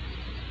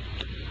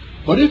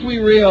 But if we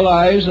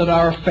realize that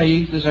our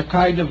faith is a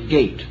kind of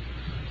gate,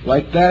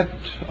 like that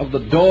of the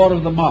door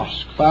of the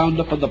mosque found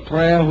up on the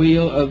prayer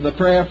wheel of the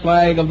prayer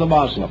flag of the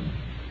Muslim,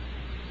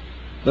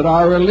 that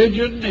our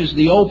religion is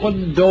the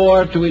open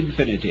door to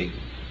infinity,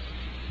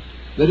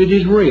 that it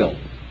is real,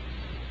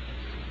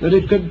 that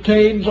it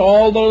contains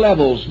all the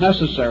levels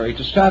necessary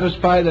to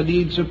satisfy the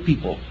needs of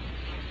people,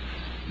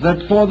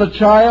 that for the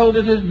child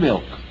it is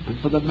milk, and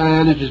for the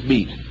man it is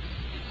meat.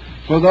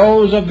 For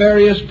those of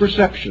various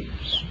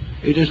perceptions,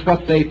 it is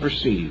what they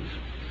perceive.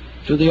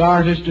 To the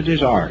artist it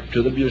is art,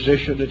 to the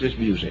musician it is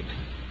music.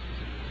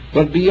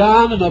 But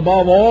beyond and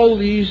above all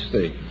these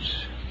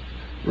things,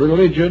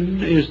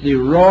 religion is the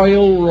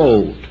royal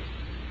road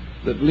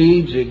that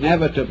leads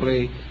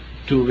inevitably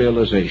to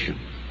realization.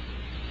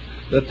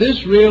 That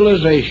this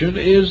realization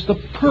is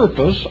the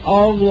purpose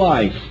of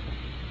life,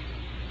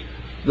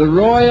 the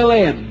royal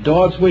end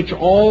towards which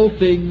all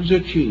things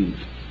achieve,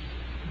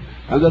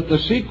 and that the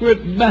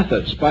secret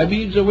methods by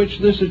means of which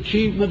this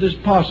achievement is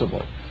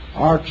possible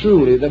are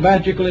truly the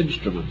magical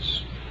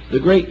instruments, the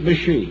great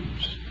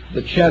machines,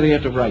 the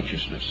chariot of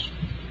righteousness.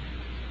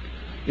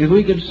 If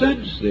we can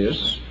sense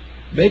this,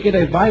 make it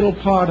a vital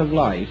part of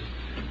life,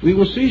 we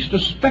will cease to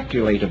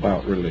speculate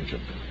about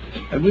religion,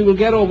 and we will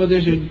get over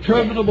this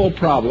interminable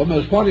problem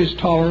as what is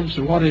tolerance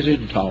and what is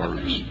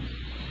intolerance.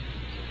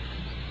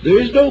 There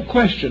is no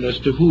question as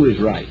to who is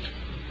right.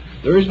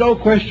 There is no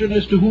question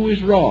as to who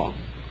is wrong.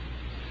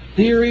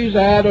 Theories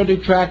add or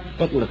detract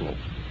but little.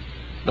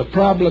 The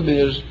problem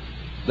is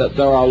that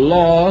there are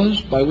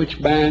laws by which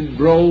man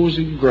grows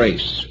in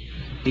grace.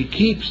 He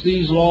keeps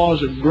these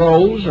laws and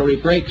grows, or he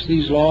breaks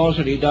these laws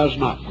and he does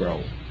not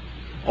grow.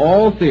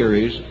 All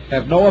theories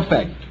have no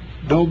effect,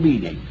 no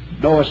meaning,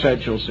 no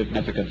essential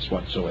significance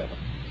whatsoever.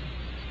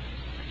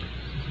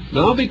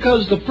 Now,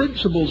 because the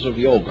principles of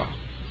yoga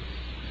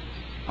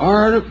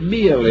are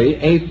merely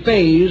a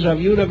phase of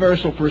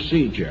universal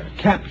procedure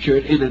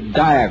captured in a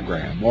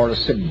diagram or a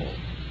symbol,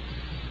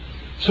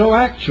 so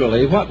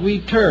actually what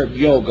we term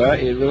yoga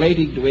in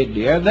relating to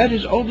India, that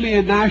is only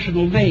a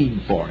national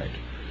name for it.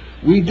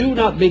 We do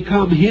not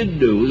become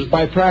Hindus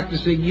by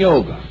practicing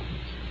yoga.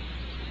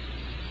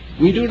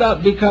 We do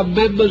not become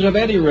members of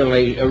any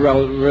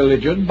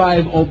religion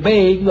by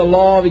obeying the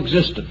law of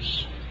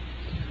existence.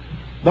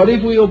 But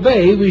if we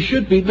obey, we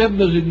should be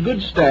members in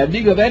good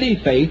standing of any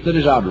faith that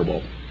is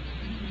honorable.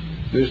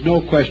 There's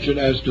no question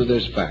as to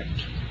this fact.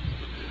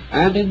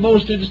 And in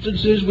most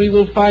instances we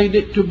will find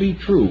it to be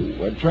true.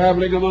 When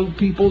traveling among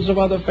peoples of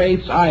other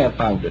faiths, I have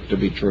found it to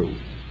be true.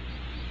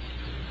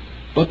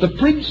 But the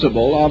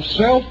principle of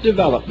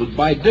self-development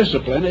by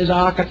discipline is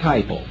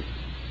archetypal.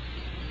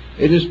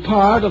 It is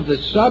part of the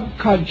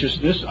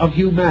subconsciousness of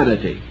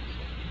humanity.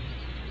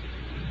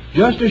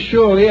 Just as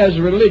surely as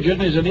religion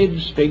is an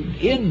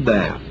instinct in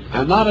man,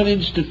 and not an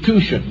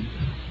institution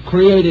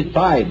created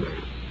by man,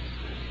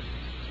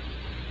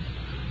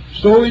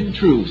 so in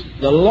truth,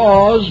 the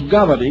laws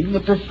governing the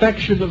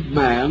perfection of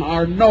man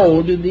are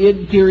known in the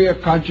interior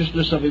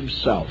consciousness of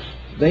himself.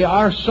 They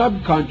are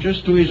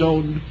subconscious to his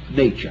own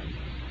nature.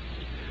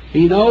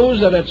 He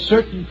knows that at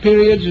certain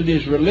periods in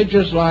his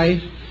religious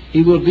life,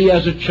 he will be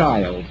as a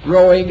child,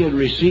 growing and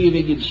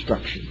receiving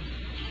instruction.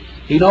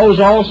 He knows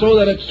also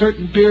that at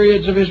certain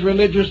periods of his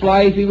religious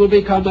life, he will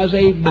become as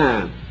a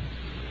man,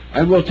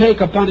 and will take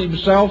upon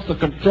himself the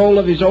control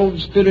of his own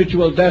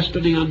spiritual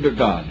destiny under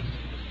God.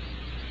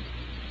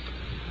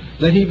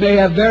 That he may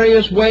have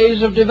various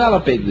ways of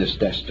developing this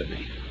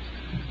destiny.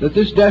 That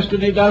this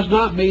destiny does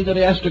not mean that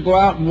he has to go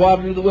out and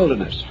wander in the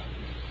wilderness,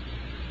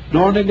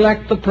 nor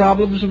neglect the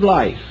problems of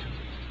life,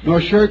 nor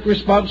shirk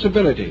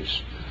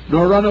responsibilities,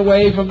 nor run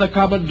away from the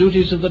common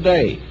duties of the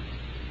day.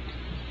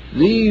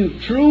 The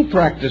true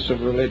practice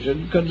of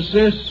religion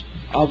consists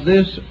of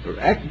this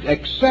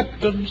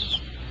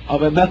acceptance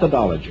of a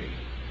methodology,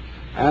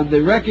 and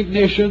the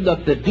recognition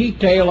that the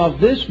detail of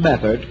this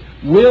method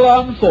will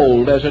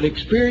unfold as an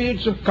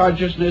experience of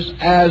consciousness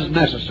as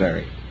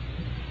necessary.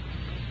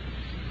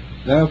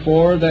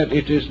 Therefore, that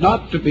it is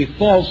not to be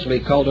falsely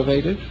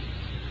cultivated,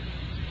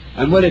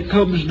 and when it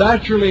comes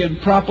naturally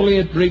and properly,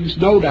 it brings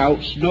no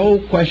doubts, no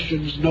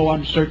questions, no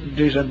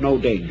uncertainties, and no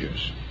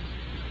dangers.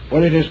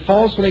 When it is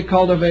falsely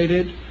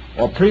cultivated,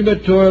 or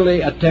prematurely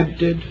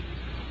attempted,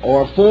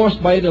 or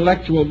forced by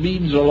intellectual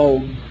means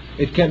alone,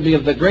 it can be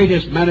of the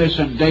greatest menace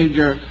and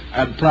danger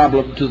and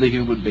problem to the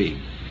human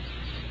being.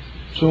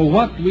 So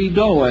what we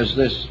know as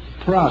this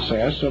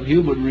process of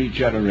human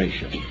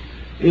regeneration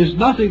is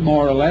nothing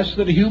more or less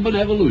than human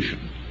evolution.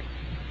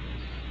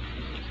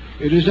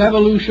 It is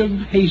evolution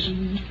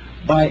hastened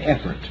by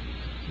effort,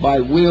 by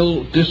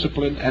will,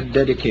 discipline, and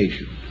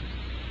dedication.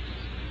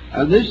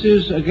 And this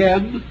is,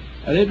 again,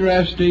 an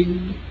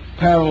interesting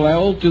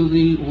parallel to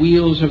the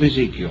wheels of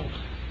Ezekiel,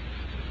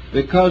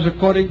 because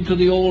according to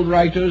the old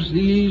writers,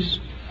 these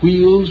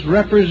wheels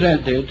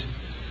represented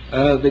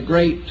the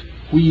great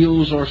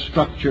wheels or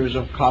structures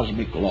of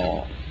cosmic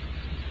law.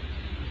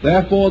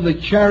 Therefore, the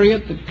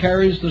chariot that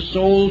carries the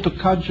soul to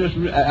conscious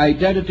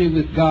identity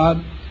with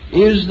God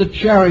is the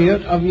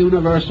chariot of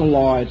universal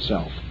law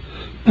itself.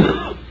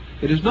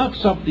 It is not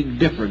something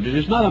different. It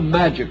is not a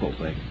magical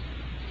thing.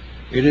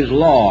 It is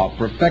law,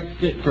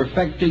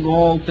 perfecting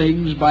all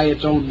things by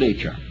its own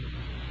nature.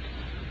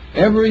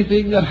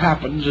 Everything that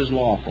happens is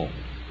lawful.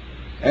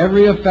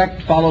 Every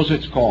effect follows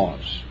its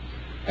cause.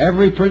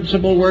 Every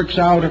principle works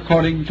out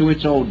according to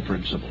its own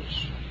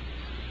principles.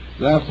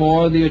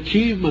 Therefore, the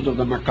achievement of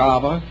the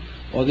Merkaba,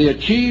 or the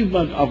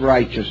achievement of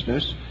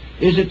righteousness,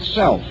 is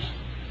itself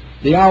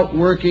the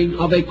outworking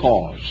of a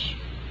cause.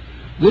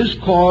 This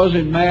cause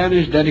in man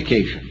is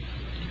dedication.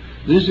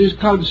 This is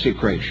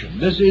consecration.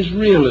 This is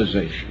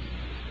realization.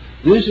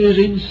 This is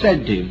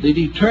incentive, the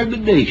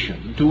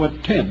determination to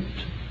attempt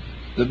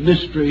the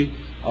mystery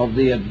of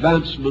the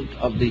advancement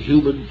of the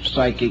human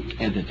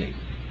psychic entity.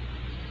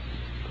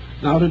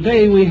 Now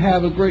today we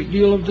have a great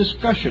deal of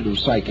discussion of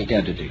psychic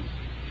entity.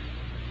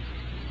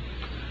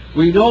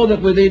 We know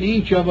that within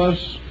each of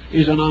us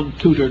is an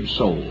untutored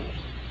soul.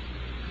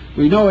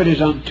 We know it is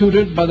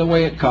untutored by the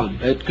way it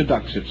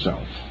conducts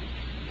itself.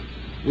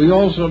 We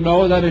also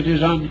know that it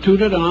is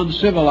untutored and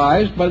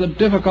uncivilized by the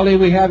difficulty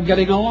we have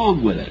getting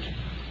along with it.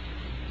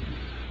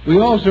 We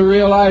also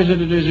realize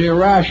that it is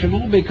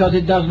irrational because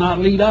it does not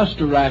lead us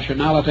to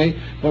rationality,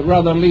 but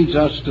rather leads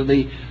us to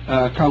the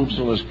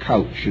counselor's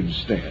couch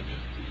instead,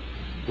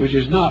 which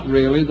is not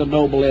really the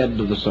noble end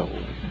of the soul.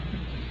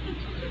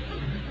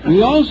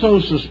 We also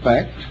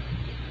suspect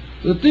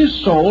that this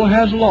soul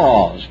has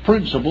laws,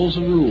 principles,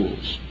 and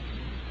rules.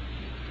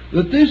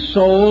 That this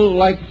soul,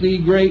 like the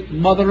great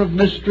mother of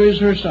mysteries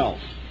herself,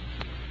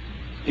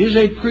 is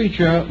a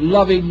creature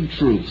loving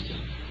truth,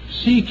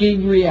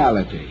 seeking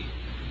reality,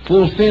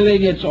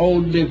 fulfilling its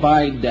own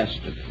divine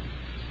destiny.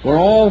 For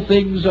all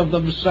things of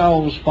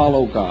themselves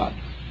follow God.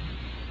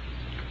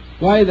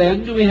 Why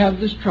then do we have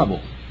this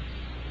trouble?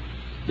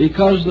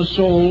 Because the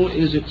soul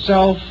is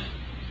itself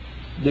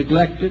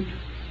neglected,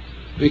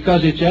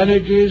 because its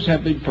energies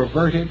have been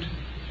perverted,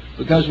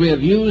 because we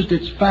have used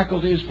its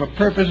faculties for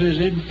purposes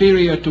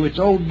inferior to its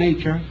own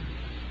nature,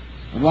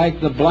 and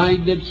like the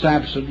blinded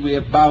Samson, we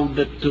have bound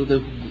it to the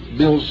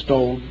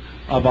millstone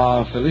of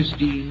our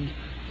Philistine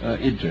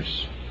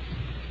interests.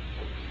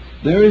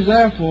 There is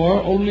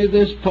therefore only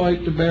this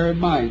point to bear in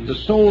mind. The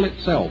soul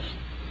itself,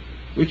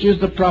 which is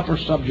the proper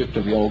subject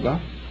of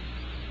yoga,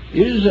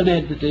 is an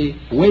entity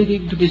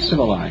waiting to be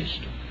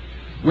civilized,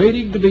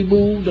 waiting to be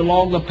moved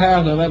along the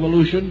path of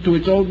evolution to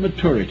its own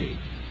maturity.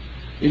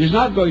 It is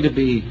not going to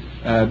be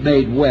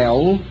made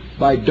well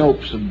by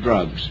dopes and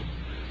drugs.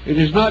 It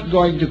is not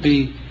going to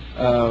be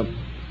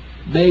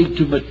made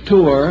to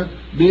mature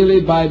merely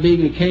by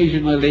being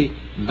occasionally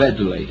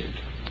ventilated.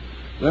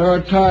 There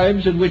are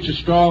times in which a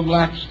strong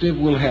laxative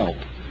will help,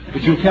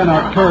 but you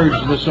cannot purge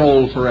the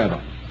soul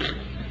forever.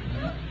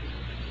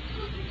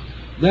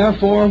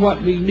 Therefore,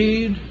 what we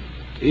need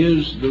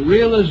is the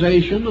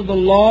realization of the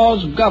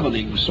laws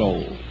governing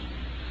soul,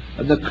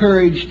 and the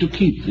courage to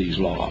keep these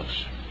laws.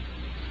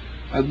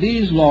 And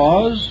these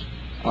laws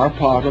are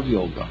part of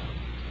yoga.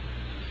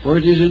 For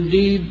it is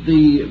indeed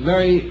the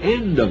very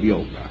end of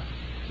yoga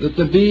that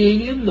the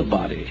being in the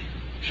body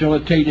shall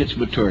attain its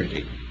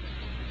maturity.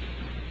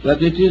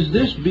 That it is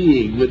this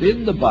being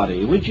within the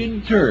body which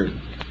in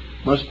turn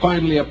must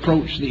finally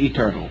approach the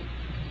eternal.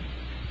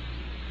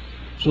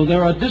 So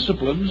there are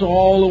disciplines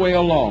all the way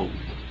along.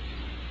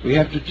 We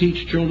have to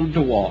teach children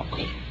to walk.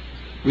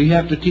 We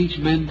have to teach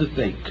men to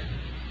think.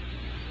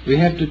 We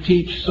have to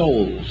teach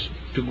souls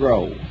to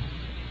grow.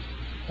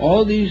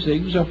 All these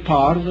things are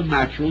part of the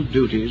natural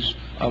duties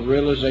of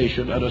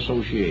realization and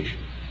association.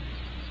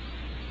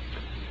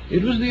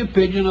 It was the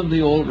opinion of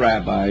the old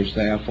rabbis,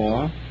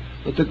 therefore,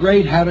 that the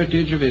great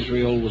heritage of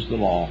Israel was the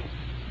law.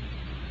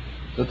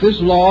 That this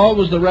law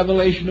was the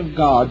revelation of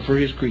God for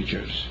his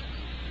creatures.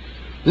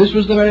 This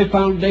was the very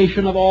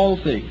foundation of all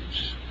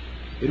things.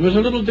 It was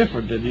a little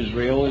different in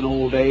Israel in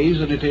old days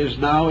than it is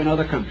now in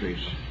other countries.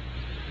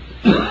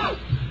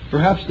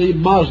 Perhaps the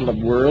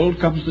Muslim world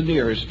comes the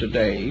nearest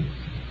today,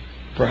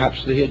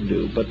 perhaps the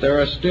Hindu, but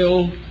there are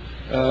still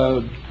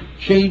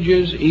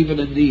changes even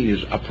in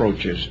these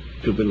approaches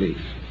to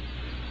belief.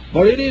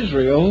 But in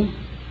Israel,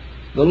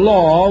 the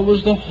law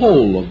was the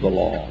whole of the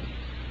law.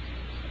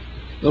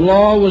 The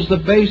law was the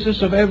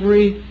basis of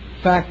every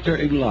factor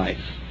in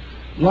life.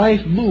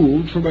 Life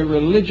moved from a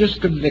religious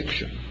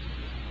conviction.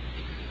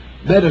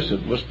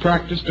 Medicine was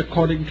practiced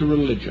according to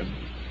religion.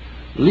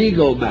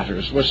 Legal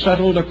matters were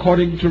settled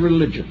according to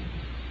religion.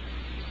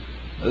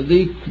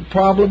 The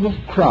problem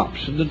of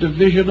crops and the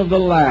division of the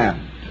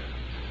land,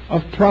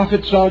 of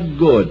profits on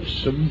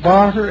goods, and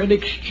barter and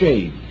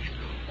exchange,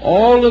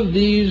 all of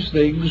these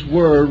things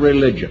were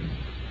religion.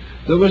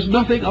 There was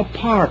nothing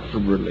apart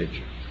from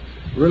religion.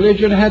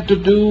 Religion had to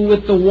do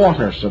with the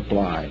water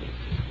supply,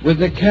 with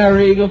the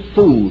carrying of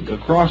food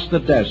across the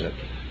desert,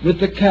 with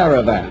the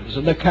caravans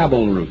and the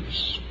camel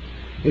routes.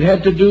 It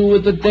had to do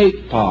with the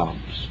date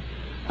palms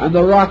and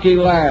the rocky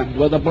land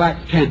where the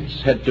black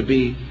tents had to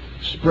be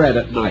spread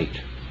at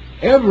night.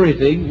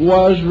 Everything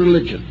was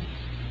religion.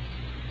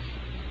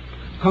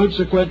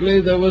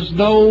 Consequently, there was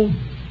no,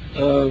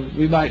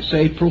 we might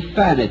say,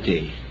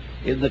 profanity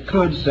in the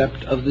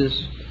concept of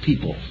this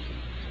people.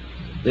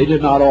 They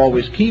did not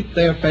always keep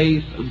their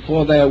faith, and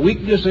for their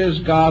weaknesses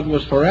God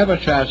was forever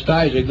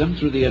chastising them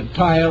through the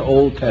entire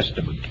Old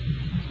Testament.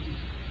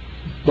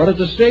 But at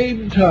the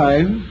same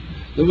time,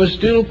 there was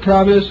still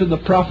promise in the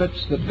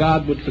prophets that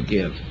God would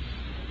forgive.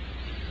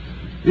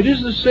 It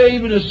is the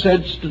same in a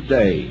sense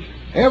today.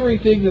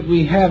 Everything that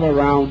we have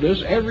around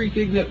us,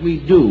 everything that we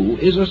do,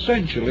 is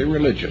essentially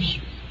religious.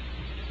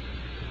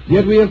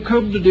 Yet we have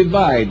come to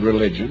divide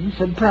religion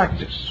from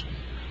practice,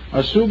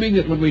 assuming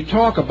that when we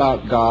talk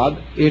about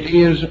God, it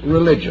is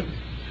religion.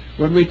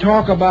 When we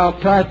talk about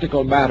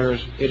practical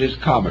matters, it is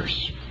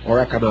commerce or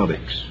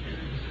economics.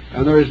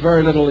 And there is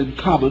very little in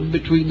common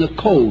between the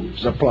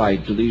codes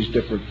applied to these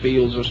different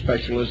fields of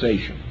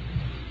specialization.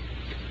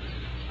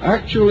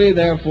 Actually,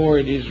 therefore,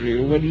 in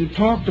Israel, when you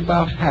talked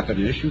about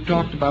happiness, you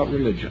talked about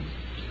religion.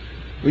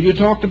 When you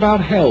talked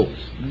about health,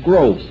 and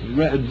growth,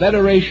 and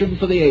veneration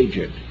for the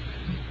aged,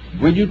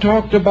 when you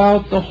talked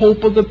about the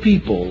hope of the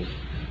people,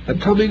 the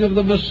coming of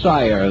the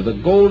Messiah, the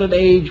golden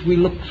age we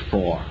looked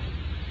for,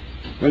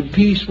 when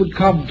peace would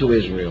come to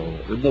Israel,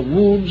 and the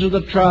wounds of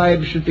the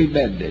tribes should be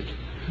mended,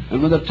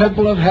 and when the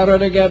temple of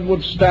Herod again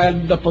would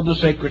stand up on the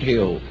sacred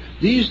hill,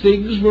 these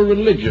things were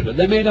religion, and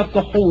they made up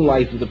the whole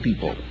life of the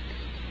people.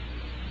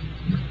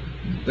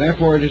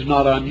 Therefore, it is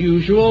not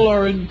unusual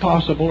or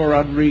impossible or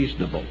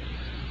unreasonable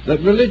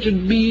that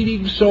religion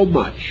meaning so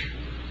much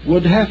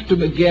would have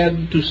to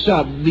again to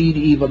some mean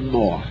even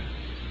more.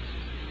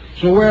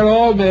 So where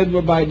all men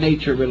were by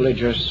nature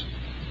religious,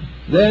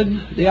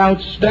 then the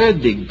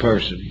outstanding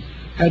person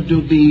had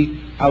to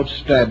be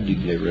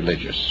outstandingly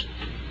religious.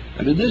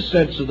 And in this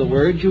sense of the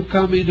word, you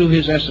come into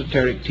his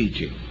esoteric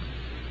teaching.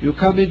 You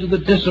come into the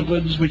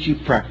disciplines which he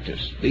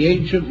practiced, the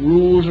ancient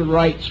rules and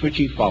rites which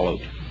he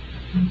followed,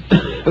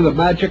 the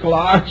magical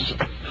arts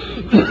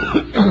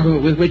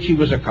with which he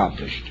was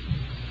accomplished.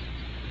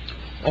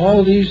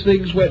 All these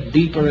things went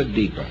deeper and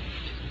deeper.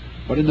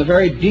 But in the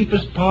very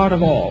deepest part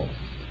of all,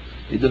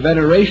 in the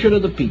veneration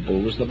of the people,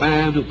 was the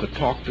man who could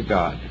talk to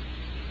God,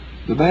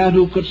 the man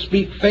who could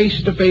speak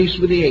face to face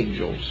with the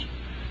angels,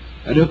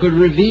 and who could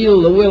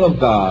reveal the will of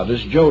God,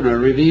 as Jonah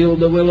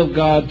revealed the will of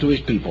God to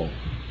his people.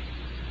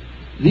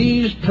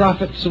 These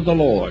prophets of the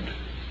Lord,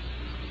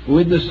 who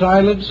in the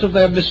silence of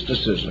their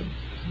mysticism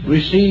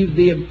received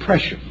the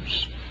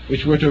impressions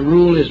which were to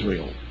rule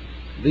Israel,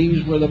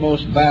 these were the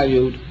most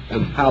valued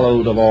and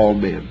hallowed of all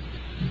men.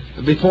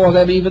 And before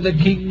them even the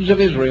kings of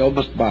Israel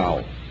must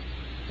bow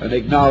and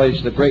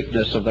acknowledge the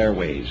greatness of their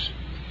ways.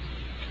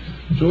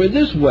 So in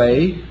this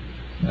way,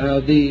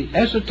 the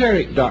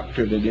esoteric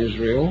doctrine in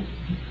Israel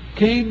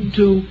came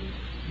to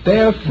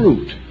bear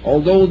fruit,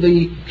 although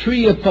the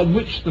tree upon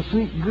which the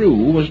fruit grew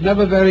was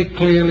never very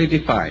clearly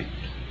defined.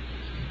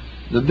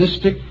 The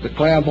mystic, the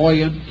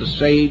clairvoyant, the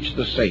sage,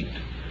 the saint,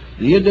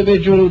 the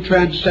individual who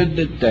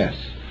transcended death,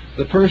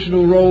 the person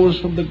who rose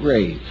from the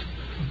grave,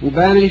 who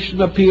vanished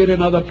and appeared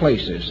in other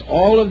places,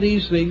 all of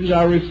these things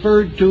are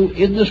referred to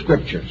in the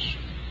Scriptures.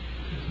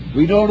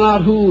 We know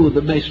not who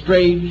the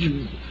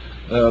strange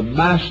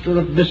master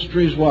of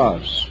mysteries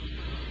was,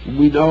 whom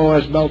we know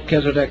as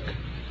Melchizedek,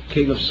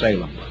 king of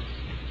Salem.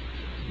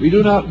 We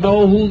do not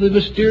know who the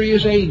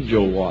mysterious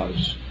angel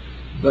was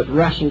that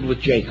wrestled with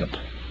Jacob.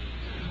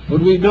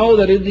 But we know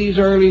that in these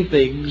early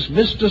things,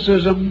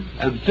 mysticism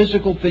and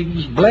physical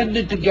things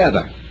blended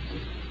together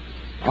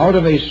out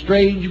of a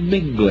strange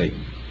mingling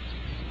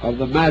of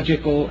the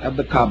magical and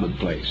the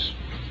commonplace.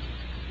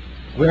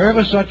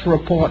 Wherever such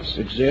reports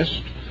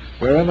exist,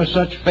 wherever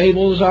such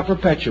fables are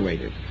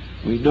perpetuated,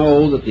 we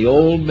know that the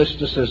old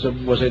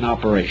mysticism was in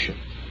operation.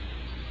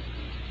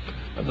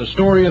 And the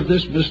story of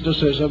this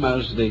mysticism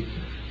as the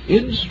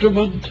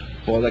instrument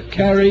for the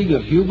carrying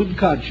of human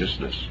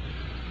consciousness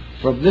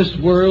from this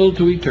world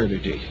to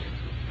eternity,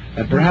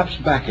 and perhaps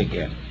back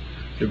again,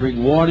 to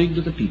bring warning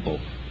to the people.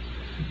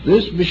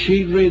 This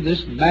machinery,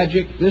 this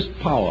magic, this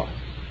power,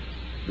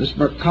 this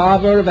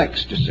Merkava of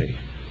ecstasy,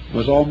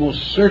 was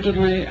almost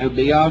certainly and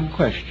beyond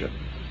question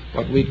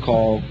what we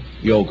call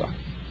yoga,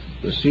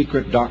 the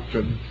secret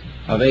doctrine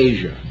of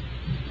Asia,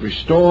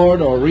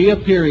 restored or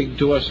reappearing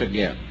to us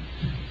again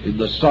in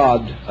the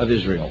sod of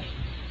Israel,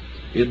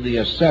 in the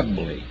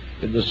assembly,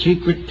 in the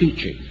secret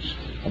teachings,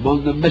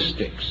 among the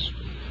mystics,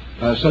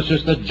 such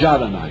as the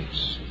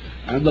Johnanites,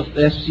 and the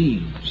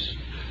Essenes,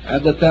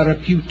 and the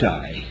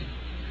Therapeutai,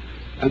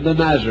 and the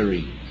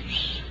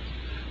Nazarenes,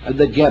 and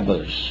the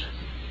Gebbas,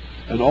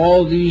 and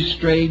all these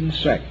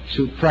strange sects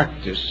who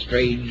practice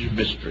strange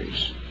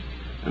mysteries.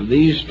 And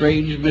these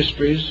strange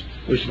mysteries,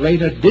 which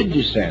later did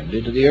descend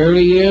into the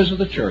early years of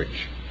the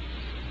church,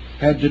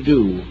 had to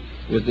do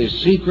with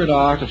this secret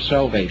art of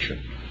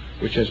salvation,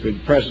 which has been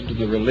present in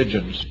the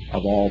religions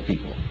of all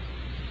people.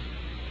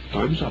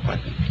 Time's up, I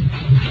think.